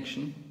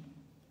connection,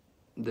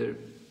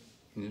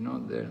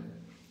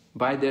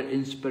 by their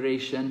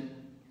inspiration,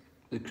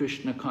 the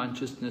Krishna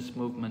consciousness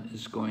movement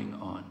is going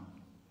on.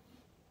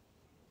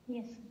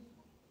 Yes.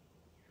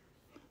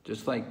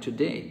 Just like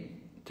today.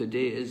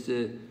 Today is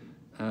the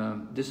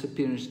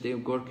disappearance day of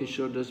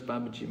Gorkishore Das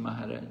Babaji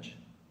Maharaj.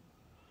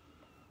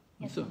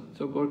 Yes.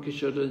 So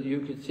Gorkishore Das,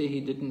 you could say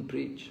he didn't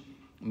preach,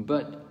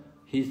 but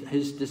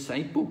his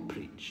disciple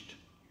preached.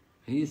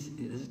 His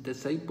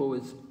disciple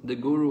is the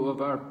guru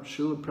of our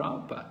Srila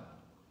Prabhupada.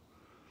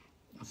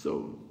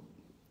 So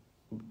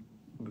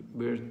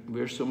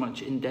we're so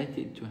much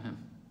indebted to him.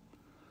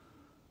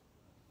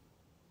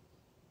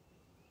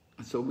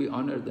 So we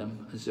honor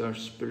them as our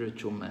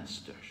spiritual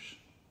masters.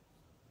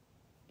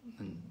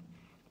 And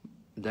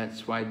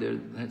that's why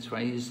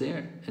he's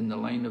there in the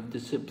line of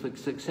disciplic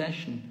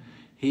succession.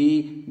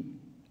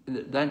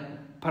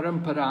 That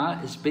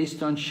parampara is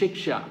based on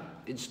shiksha.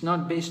 It's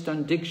not based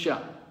on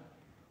diksha.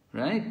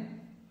 Right?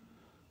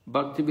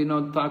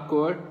 Bhakti-Vinod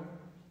Thakur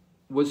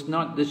was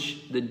not the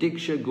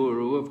diksha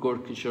guru of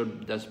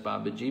Gorkishore Das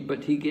Babaji,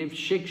 but he gave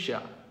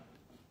shiksha.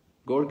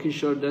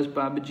 Gorkishore Das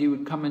Babaji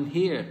would come and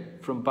hear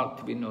from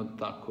Bhakti-Vinod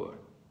Thakur.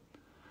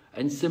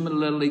 And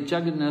similarly,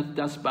 Jagannath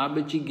Das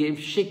Babaji gave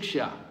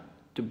shiksha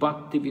to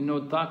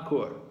Bhakti-Vinod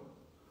Thakur.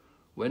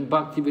 When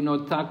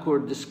Bhakti-Vinod Thakur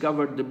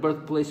discovered the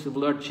birthplace of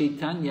Lord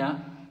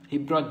Chaitanya, he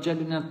brought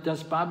Jagannath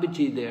Das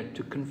Babaji there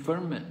to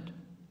confirm it.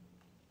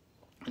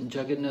 And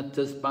Jagannath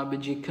Das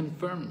Babaji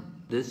confirmed,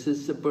 this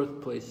is the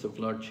birthplace of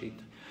Lord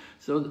Chaitanya.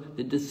 So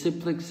the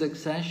disciplic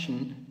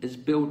succession is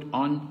built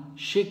on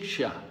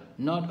shiksha,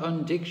 not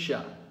on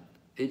diksha.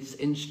 It's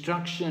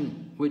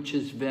instruction which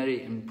is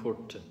very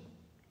important.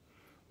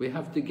 We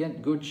have to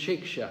get good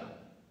shiksha.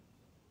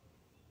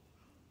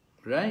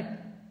 Right?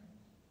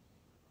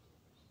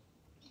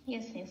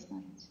 Yes,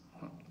 Maharaj.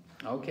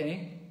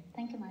 Okay.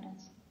 Thank you,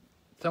 Maharaj.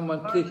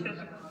 Someone please.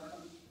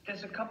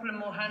 There's a couple of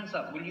more hands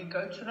up. Will you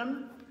go to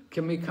them?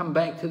 Can we come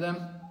back to them?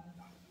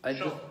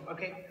 Sure.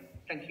 Okay.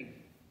 Thank you.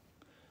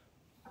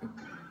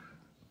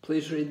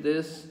 Please read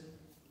this.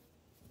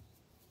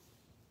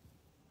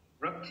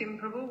 Raktim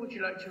Prabhu, would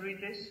you like to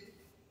read this?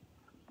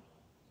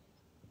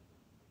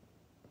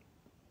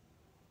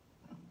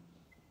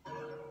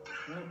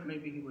 Well,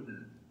 maybe he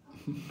wouldn't.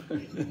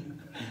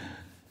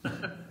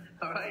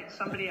 All right,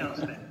 somebody else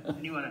then.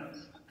 Anyone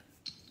else?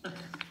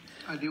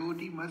 A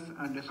devotee must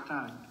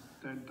understand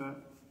that the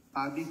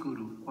Adi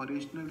Guru,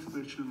 original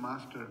spiritual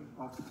master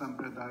of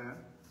Sampradaya,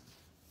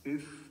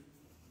 is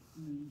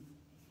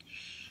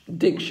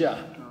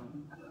Diksha.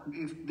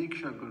 Is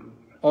Diksha Guru.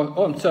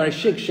 Oh, I'm sorry,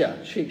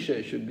 Shiksha.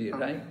 Shiksha should be,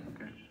 right?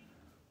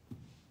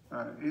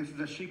 Okay. Is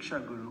the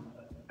Shiksha Guru,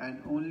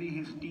 and only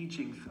his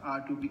teachings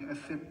are to be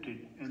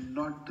accepted and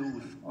not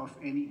those of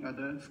any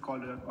other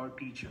scholar or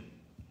teacher.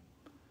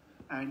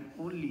 And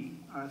only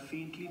a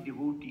saintly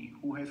devotee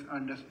who has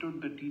understood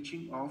the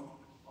teaching of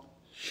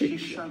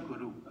Shiksha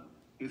Guru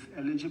is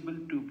eligible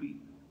to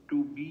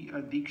be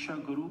a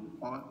Diksha Guru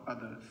or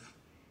others.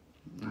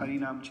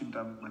 Harinam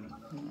Chintamani.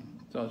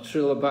 So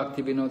Srila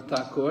Bhakti-Vinod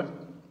Thakur,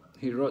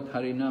 he wrote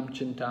Harinam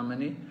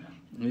Chintamani.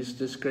 He's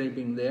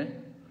describing there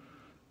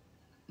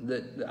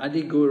the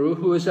Adi Guru.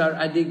 Who is our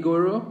Adi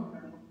Guru?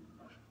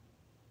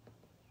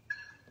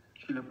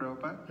 Srila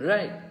Prabhupada.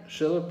 Right,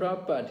 Srila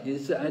Prabhupada.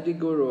 He's the Adi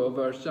Guru of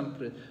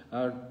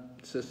our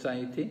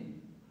society.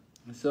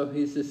 So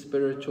he's the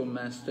spiritual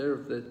master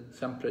of the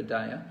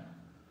Sampradaya.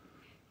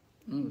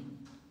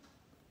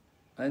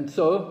 And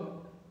so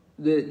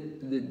the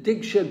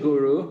Diksha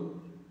Guru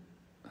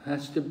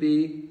has to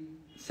be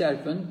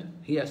servant.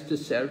 He has to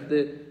serve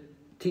the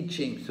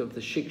teachings of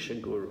the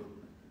Shiksha Guru.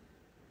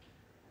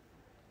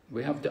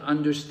 We have to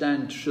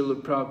understand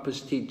Srila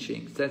Prabhupada's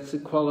teachings. That's the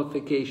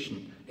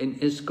qualification in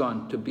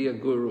ISKCON to be a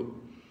guru.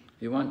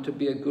 You want to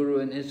be a guru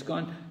in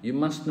ISKCON, you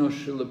must know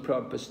Srila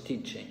Prabhupada's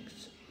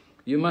teachings.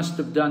 You must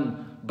have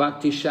done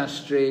Bhakti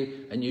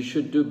Shastri, and you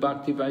should do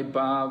Bhakti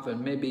Vaibhav,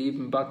 and maybe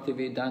even Bhakti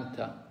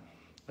Vedanta.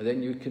 And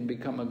then you can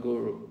become a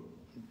guru.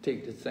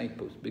 take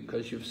disciples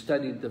because you've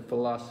studied the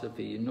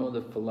philosophy, you know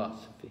the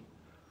philosophy.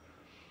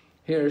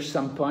 Here are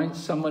some points.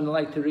 Someone would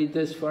like to read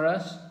this for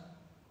us?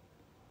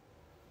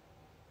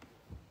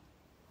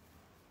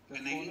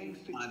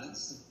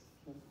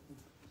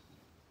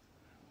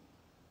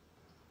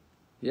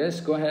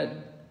 Yes, go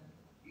ahead.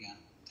 Yeah,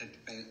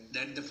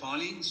 that the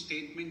following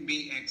statement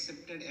be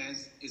accepted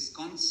as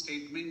ISKCON's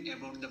statement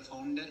about the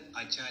founder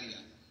Acharya.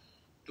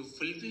 To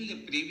fulfill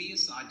the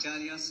previous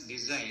Acharya's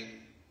desire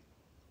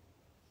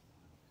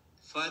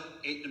for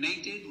a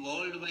united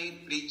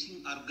worldwide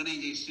preaching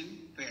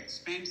organization to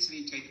expand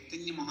Sri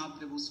Chaitanya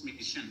Mahaprabhu's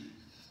mission,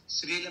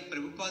 Srila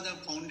Prabhupada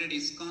founded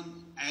ISKCON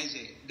as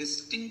a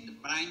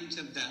distinct branch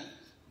of the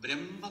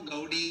Brahma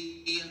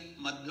Gaudiya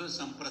Madhva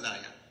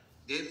Sampradaya.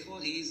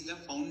 Therefore, he is the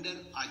founder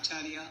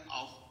Acharya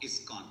of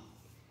ISKCON.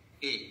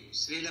 A.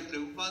 Srila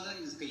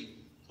Prabhupada is the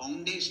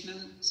foundational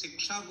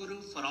Siksha Guru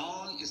for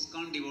all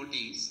ISKCON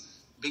devotees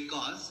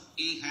because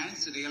he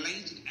has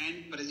realized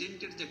and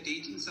presented the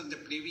teachings of the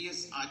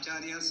previous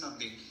Acharyas of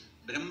the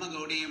Brahma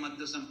Gaudiya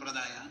Madhva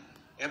Sampradaya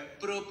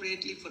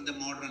appropriately for the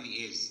modern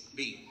age.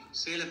 B.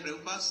 Srila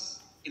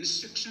Prabhupada's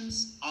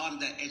instructions are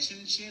the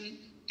essential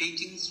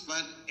teachings for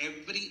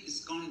every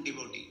ISKCON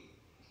devotee.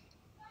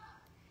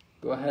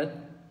 Go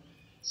ahead.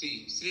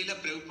 See,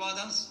 Srila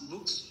Prabhupada's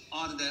books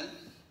are the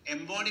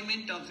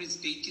embodiment of his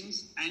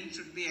teachings and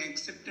should be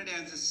accepted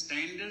as a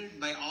standard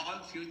by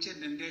all future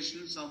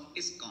generations of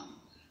ISKCON.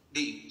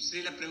 D.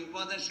 Srila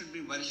Prabhupada should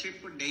be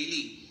worshipped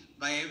daily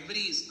by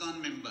every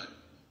ISKCON member.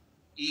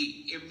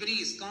 E. Every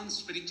ISKCON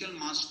spiritual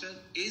master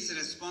is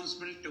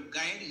responsible to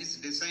guide his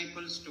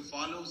disciples to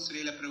follow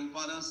Srila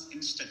Prabhupada's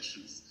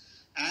instructions.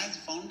 As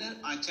founder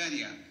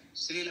Acharya,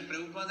 Srila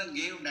Prabhupada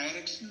gave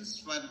directions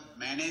for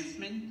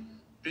management,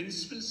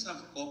 principles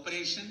of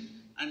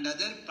cooperation, and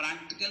other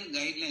practical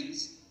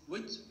guidelines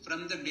which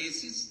form the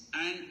basis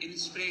and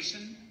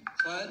inspiration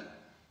for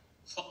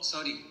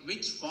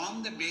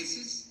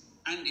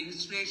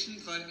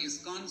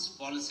ISKCON's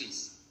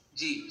policies.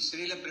 G.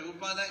 Srila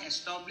Prabhupada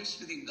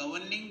established the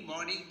governing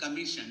body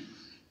commission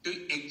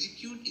to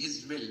execute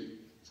his will,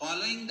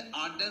 following the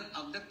order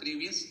of the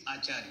previous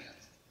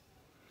Acharyas.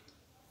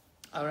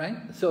 All right,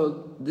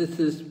 so this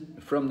is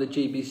from the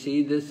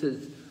GBC. This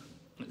is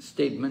a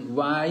statement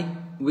why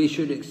we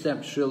should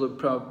accept Srila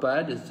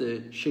Prabhupada as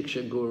the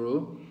Shiksha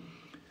Guru.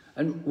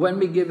 And when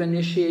we give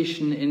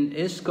initiation in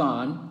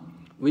ISKCON,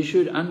 we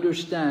should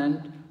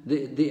understand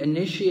the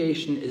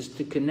initiation is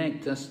to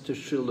connect us to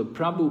Srila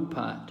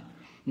Prabhupada,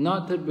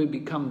 not that we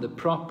become the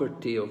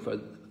property of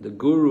the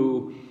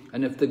Guru,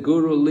 and if the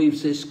Guru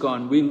leaves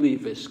ISKCON, we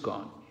leave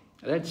ISKCON.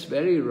 That's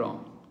very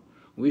wrong.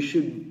 We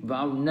should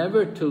vow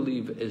never to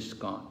leave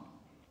ISKCON.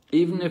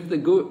 Even if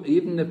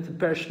the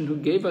person who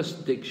gave us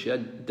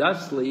Diksha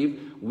does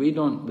leave, we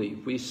don't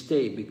leave. We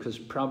stay because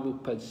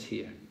Prabhupada's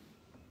here.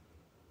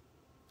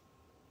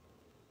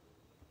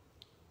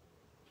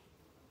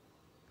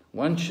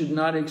 One should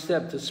not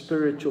accept a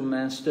spiritual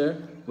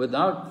master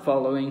without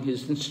following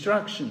his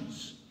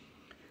instructions.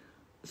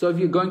 So if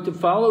you're going to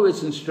follow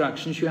his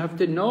instructions, you have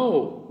to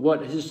know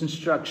what his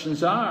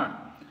instructions are.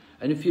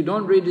 And if you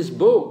don't read his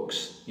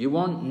books, you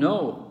won't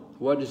know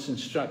what his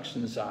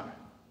instructions are.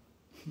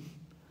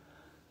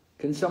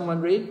 Can someone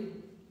read?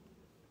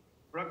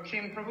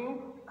 Rakshim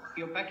Prabhu,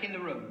 you're back in the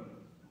room.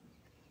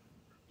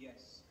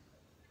 Yes.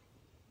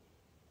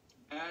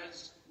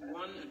 As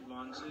one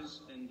advances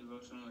in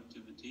devotional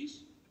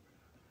activities,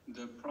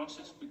 the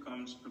process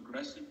becomes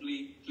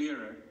progressively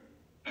clearer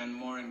and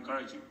more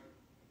encouraging.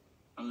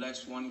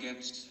 Unless one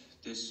gets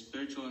this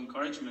spiritual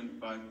encouragement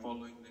by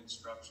following the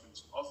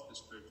instructions of the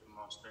spiritual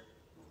master,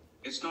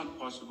 it's not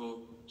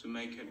possible to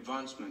make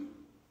advancement.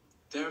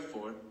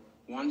 Therefore,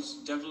 one's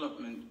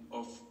development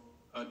of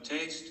a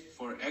taste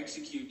for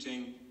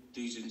executing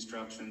these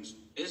instructions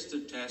is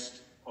the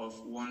test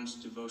of one's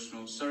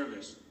devotional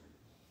service.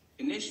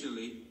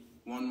 Initially,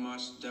 one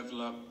must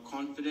develop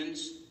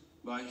confidence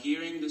by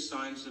hearing the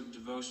signs of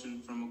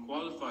devotion from a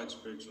qualified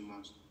spiritual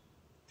master.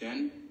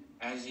 Then,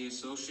 as he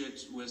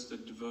associates with the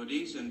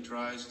devotees and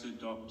tries to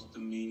adopt the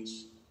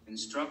means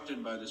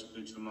instructed by the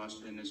spiritual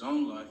master in his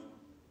own life,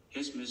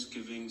 his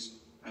misgivings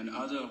and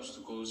other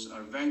obstacles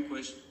are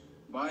vanquished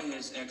by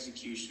his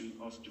execution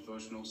of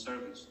devotional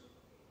service.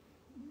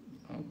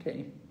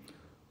 Okay,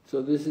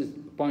 so this is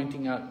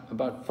pointing out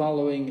about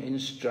following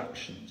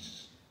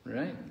instructions,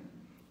 right?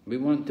 We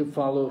want to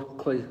follow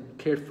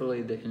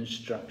carefully the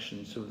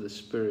instructions of the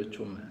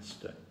spiritual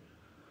master.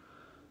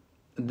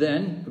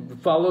 Then,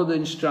 follow the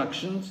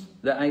instructions.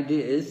 The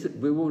idea is that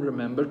we will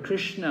remember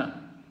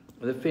Krishna.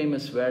 The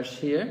famous verse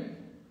here,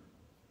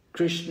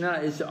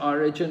 Krishna is the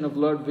origin of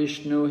Lord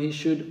Vishnu. He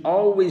should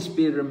always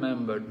be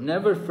remembered,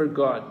 never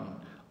forgotten.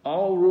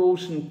 All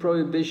rules and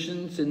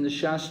prohibitions in the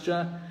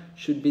Shastra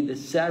should be the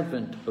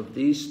servant of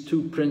these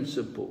two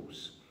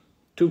principles.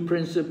 Two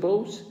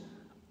principles,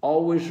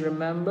 always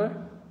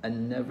remember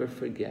and never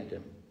forget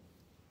him.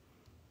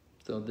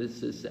 So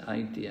this is the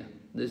idea.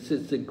 This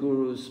is the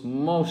Guru's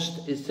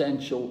most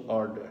essential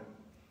order.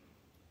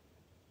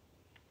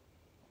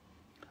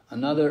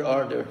 Another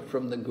order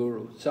from the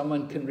Guru.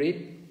 Someone can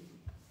read?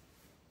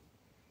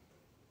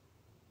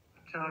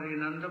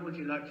 Charyananda, would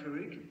you like to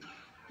read?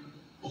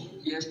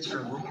 Yes,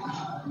 Prabhu.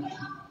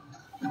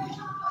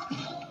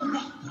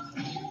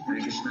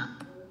 Hare Krishna.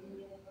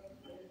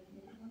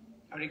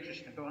 Hare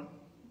Krishna, go on.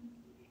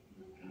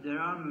 There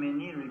are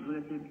many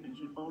regulative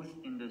principles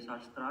in the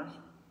Shastras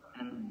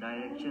and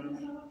directions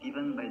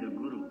given by the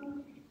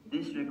Guru.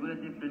 These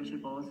regulative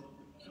principles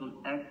should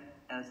act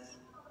as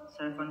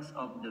servants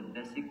of the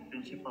basic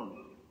principle.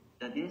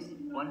 That is,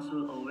 one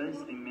should always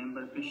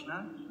remember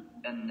Krishna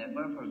and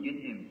never forget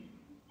him.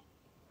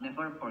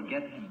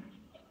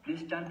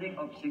 This chanting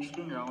of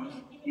 16 rounds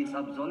is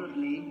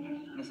absolutely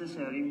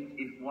necessary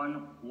if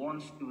one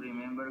wants to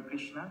remember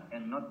Krishna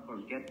and not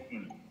forget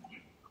him.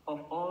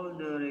 Of all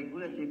the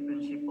regulative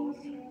principles,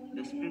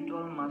 the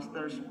spiritual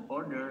master's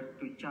order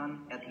to chant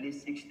at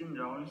least 16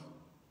 rounds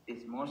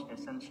is most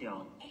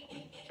essential.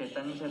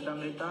 Chaitanya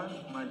Charitamrita,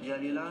 Madhya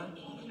Lila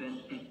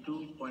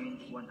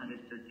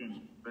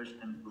 22.113, verse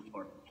and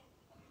purport.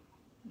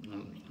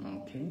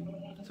 Okay,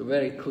 so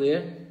very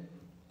clear,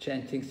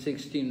 chanting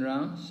 16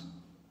 rounds.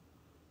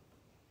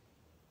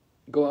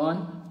 Go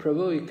on,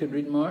 Prabhu, you could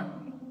read more.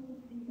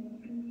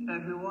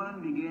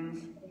 Everyone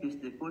begins his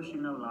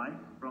devotional life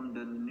from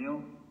the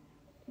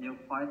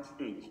neophyte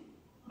stage.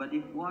 But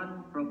if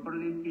one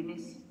properly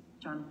finishes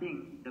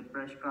chanting the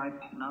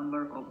prescribed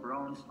number of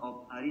rounds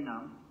of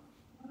Harinam,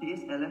 he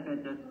is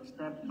elevated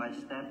step by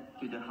step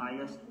to the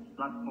highest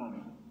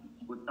platform,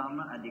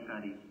 Uttama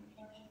Adhikari.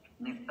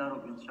 Nectar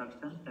of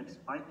Instruction, text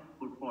 5,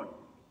 purport,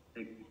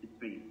 text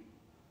 3.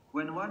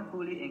 When one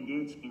fully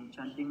engaged in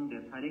chanting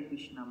the Hare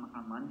Krishna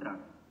Maha Mantra,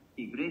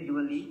 he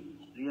gradually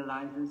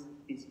realizes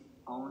his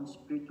own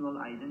spiritual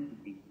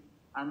identity.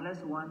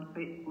 Unless one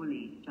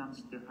faithfully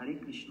chants the Hare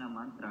Krishna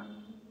mantra,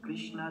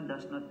 Krishna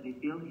does not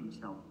reveal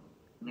himself.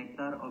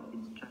 Nectar of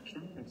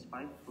Instruction, text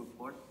 5,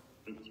 purport,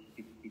 page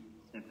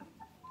 57.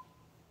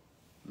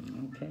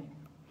 Okay.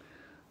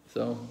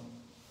 So,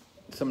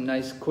 some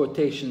nice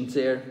quotations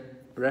there,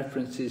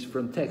 references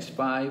from text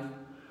 5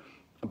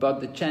 about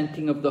the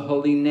chanting of the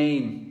holy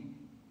name.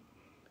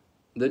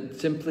 That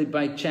simply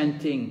by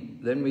chanting,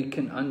 then we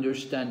can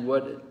understand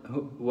what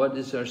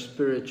is our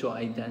spiritual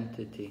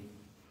identity.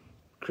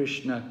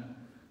 Krishna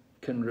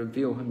can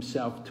reveal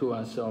himself to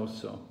us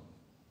also.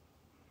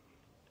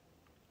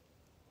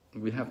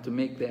 We have to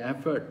make the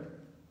effort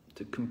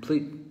to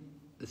complete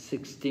the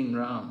 16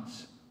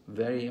 rounds.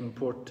 Very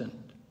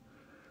important.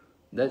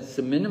 That's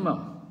the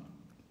minimum,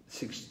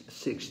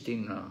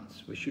 16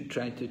 rounds. We should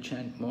try to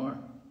chant more.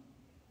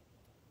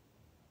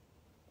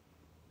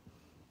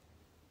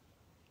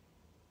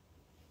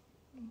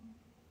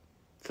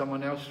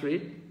 Someone else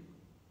read?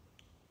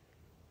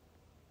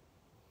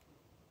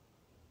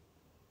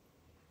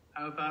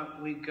 How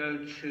about we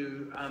go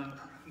to,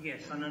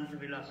 yes, Ananta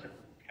Vilasa,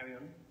 carry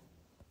on.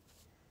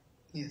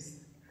 Yes.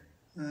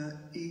 Should I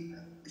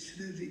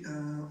read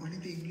only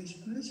the English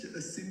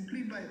version?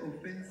 Simply by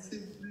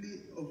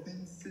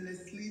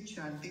offenselessly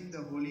chanting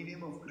the holy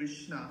name of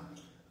Krishna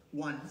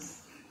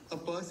once, a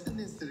person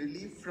is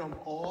relieved from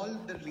all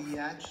the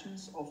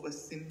reactions of a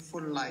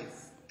sinful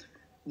life.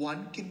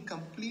 One can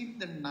complete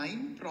the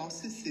 9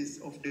 processes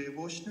of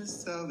devotional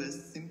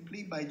service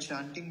simply by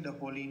chanting the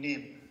holy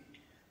name.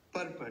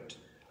 Purport.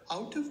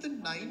 Out of the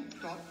 9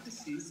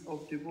 processes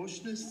of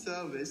devotional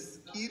service,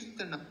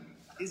 Kirtana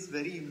is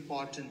very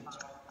important.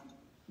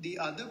 The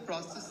other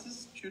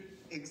processes should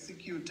be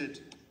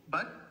executed,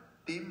 but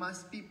they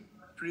must be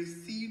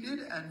preceded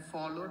and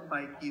followed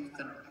by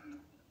Kirtana.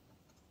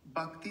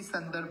 Bhakti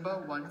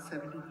Sandarbha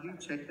 173,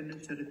 Chaitanya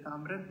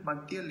Charitamrita,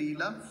 Madhya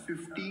Lila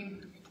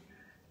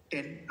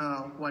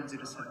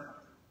 15:107.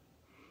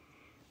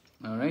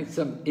 All right,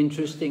 some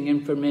interesting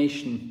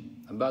information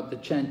about the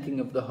chanting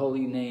of the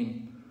holy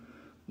name.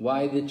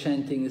 Why the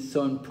chanting is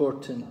so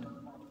important.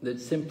 That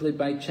simply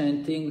by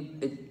chanting,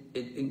 it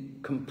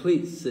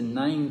completes the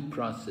 9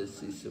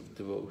 processes of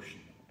devotion.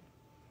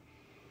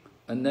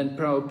 And then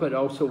Prabhupada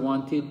also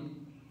wanted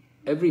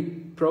every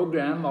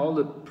program, all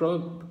the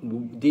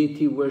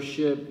deity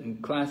worship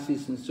and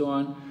classes and so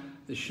on,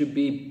 there should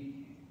be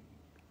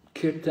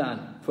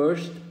kirtan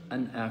first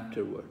and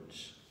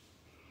afterwards.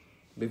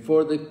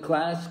 Before the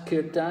class,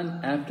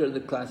 kirtan, after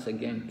the class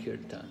again,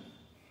 kirtan.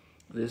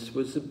 This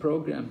was the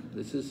program.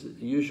 This is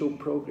the usual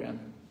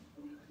program.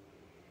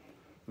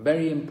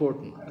 Very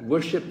important.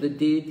 Worship the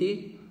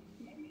deity,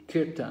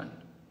 kirtan.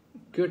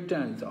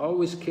 Kirtan, it's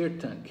always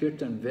kirtan.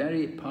 Kirtan,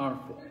 very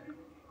powerful.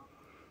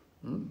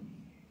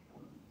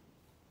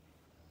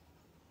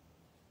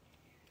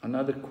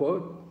 Another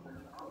quote,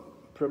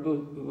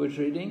 Prabhu was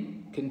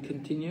reading, can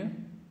continue?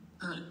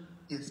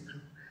 Yes,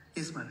 Prabhu.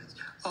 Yes, Maharaj.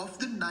 Of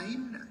the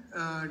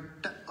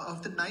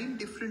 9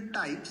 different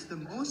types, the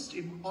most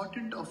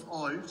important of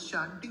all,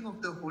 chanting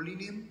the holy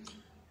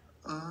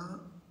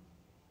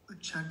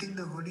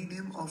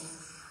name of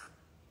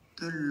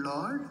the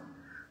Lord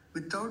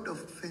without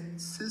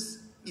offenses.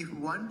 If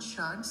one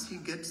chants, he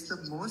gets the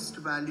most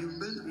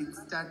valuable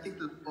ecstatic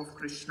love of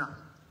Krishna.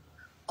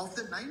 Of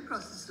the 9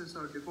 processes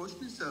of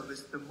devotional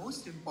service, the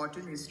most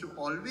important is to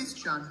always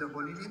chant the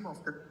holy name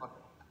of the Lord.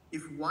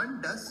 If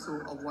one does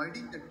so,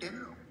 avoiding the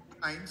 10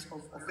 kinds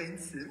of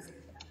offenses,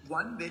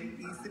 one very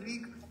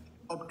easily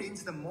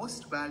obtains the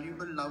most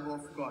valuable love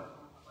of God.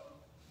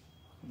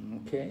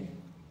 Okay,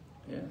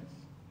 yes.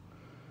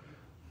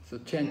 So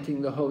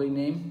chanting the holy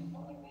name,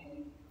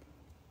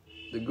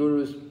 the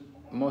Guru's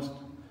most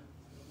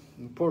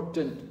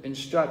important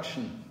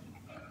instruction.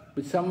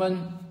 Would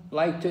someone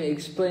like to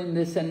explain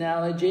this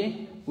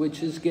analogy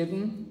which is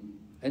given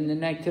in the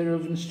Nectar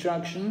of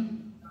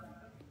Instruction?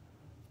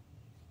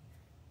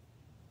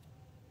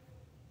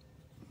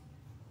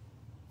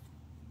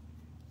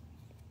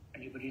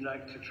 Anybody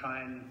like to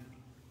try and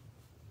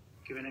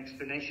give an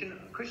explanation?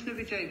 Krishna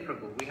Vijay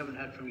Prabhu, we haven't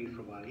heard from you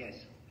for a while,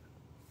 yes.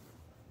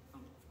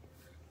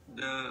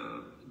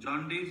 The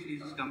jaundice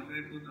is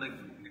compared to like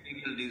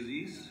material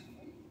disease.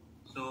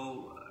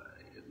 So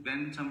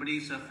when somebody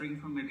is suffering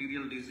from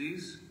material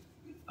disease,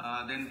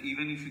 then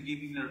even if you give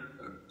him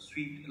a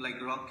sweet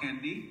like rock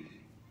candy,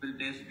 it will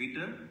taste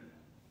bitter.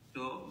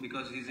 So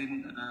because he's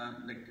in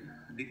like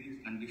disease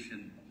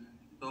condition.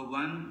 So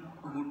one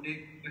who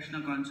takes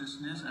Krishna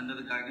consciousness under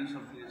the guidance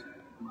of his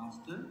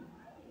master,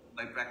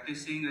 by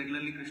practicing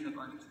regularly Krishna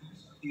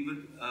consciousness, he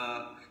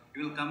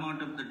will come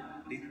out of the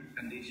disease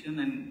condition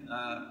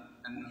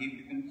and he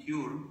become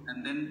cured,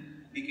 and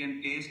then he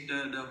can taste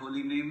the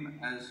holy name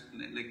as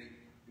like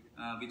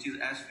which is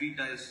as sweet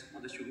as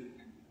the sugar.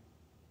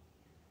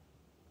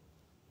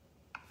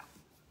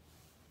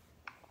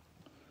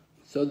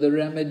 So the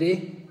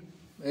remedy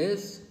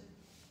is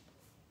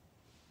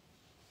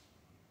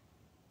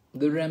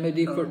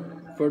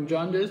for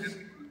jaundice?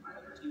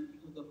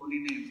 The holy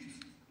name.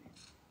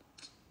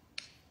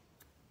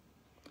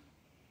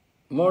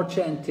 More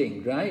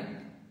chanting, right?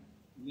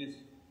 Yes.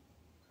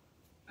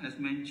 As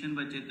mentioned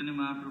by Chaitanya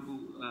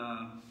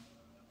Mahaprabhu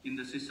in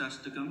the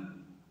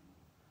Sisastakam,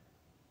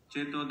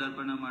 Cheto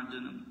Darpana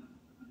Marjanam.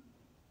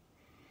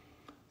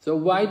 So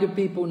why do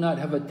people not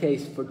have a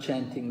taste for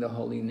chanting the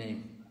holy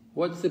name?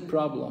 What's the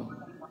problem?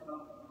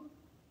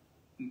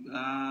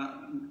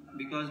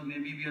 Because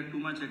maybe we are too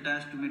much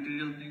attached to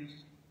material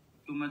things,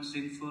 too much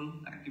sinful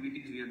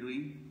activities we are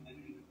doing.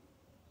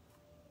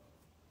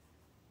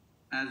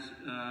 As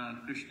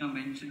Krishna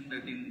mentioned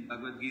that in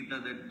Bhagavad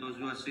Gita, that those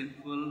who are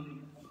sinful,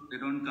 they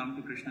don't come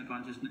to Krishna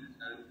consciousness.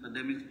 For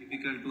them it's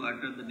difficult to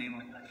utter the name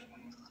of Krishna.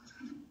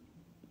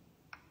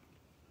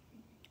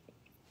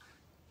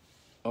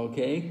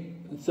 Okay,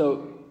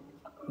 so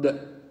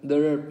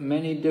there are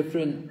many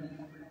different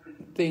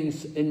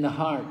things in the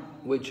heart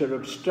which are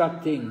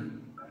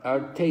obstructing our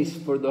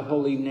taste for the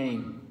holy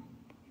name,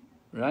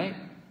 right?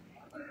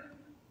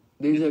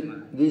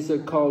 These are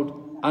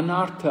called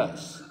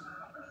anarthas.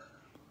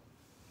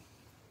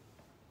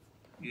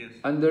 Yes.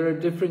 And there are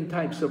different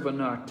types of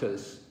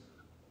anarthas.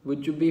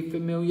 Would you be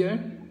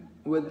familiar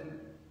with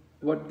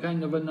what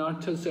kind of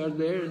anarthas are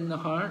there in the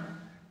heart?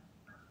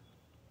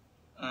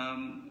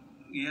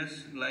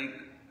 Yes, like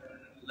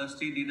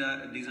lusty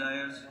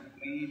desires,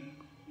 greed.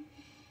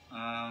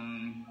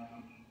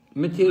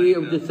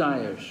 Material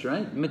desires,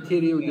 right?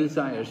 Material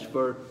desires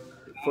for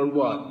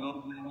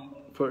what?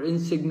 For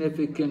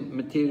insignificant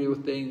material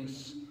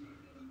things.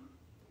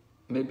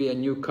 Maybe a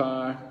new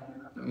car.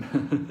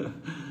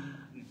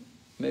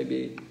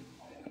 maybe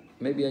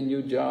a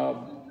new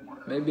job.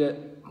 Maybe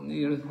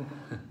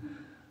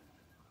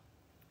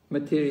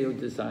material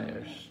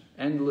desires.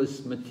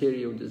 Endless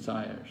material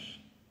desires.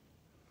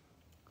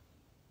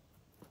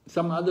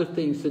 Some other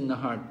things in the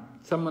heart.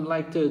 Someone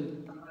like to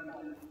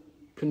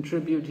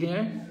contribute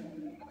here?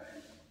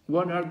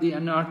 What are the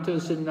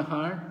anarthas in the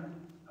heart?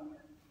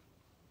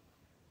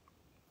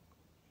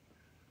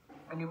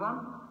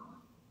 Anyone?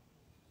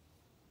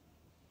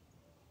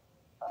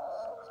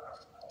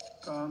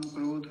 Kam,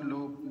 Krodh,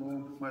 Lobh,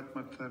 Moh, Mat,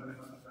 Matsarya.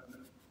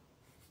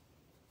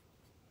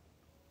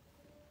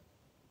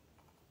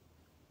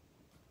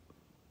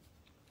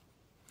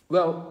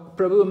 Well,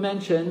 Prabhu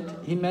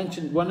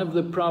mentioned one of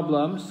the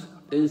problems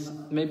is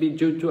maybe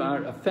due to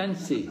our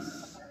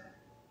offenses.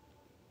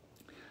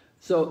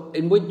 So,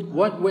 in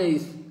what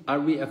ways are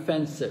we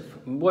offensive?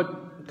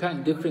 What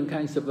different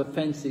kinds of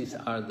offenses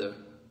are there?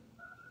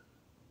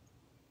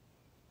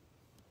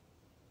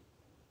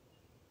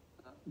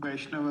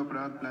 Vaishnava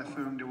Aparadh,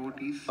 blaspheming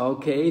devotees.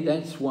 Okay,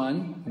 that's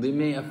one. We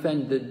may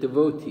offend the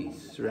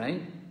devotees,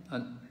 right?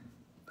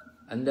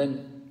 And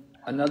then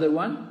another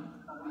one?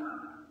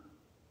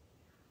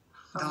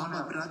 Dham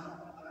Aparadh.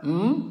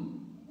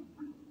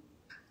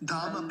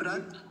 Dham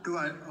Aparadh, to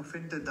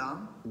offend the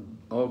Dham.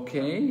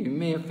 Okay, you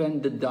may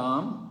offend the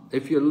Dham.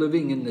 If you're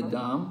living in the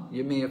Dham,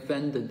 you may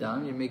offend the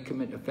Dham. You may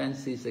commit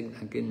offenses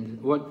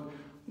against what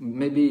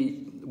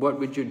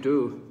would you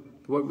do?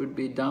 What would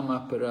be Dham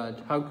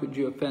Aparadh? How could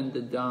you offend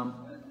the Dham?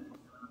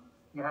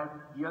 You have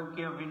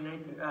Yogya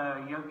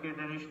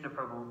Dhanishta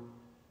Prabhu.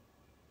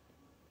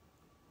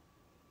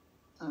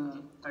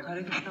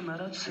 Hare Krishna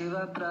Maharaj,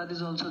 Seva Aparadh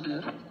is also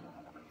there.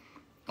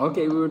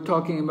 Okay, we were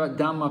talking about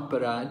Dham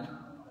Aparadh.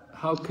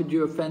 How could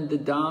you offend the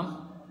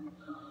Dham?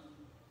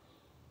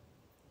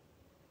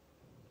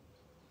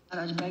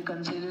 Maharaj, by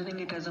considering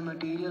it as a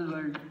material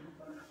world.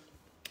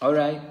 All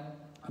right.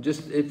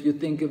 Just if you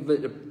think of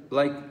it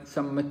like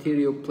some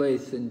material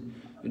place and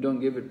you don't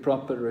give it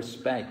proper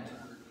respect,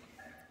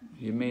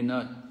 you may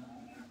not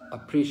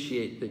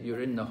appreciate that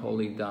you're in the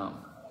holy Dham.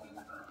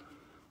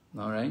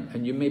 All right?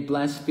 And you may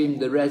blaspheme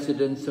the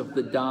residents of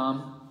the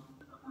Dham.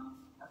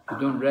 You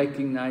don't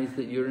recognize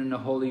that you're in a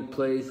holy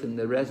place and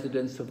the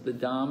residents of the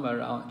Dham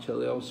are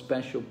actually all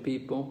special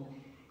people.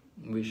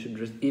 We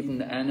should, even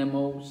the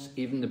animals,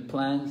 even the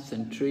plants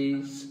and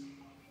trees,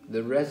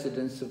 the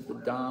residents of the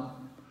Dham,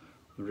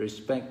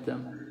 respect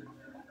them.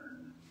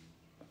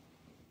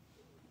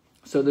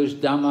 So there's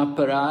Dhamma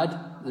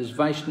Aparad, there's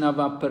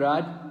Vaishnava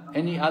Aparad.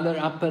 Any other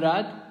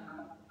Aparad?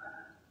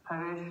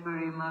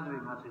 Hareshwari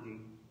Madhuri Mataji.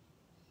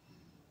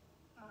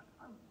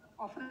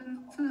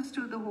 Offenses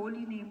to the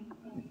holy name.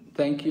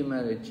 Thank you,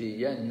 Maraji.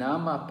 Yeah,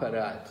 Nama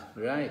Aparad,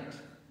 right.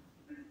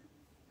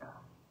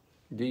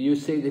 Do you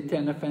say the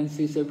 10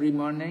 offenses every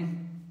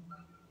morning?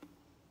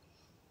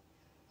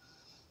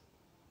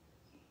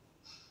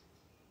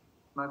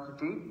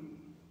 Mataji?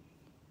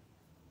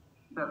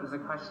 That was a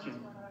question.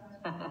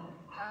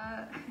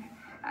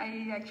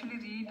 I actually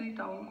read it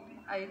out.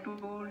 I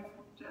don't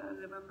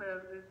remember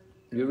everything.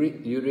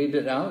 You read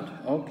it out?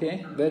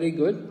 Okay, very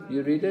good.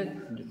 You read it.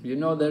 You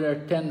know there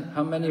are 10,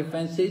 how many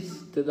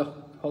offenses to the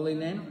holy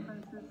name?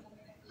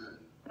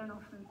 10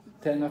 offenses.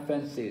 10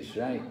 offenses,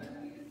 right.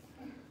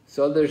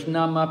 So there's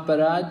Nama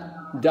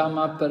Parad,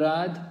 Dhamma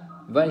Parad,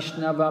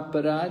 Vaishnava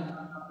Parad.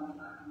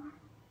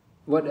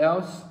 What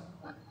else?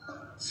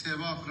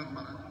 Seva Aparad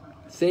Maharaj.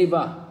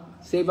 Seva.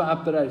 Seva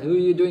Aparad. Who are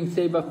you doing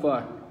Seva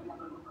for?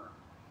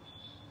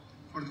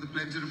 For the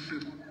pleasure of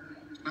Krishna.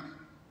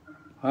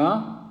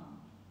 Huh?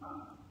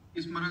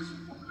 Yes, Maharaj.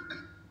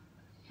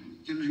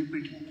 Can you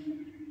repeat?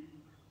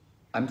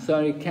 I'm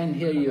sorry, can't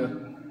hear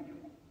you.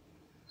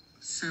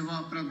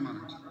 Seva Aparad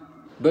Maharaj.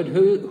 But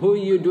who are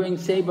you doing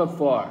Seva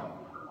for?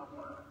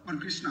 For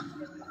Krishna.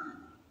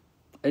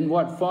 In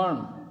what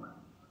form?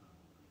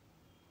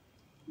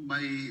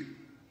 By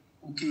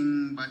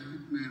cooking, by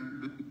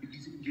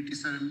deity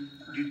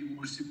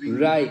worshipping.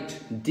 Right,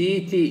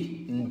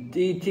 deity.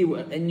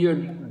 In your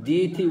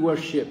deity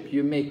worship,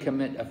 you may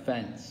commit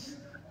offense.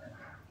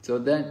 So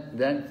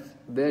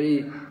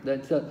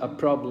that's a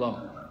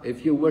problem.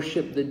 If you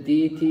worship the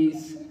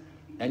deities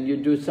and you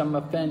do some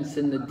offense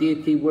in the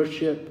deity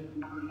worship,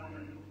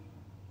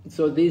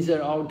 so these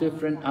are all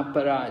different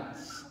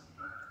apparatus,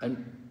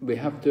 and we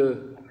have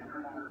to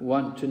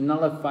want to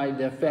nullify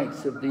the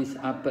effects of these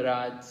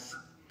apparatus.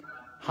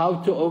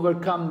 How to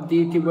overcome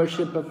deity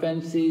worship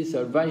offenses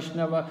or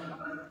Vaishnava?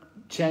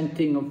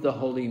 Chanting of the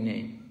holy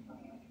name.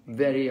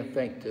 Very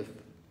effective.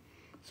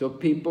 So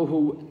people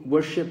who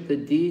worship the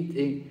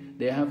deity,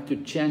 they have to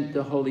chant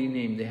the holy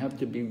name. They have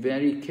to be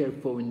very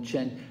careful and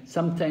chant.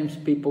 Sometimes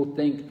people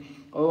think,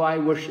 oh, I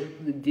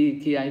worship the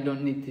deity, I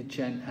don't need to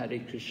chant Hare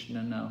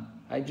Krishna now.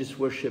 I just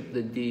worship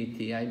the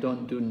deity, I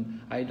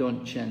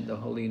don't chant the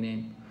holy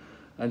name.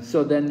 And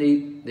so then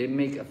they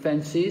make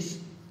offenses,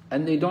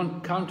 and they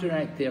don't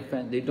counteract the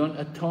offense, they don't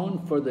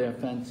atone for their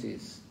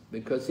offenses,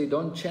 because they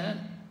don't chant.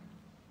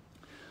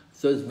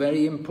 So it's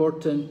very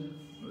important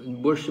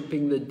in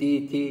worshipping the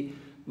deity.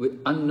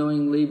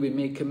 Unknowingly we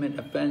may commit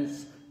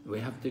offense, we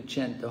have to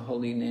chant the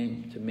holy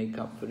name to make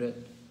up for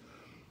it.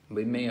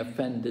 We may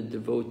offend the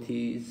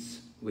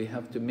devotees, we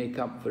have to make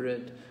up for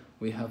it.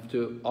 We have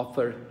to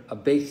offer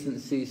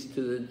obeisances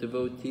to the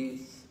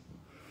devotees.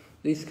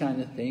 These kind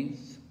of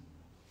things.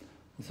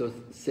 So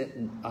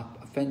setting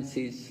up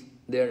offenses,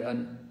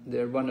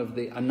 they're one of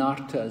the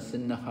anarthas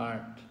in the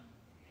heart.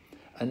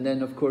 And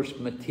then of course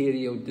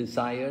material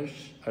desires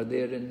are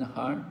there in the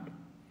heart.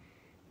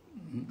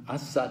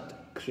 Asat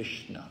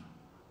Krishna,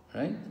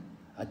 right?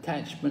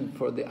 Attachment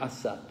for the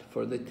asat,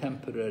 for the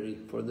temporary,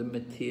 for the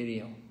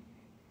material.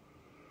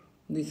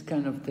 These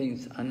kind of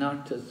things,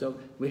 anarthas. So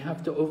we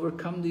have to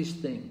overcome these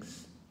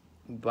things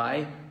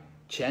by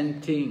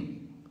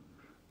chanting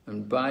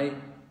and by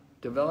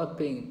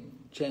developing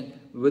chant.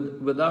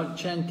 Without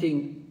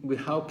chanting,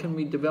 how can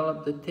we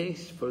develop the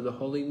taste for the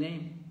holy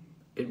name?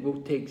 It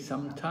will take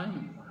some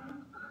time,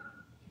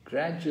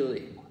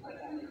 gradually.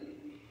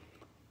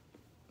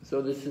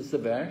 So this is the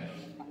verse,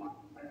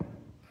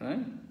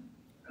 right?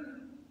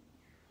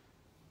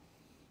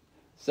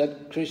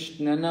 Sat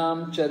Krishna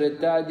Nam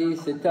Charitadi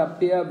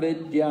Sitapya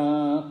Vidya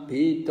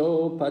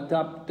Pito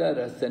Patapta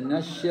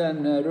Rasanasya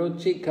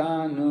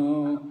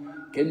Narochikano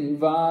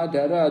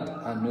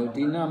Kinvadarad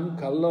Anudinam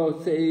Kalo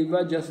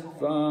Seva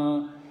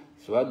Jastva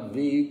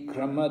Swadvi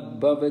Kramad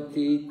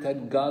Bhavati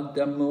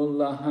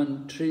Tadgadamula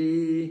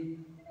Hantri.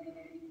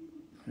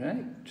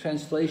 Right?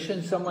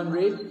 Translation, someone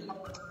read?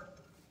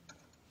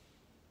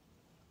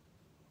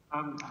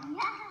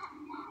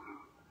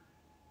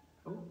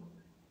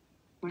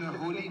 The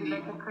holy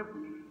name,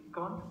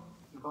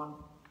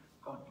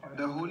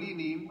 the holy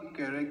name,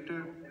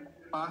 character,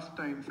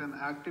 pastimes and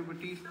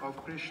activities of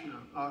Krishna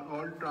are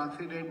all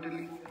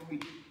transcendentally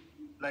sweet,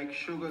 like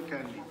sugar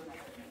candy.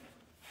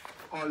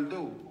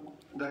 Although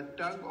the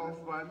tongue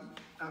of one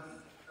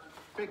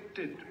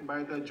affected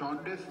by the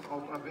jaundice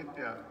of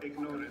avidya,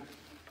 ignorance,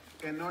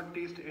 cannot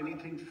taste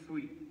anything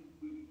sweet.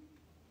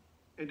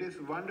 It is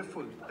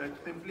wonderful that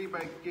simply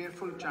by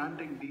careful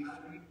chanting these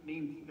sweet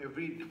names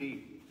every day,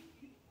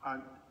 a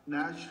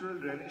natural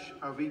relish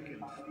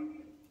awakens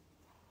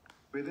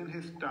within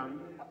his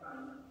tongue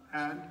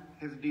and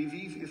his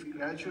disease is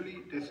gradually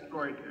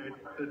destroyed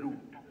at the root.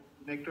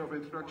 Nectar of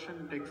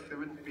Instruction, text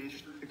 7,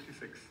 page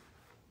 66.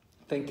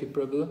 Thank you,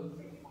 Prabhu.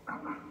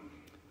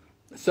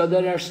 So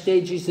there are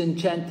stages in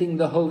chanting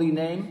the holy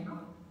name.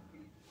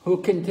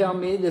 Who can tell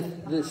me the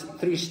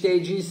 3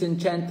 stages in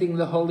chanting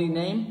the holy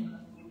name?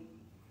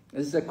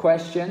 This is a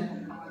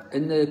question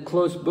in the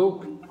closed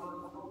book.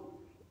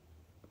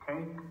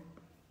 Okay.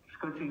 Let's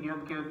go to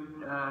Yogya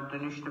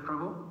Dhanishta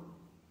Prabhu.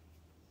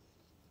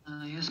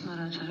 Yes,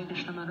 Maharaj. Hare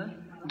Krishna, Maharaj.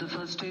 The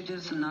first stage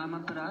is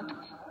Namaparad,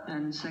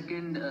 and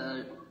second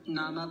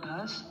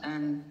Namabhas,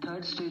 and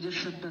third stage is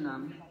Shuddha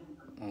Nam.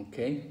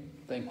 Okay,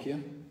 thank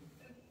you.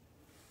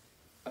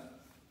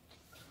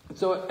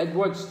 So at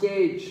what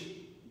stage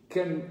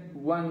can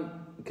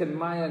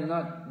Maya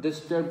not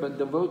disturb a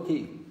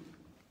devotee?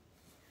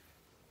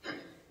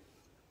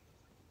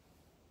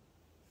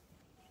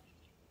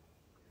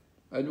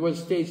 At what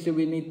stage do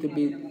we need to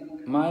be?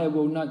 Maya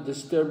will not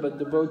disturb a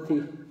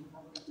devotee.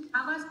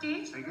 Our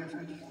stage? I guess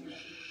it's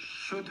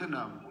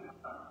Shuddhanam.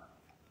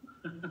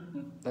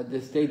 At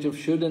the stage of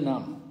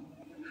Shuddhanam.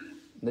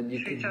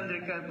 Sri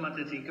Chandrika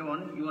Mataji, go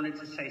on. You wanted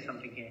to say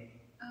something here.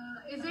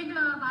 Is it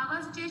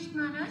Bhava stage,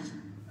 Maharaj?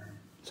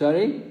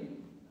 Sorry?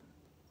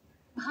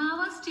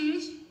 Bhava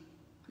stage?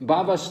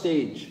 Bhava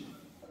stage.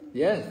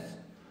 Yes.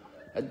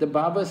 At the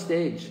Bhava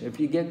stage. If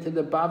you get to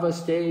the Bhava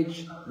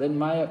stage, then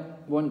Maya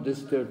won't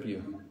disturb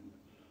you.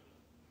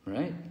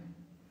 Right?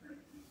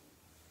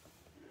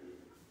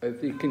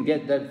 If you can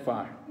get that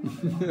far.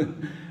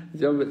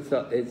 So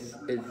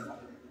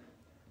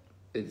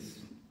it's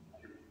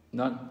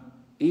not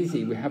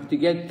easy. We have to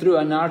get through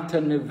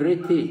anartha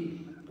nivritti.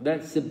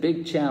 That's the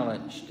big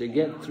challenge, to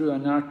get through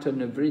anartha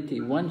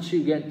nivritti. Once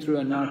you get through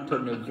anartha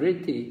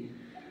nivritti,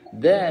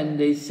 then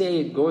they say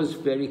it goes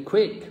very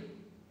quick.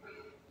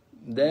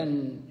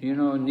 Then, you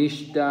know,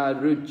 nishta,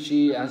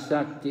 ruchi,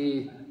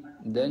 asakti,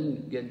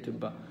 then get to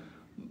bhava.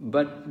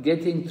 But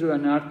getting through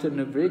anartha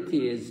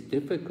nivritti is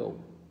difficult.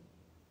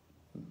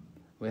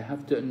 We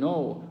have to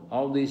know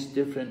all these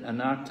different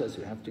anarthas,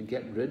 we have to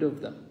get rid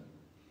of them.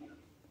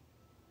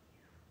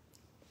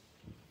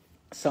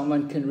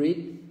 Someone can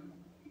read?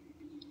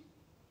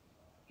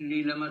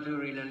 Leela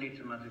Madhuri,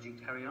 Lalita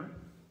Madhuji, carry on.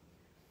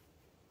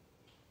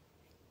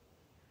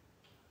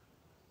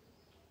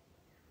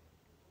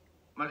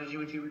 Madhuji,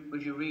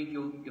 would you read?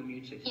 You're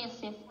muted.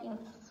 Yes.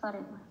 Sorry,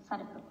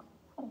 Prabhu.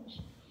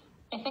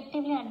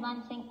 Effectively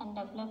advancing and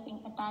developing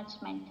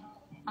attachment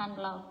and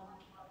love,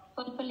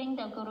 fulfilling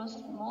the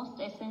Guru's most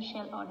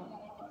essential order,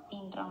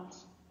 15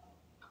 rounds.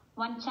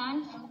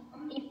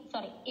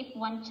 If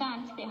one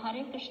chants the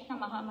Hare Krishna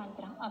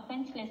Mahamantra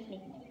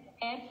offenselessly,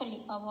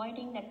 carefully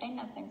avoiding the 10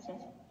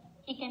 offenses,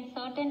 he can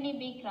certainly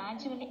be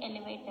gradually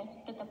elevated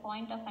to the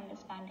point of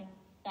understanding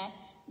that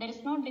there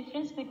is no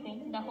difference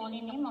between the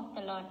holy name of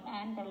the Lord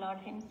and the Lord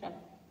himself.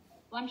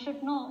 One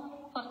should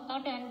know for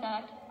certain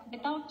that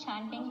without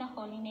chanting the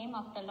holy name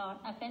of the Lord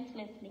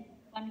offenselessly,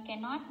 one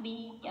cannot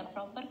be a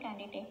proper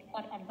candidate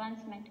for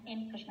advancement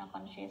in Krishna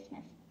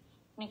consciousness.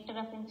 Nectar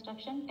of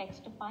Instruction,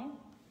 text 5,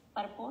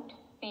 purport,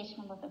 page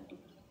number 50.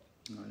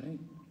 All right.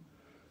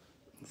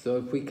 So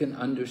if we can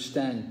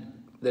understand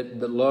that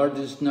the Lord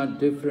is not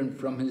different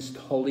from His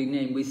holy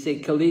name, we say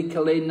Kali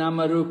Kali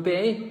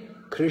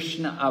Namarupe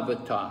Krishna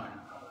Avatar.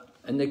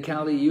 In the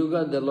Kali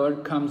Yuga, the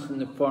Lord comes in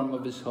the form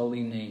of His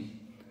holy name.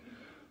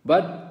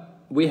 But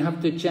we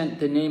have to chant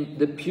the name,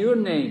 the pure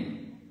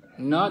name,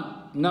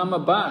 not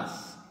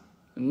Namabhas,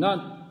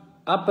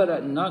 not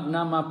Aparad, not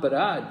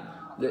Namaparad.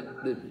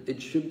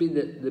 It should be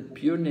the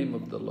pure name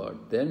of the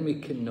Lord. Then we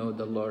can know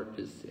the Lord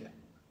is there.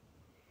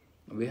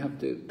 We have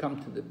to come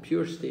to the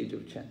pure stage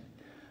of chanting.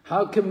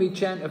 How can we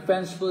chant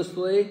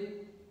offenselessly?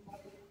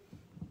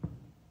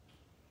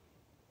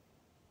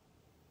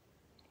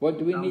 What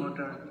do we need?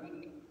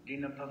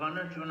 Dina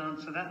Pavana, do you want to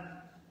answer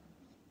that?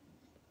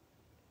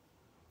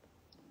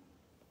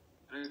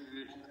 Hare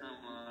Krishna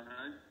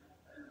Maharaj.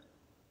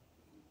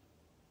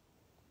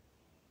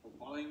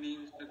 Following the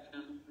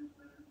instruction,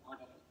 what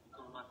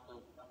Master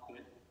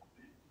said,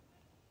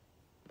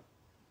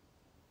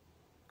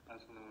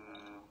 as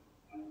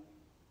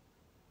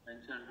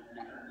mentioned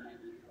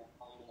previously,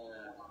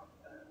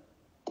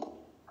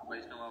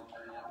 Vaishnava.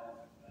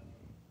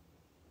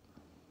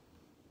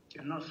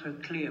 You're not so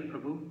clear,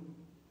 Prabhu.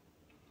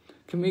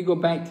 Can we go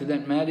back to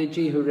that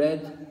Mataji who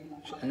read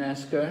and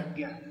ask her?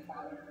 Yeah.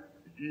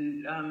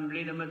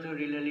 Leela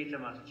Madhuri, Lalita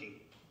Mataji.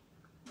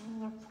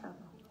 Yes, sir.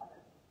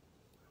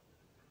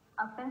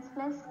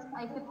 Offenseless,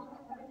 I could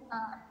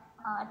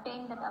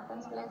attain that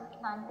offenseless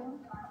chanting.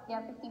 You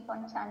have to keep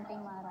on chanting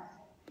Maharaj.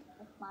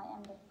 That's my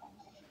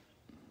understanding.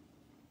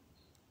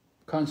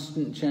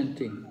 Constant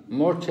chanting,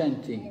 more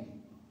chanting.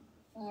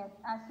 Yes,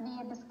 as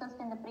we discussed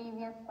in the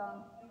previous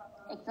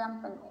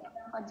example,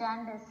 for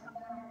jaundice,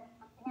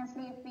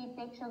 obviously if we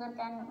take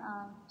sugarcane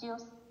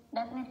juice,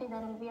 definitely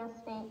there will be a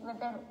stage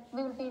where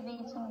we will be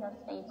reaching the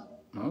stage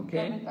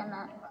Okay. where we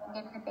can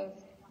get the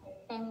taste.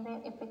 Same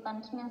way, if we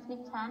continuously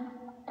chant,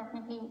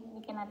 definitely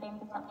we can attain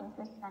the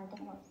subconscious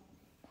chanting also.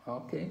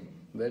 Okay,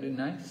 very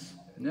nice.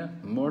 Yeah,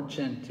 more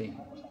chanting,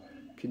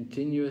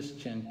 continuous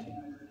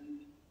chanting.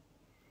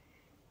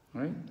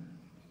 Right?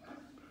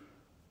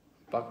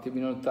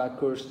 Bhaktivinoda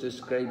Thakur is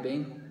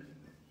describing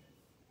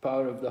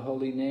power of the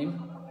holy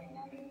name.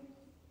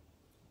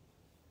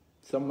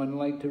 Someone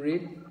like to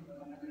read?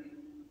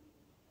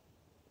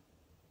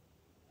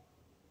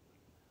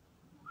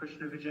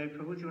 Krishna Vijay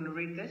Prabhu, do you want to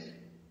read this?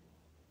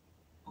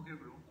 Okay,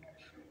 bro.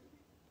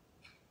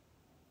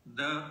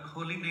 The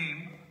holy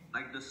name,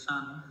 like the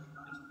sun,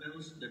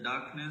 dispels the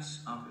darkness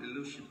of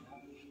illusion.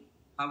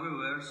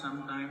 However,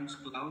 sometimes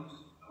clouds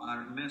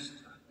are mist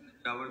to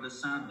cover the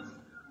sun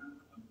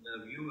of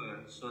the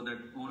viewer so that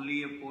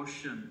only a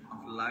portion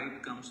of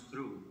light comes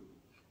through.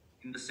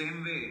 In the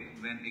same way,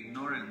 when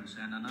ignorance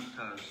and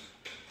anarthas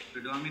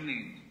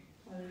predominate,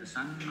 the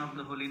sun of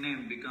the holy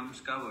name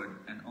becomes covered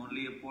and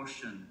only a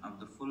portion of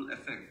the full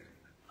effect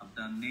of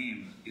the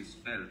name is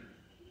felt.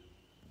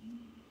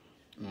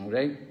 All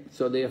right,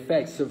 so the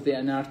effects of the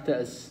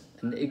anarthas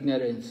and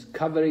ignorance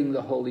covering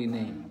the holy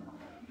name.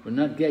 We're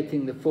not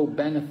getting the full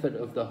benefit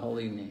of the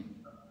holy name.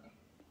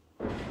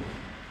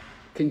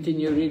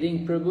 Continue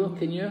reading, Prabhu,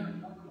 can you?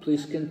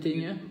 Please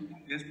continue.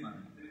 Yes,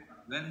 ma'am.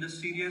 When the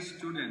serious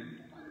student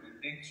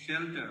takes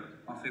shelter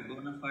of a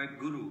bona fide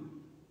guru,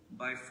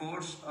 by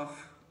force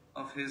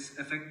of his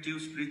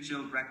effective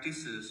spiritual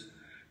practices,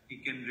 he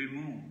can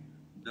remove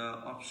the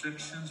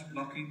obstructions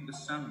blocking the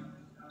sun,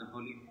 the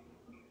holy.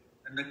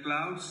 When the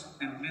clouds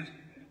and mist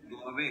go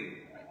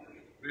away,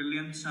 the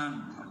brilliant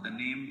sun of the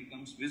name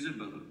becomes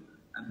visible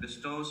and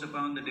bestows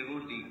upon the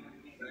devotee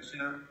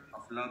treasure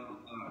of love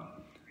of God.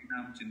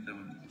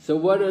 So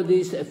what are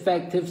these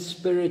effective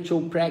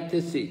spiritual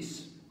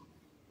practices?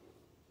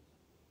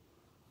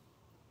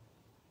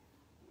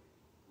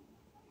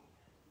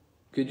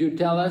 Could you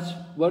tell us,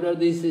 what are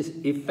these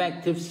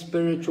effective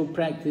spiritual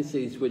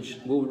practices which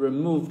will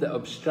remove the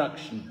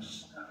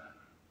obstructions?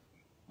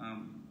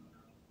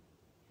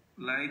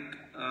 Like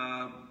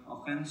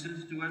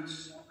offenses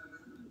towards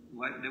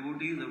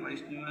devotees, the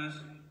Vaishnavas,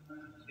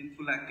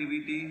 sinful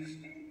activities,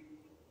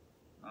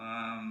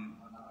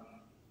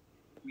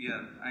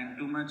 and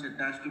too much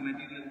attached to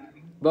material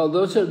things. Well,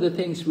 those are the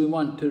things we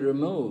want to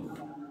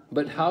remove.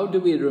 But how do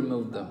we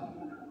remove them?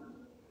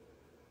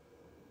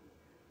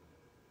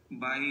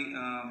 By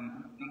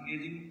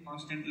engaging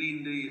constantly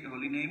in the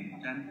holy name,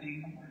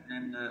 chanting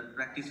and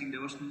practicing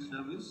devotional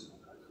service.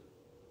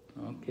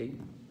 Okay.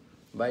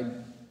 By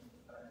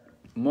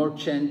more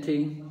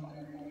chanting,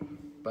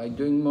 by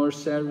doing more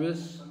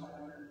service,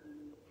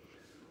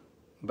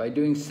 by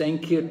doing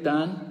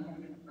Sankirtan.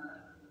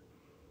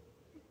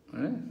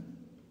 Right?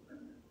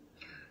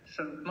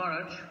 So,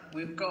 Maharaj,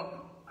 we've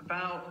got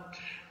about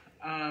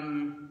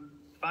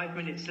 5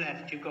 minutes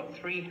left. You've got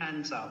 3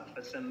 hands up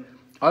for some...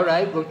 All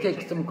right, we'll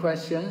take some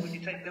questions. Would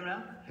you take them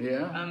now?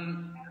 Yeah.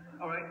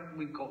 All right,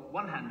 we've got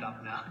 1 hand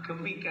up now.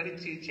 Can we get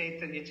it to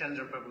Chaitanya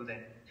Chandra Prabhu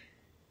then?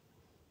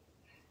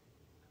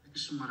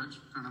 Krishna Maharaj,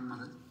 Pranam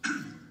Maharaj.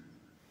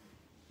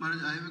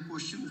 Maharaj, I have a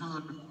question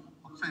for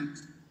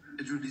offense,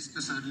 as you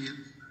discussed earlier.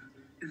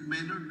 It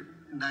may not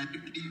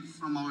directly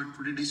from our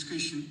today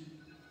discussion,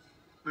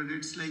 but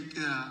it's like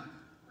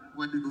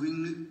when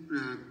doing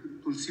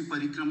Tulsi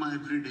Parikrama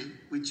every day,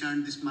 we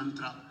chant this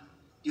mantra,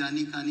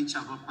 Yani Kani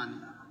Chava Pani.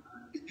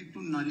 Is it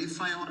to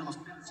nullify our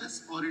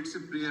offenses or it's a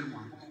prayer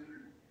mantra?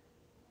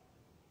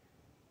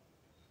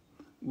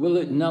 Will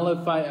it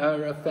nullify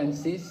our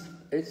offenses?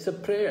 It's a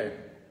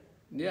prayer.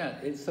 Yeah,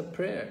 it's a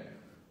prayer.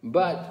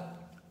 But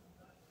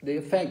the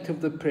effect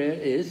of the prayer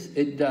is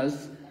it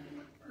does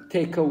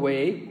take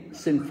away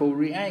sinful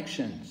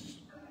reactions.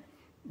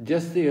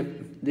 Just the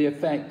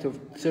effect of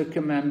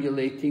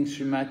circumambulating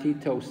Srimati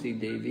Tulsi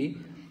Devi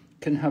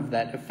can have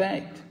that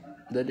effect,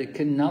 that it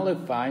can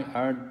nullify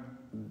our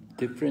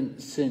different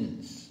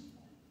sins.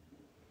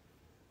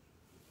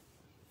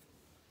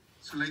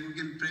 So like we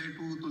can pray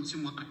to Tulsi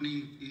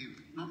Matani,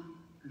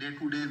 day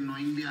to day,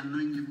 knowingly,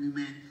 unknowingly, we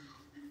may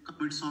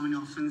commit so many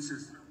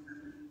offenses.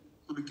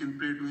 So we can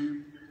pray to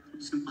him,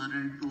 Tulsi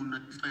Maharani, to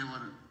nullify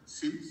our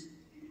sins.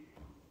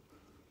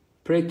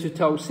 Pray to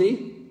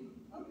Tulsi?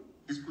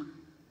 Yes, good.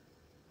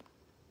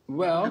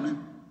 Well,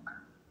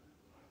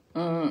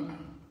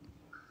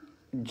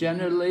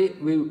 generally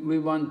we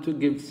want to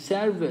give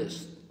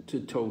service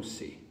to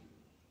Tulsi.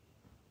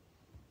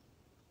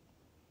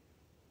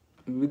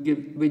 We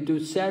do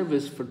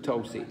service for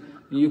Tulsi.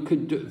 You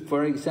could do,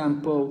 for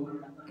example,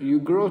 you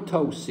grow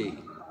Tulsi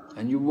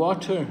and you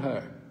water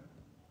her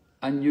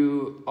and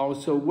you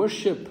also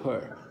worship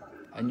her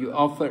and you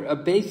offer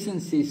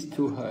obeisances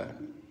to her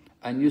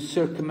and you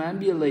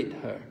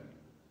circumambulate her.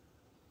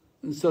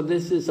 And so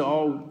this is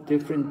all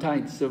different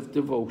types of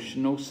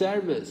devotional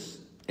service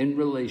in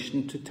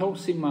relation to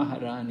Tulsi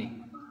Maharani.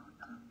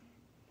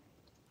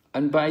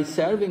 And by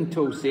serving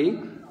Tulsi,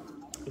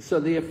 so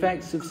the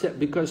effects of,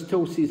 because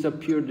Tulsi is a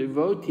pure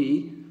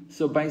devotee,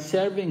 so by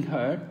serving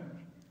her,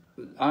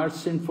 our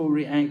sinful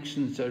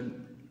reactions are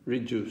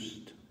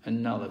reduced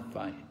and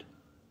nullified.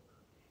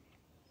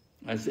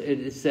 As it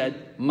is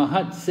said,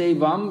 Mahat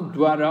Sevam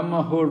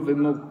Dwaramahur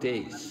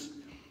Vimuktes.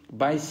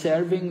 By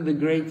serving the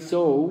great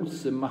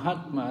souls, the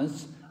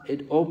Mahatmas,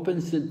 it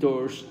opens the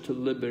doors to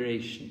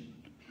liberation.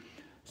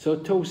 So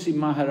Tulsi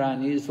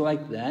Maharani is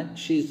like that.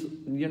 She's,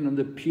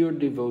 the pure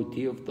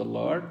devotee of the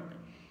Lord,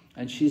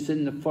 and she's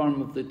in the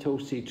form of the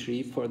Tulsi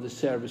tree for the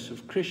service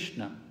of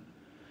Krishna.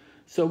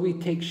 So we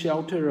take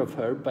shelter of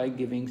her by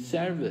giving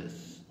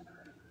service.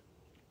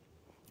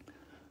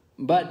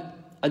 But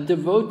a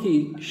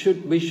devotee,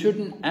 we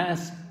shouldn't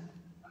ask,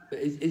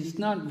 it's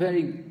not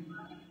very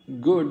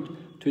good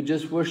to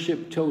just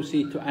worship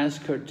Tulsi to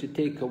ask her to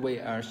take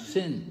away our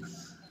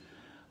sins.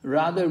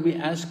 Rather, we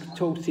ask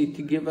Tulsi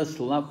to give us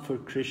love for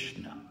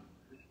Krishna.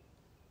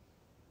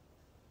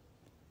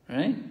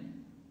 Right?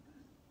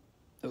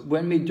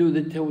 When we do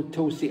the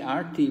Tulsi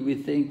Arti, we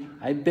think,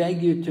 I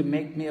beg you to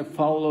make me a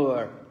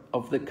follower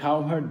of the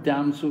cowherd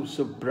damsels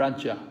of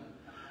Braja.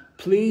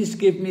 Please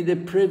give me the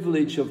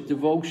privilege of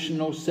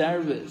devotional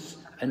service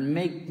and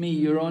make me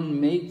your own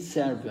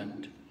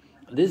maidservant.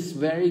 This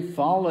very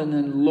fallen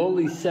and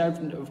lowly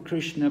servant of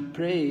Krishna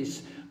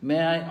prays, may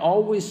I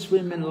always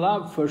swim in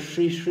love for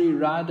Sri Sri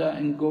Radha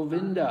and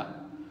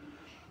Govinda.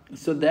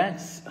 So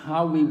that's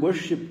how we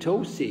worship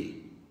Tulsi.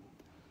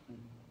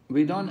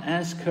 We don't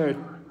ask her,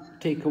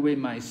 take away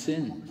my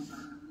sins.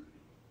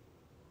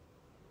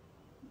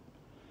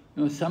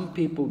 Some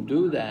people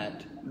do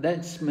that.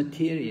 That's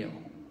material.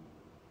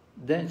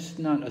 That's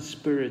not a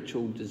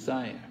spiritual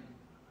desire.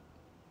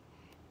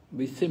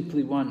 We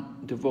simply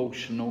want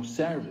devotional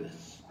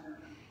service.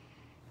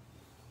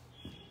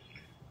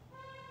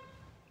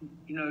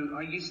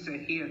 I used to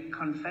hear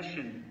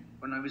confession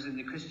when I was in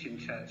the Christian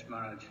church,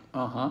 Maharaj.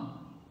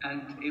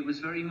 And it was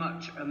very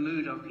much a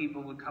mood of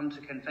people would come to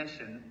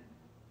confession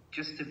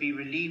just to be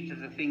relieved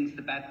of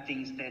the bad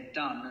things they'd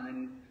done. And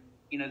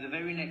then, the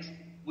very next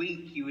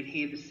week you would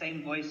hear the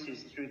same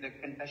voices through the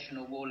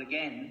confessional wall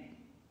again,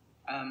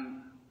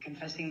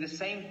 confessing the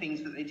same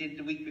things that they did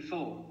the week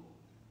before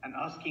and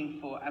asking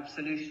for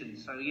absolution.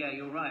 So yeah,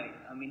 you're right.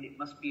 I mean, it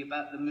must be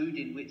about the mood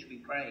in which we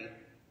pray,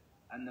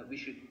 and that we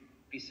should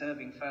be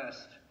serving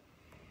first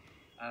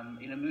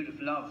in a mood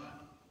of love.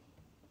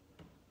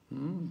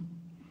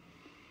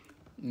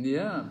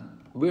 Yeah,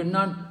 we're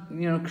not,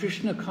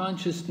 Krishna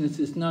consciousness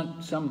is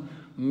not some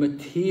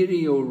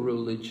material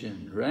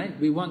religion, right?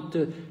 We want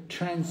to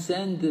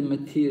transcend the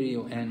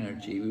material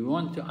energy. We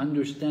want to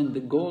understand the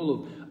goal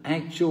of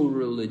actual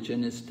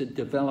religion is to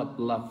develop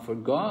love for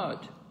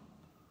God.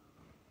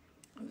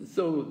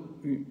 So,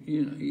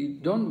 you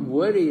don't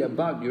worry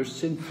about your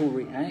sinful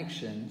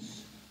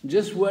reactions.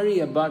 Just worry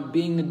about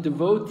being a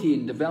devotee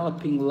and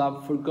developing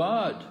love for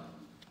God,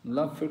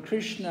 love for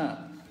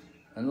Krishna,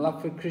 and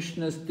love for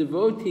Krishna's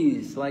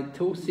devotees like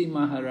Tulsi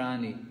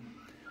Maharani.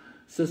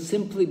 So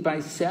simply by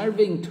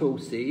serving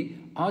Tulsi,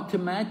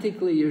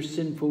 automatically your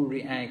sinful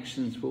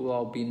reactions will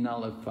all be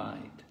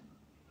nullified.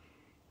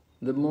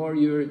 The more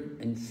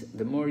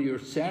you're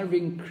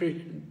serving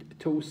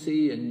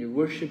Tulsi and you're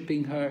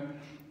worshipping her,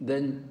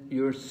 then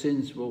your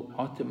sins will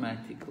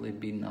automatically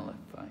be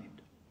nullified.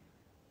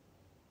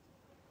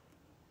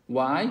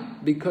 Why?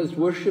 Because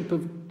worship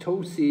of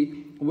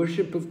Tulsi,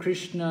 worship of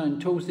Krishna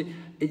and Tulsi,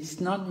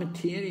 it's not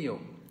material.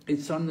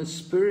 It's on the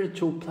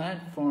spiritual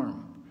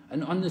platform.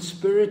 And on the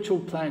spiritual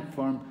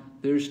platform,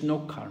 there's no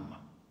karma.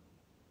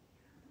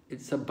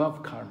 It's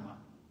above karma.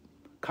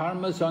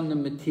 Karma's on the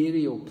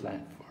material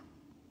platform.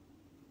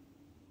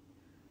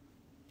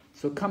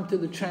 So come to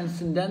the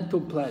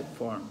transcendental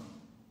platform.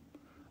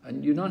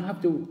 And you don't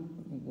have to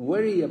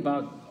worry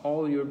about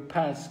all your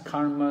past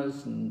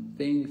karmas and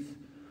things.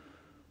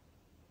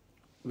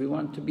 We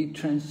want to be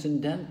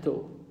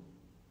transcendental.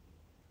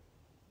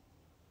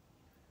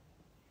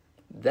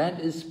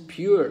 That is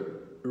pure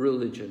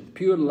religion,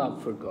 pure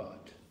love for God.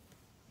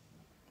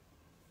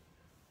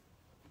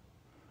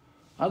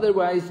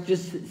 Otherwise,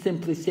 just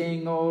simply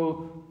saying,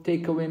 oh,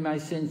 take away my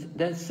sins,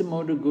 that's the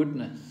mode of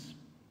goodness.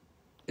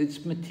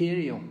 It's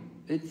material.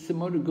 It's the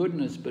mode of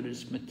goodness, but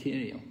it's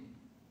material.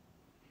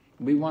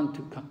 We want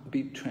to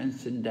be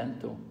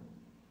transcendental.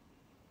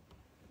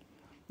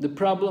 The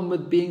problem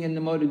with being in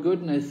the mode of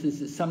goodness is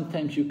that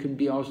sometimes you can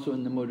be also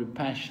in the mode of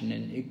passion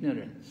and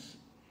ignorance.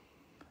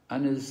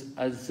 And as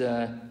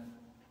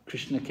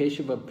Krishna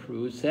Keshava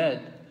Prabhu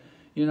said,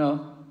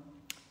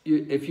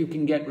 if you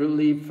can get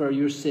relief for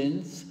your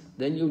sins,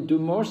 then you'll do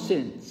more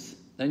sins.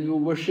 Then you'll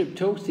worship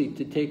Tulsi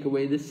to take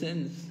away the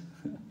sins.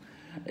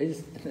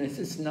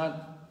 That's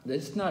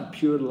not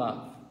pure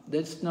love.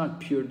 That's not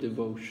pure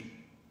devotion.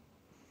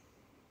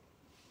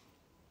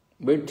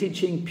 We're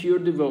teaching pure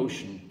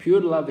devotion,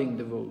 pure loving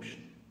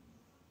devotion.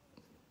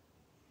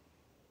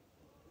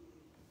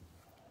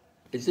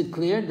 Is it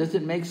clear? Does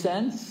it make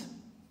sense?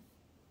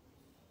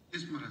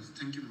 Yes, Maharaj.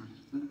 Thank you,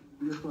 Maharaj.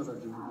 Yes,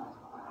 Maharaj.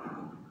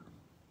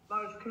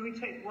 Maharaj, can we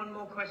take one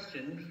more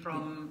question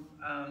from,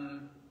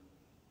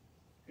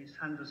 his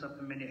hand was up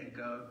a minute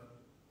ago.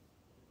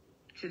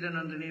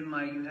 Chidanandani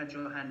Mai, you had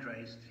your hand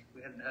raised.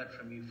 We hadn't heard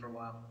from you for a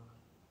while.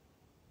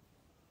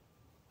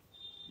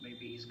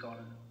 Maybe he's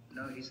gone.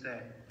 No, he's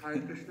there. Hare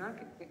Krishna.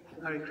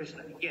 Hare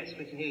Krishna. Yes,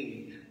 we can hear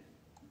you.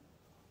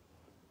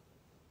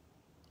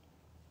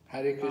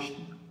 Hare Krishna.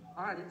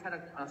 I just had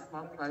a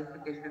small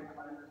clarification.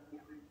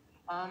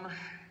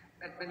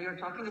 When you're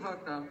talking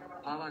about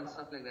bhava and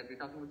stuff like that, you're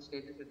talking about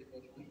status of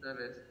devotional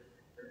service.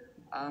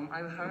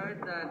 I've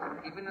heard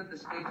that even at the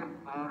stage of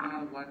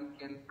bhava, one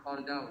can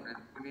fall down and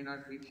you may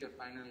not reach your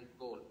final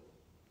goal.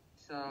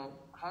 So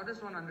how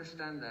does one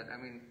understand that? I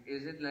mean,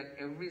 is it like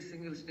every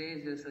single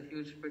stage is a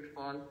huge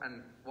pitfall?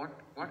 And what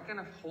kind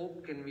of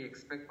hope can we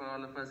expect for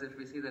all of us if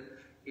we see that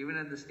even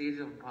at the stage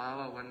of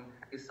bhava, one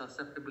is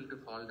susceptible to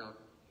fall down?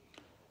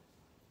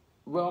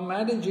 Well,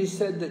 Mataji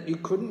said that you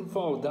couldn't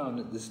fall down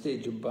at the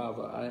stage of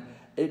bhava.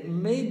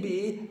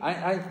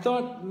 I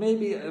thought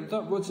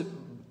was it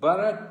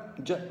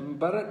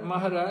Bharat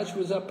Maharaj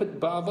was up at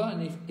bhava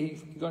and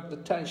he got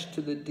attached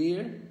to the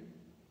deer?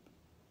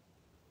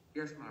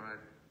 Yes, Maharaj.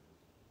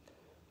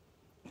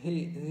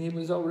 He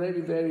was already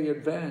very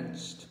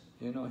advanced,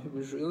 he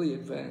was really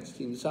advanced.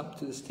 He was up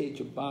to the stage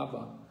of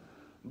bhava.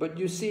 But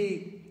you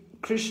see,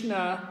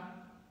 Krishna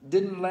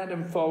didn't let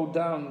him fall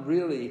down,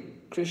 really.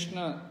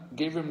 Krishna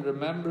gave him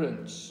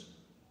remembrance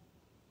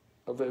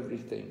of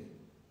everything.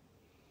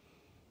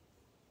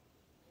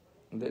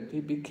 That he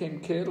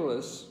became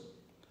careless.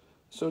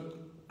 So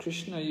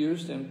Krishna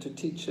used him to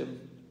teach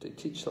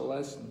the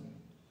lesson.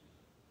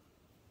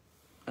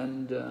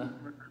 And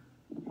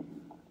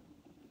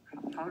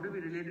how do we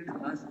relate it to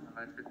us?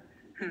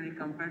 When we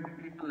compare to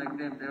people like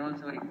them, they're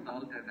also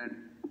exalted, and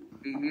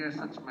we are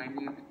such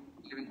minute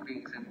living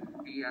beings, and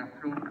we are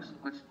prone to so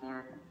much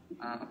more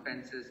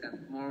offenses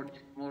and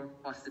more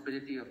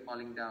possibility of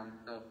falling down.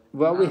 So,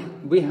 well,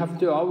 we have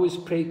to always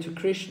pray to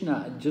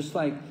Krishna. Just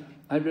like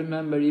I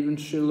remember, even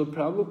Srila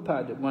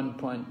Prabhupada at one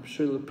point.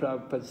 Srila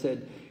Prabhupada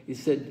said, he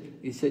said,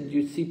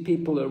 you see,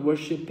 people are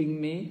worshipping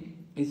me.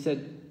 He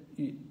said,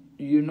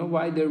 you know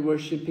why they're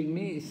worshipping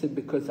me? He said,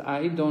 because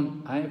I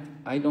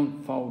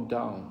don't fall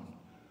down.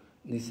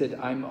 And he said,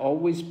 I'm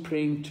always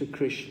praying to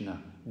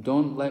Krishna.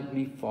 Don't let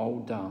me fall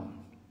down.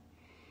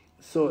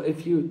 So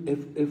if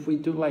we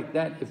do like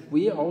that, if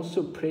we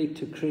also pray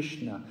to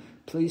Krishna,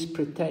 please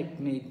protect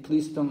me,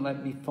 please don't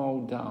let me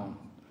fall down.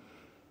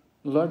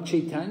 Lord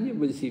Chaitanya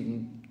was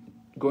even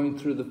going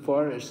through the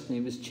forest and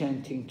he was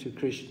chanting to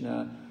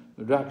Krishna,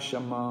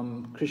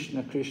 Rakshamam,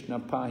 Krishna Krishna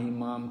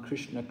Pahimam,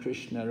 Krishna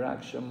Krishna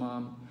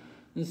Rakshamam.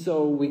 And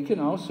so we can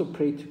also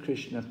pray to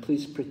Krishna,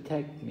 please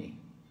protect me.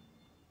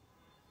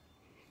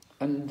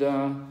 And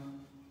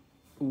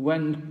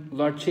when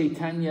Lord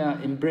Chaitanya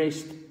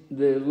embraced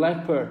the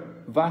leper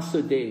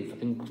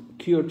Vasudeva and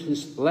cured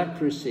his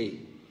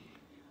leprosy,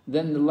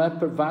 then the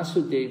leper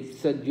Vasudeva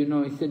said, he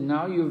said,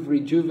 now you've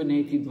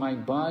rejuvenated my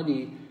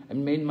body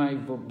and made my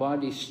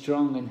body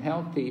strong and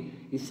healthy.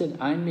 He said,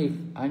 I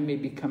may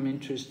become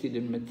interested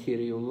in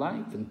material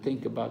life and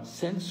think about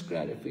sense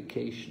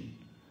gratification.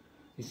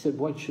 He said,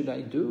 what should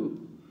I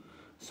do?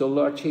 So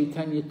Lord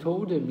Chaitanya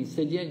told him, he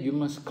said, yeah, you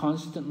must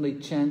constantly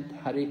chant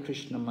Hare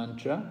Krishna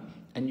mantra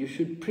and you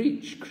should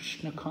preach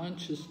Krishna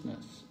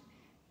consciousness.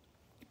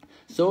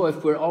 So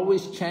if we're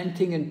always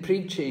chanting and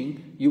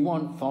preaching, you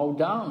won't fall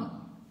down.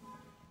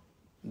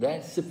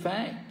 That's the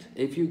fact.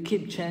 If you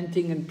keep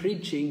chanting and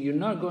preaching, you're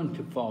not going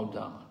to fall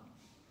down.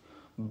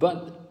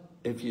 But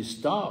if you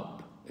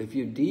stop, if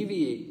you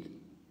deviate,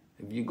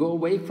 if you go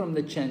away from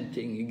the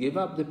chanting, you give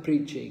up the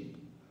preaching,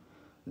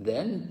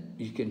 then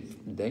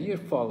you're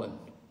fallen.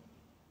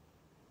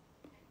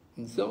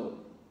 And so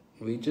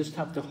we just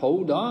have to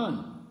hold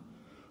on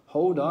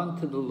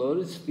to the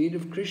lotus feet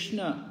of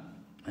Krishna,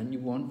 and you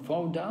won't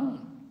fall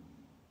down.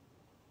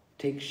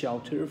 Take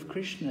shelter of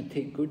Krishna,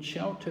 take good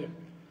shelter,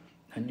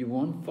 and you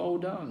won't fall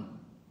down.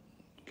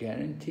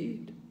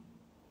 Guaranteed.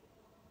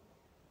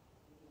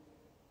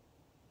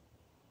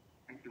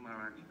 Thank you,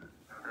 Maharaj.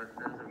 That's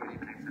a very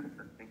nice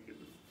answer. Thank you.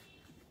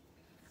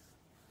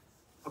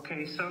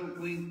 Okay, so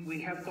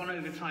we have gone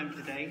over time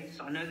today,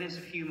 so I know there's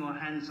a few more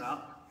hands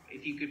up.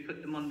 If you could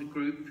put them on the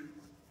group,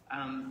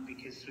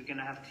 because we're going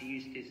to have to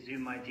use this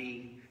Zoom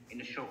ID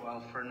in a short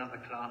while for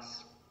another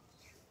class.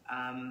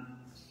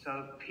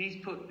 So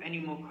please put any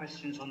more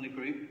questions on the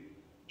group.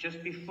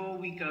 Just before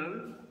we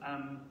go,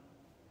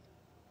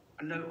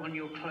 a note on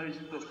your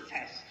closed book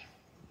test.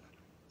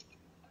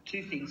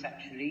 Two things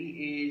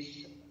actually,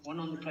 is one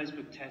on the closed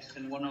book test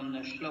and one on the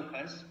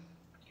shlokas.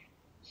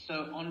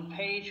 So on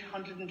page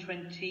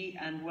 120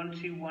 and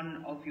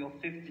 121 of your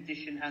 5th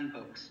edition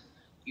handbooks,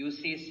 you will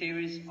see a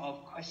series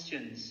of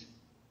questions.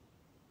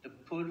 The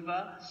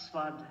Purva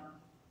Svad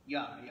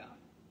Ya,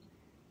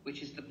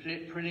 which is the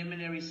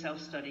preliminary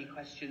self-study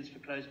questions for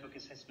closed book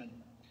assessment.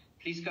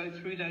 Please go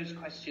through those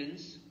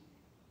questions.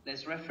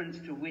 There's reference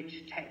to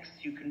which text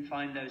you can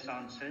find those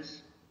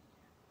answers.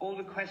 All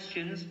the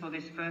questions for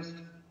this first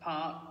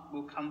part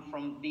will come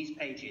from these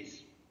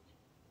pages.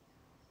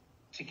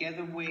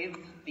 together with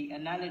the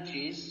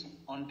analogies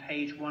on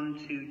page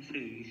 122.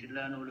 You should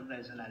learn all of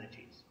those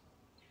analogies.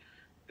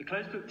 The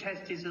closed book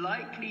test is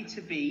likely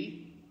to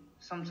be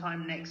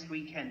sometime next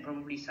weekend,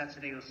 probably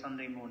Saturday or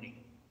Sunday morning.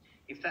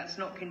 If that's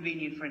not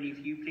convenient for any of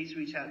you, please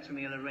reach out to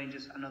me. I'll arrange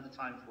another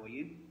time for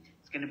you.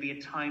 It's going to be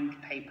a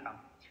timed paper.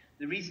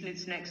 The reason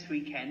it's next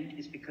weekend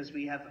is because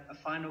we have a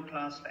final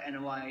class for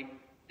NOI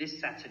this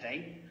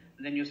Saturday,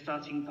 and then you're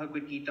starting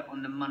Bhagavad Gita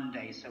on the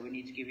Monday, so we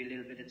need to give you a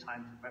little bit of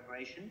time for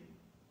preparation.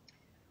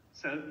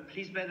 So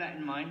please bear that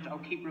in mind. I'll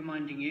keep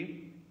reminding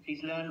you.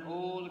 Please learn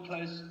all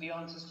the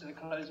answers to the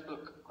closed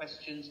book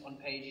questions on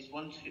pages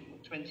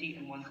 120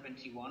 and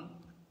 121,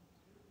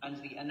 and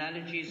the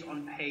analogies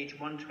on page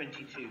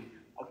 122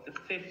 of the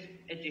 5th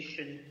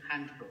edition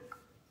handbook.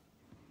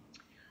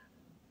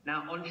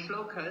 Now on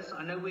shlokas,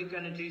 I know we're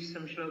going to do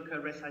some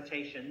shloka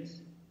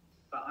recitations,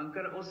 but I'm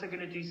also going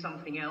to do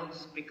something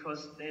else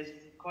because there's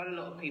quite a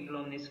lot of people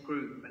on this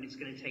group and it's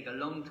going to take a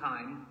long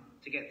time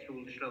to get through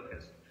all the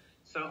shlokas.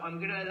 So I'm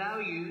going to allow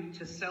you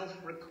to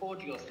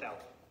record yourself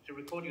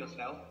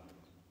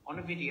on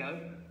a video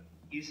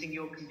using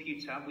your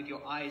computer with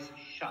your eyes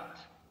shut.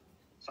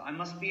 So I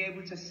must be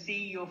able to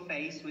see your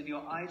face with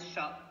your eyes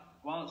shut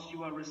whilst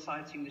you are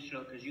reciting the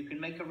shlokas. You can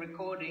make a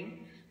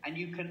recording and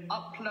you can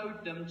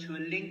upload them to a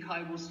link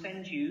I will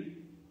send you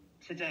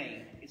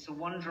today. It's a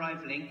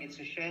OneDrive link, it's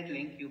a shared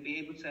link.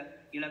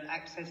 You'll have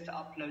access to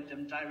upload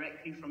them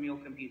directly from your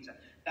computer.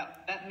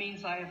 That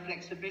means I have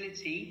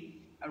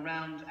flexibility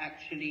around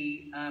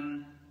actually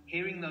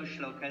hearing those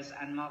shlokas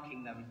and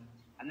marking them.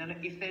 And then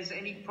if there's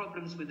any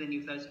problems with any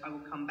of those, I will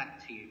come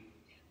back to you.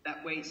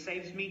 That way it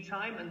saves me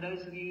time, and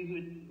those of you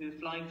who are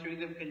flying through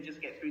them can just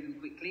get through them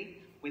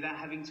quickly without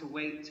having to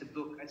wait to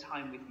book a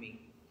time with me.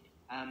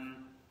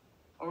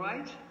 All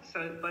right?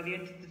 So by the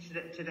end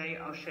of today,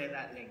 I'll share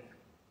that link.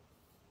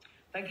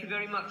 Thank you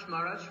very much,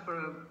 Maharaj, for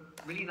a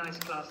really nice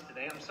class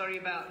today. I'm sorry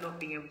about not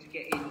being able to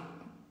get in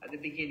at the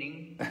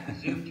beginning.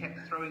 Zoom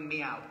kept throwing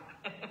me out.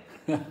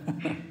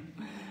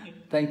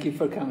 Thank you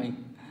for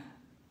coming.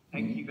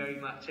 Thank you very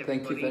much, everybody.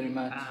 Thank you very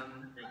much.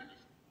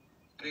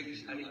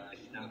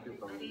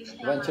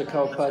 Vancha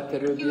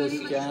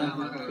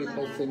kalpatarubhyascha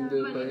kripa sindhu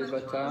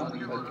bhaivacha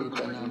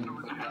patitanam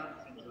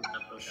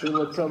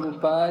Srila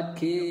Prabhupada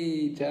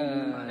ki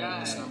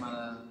jai.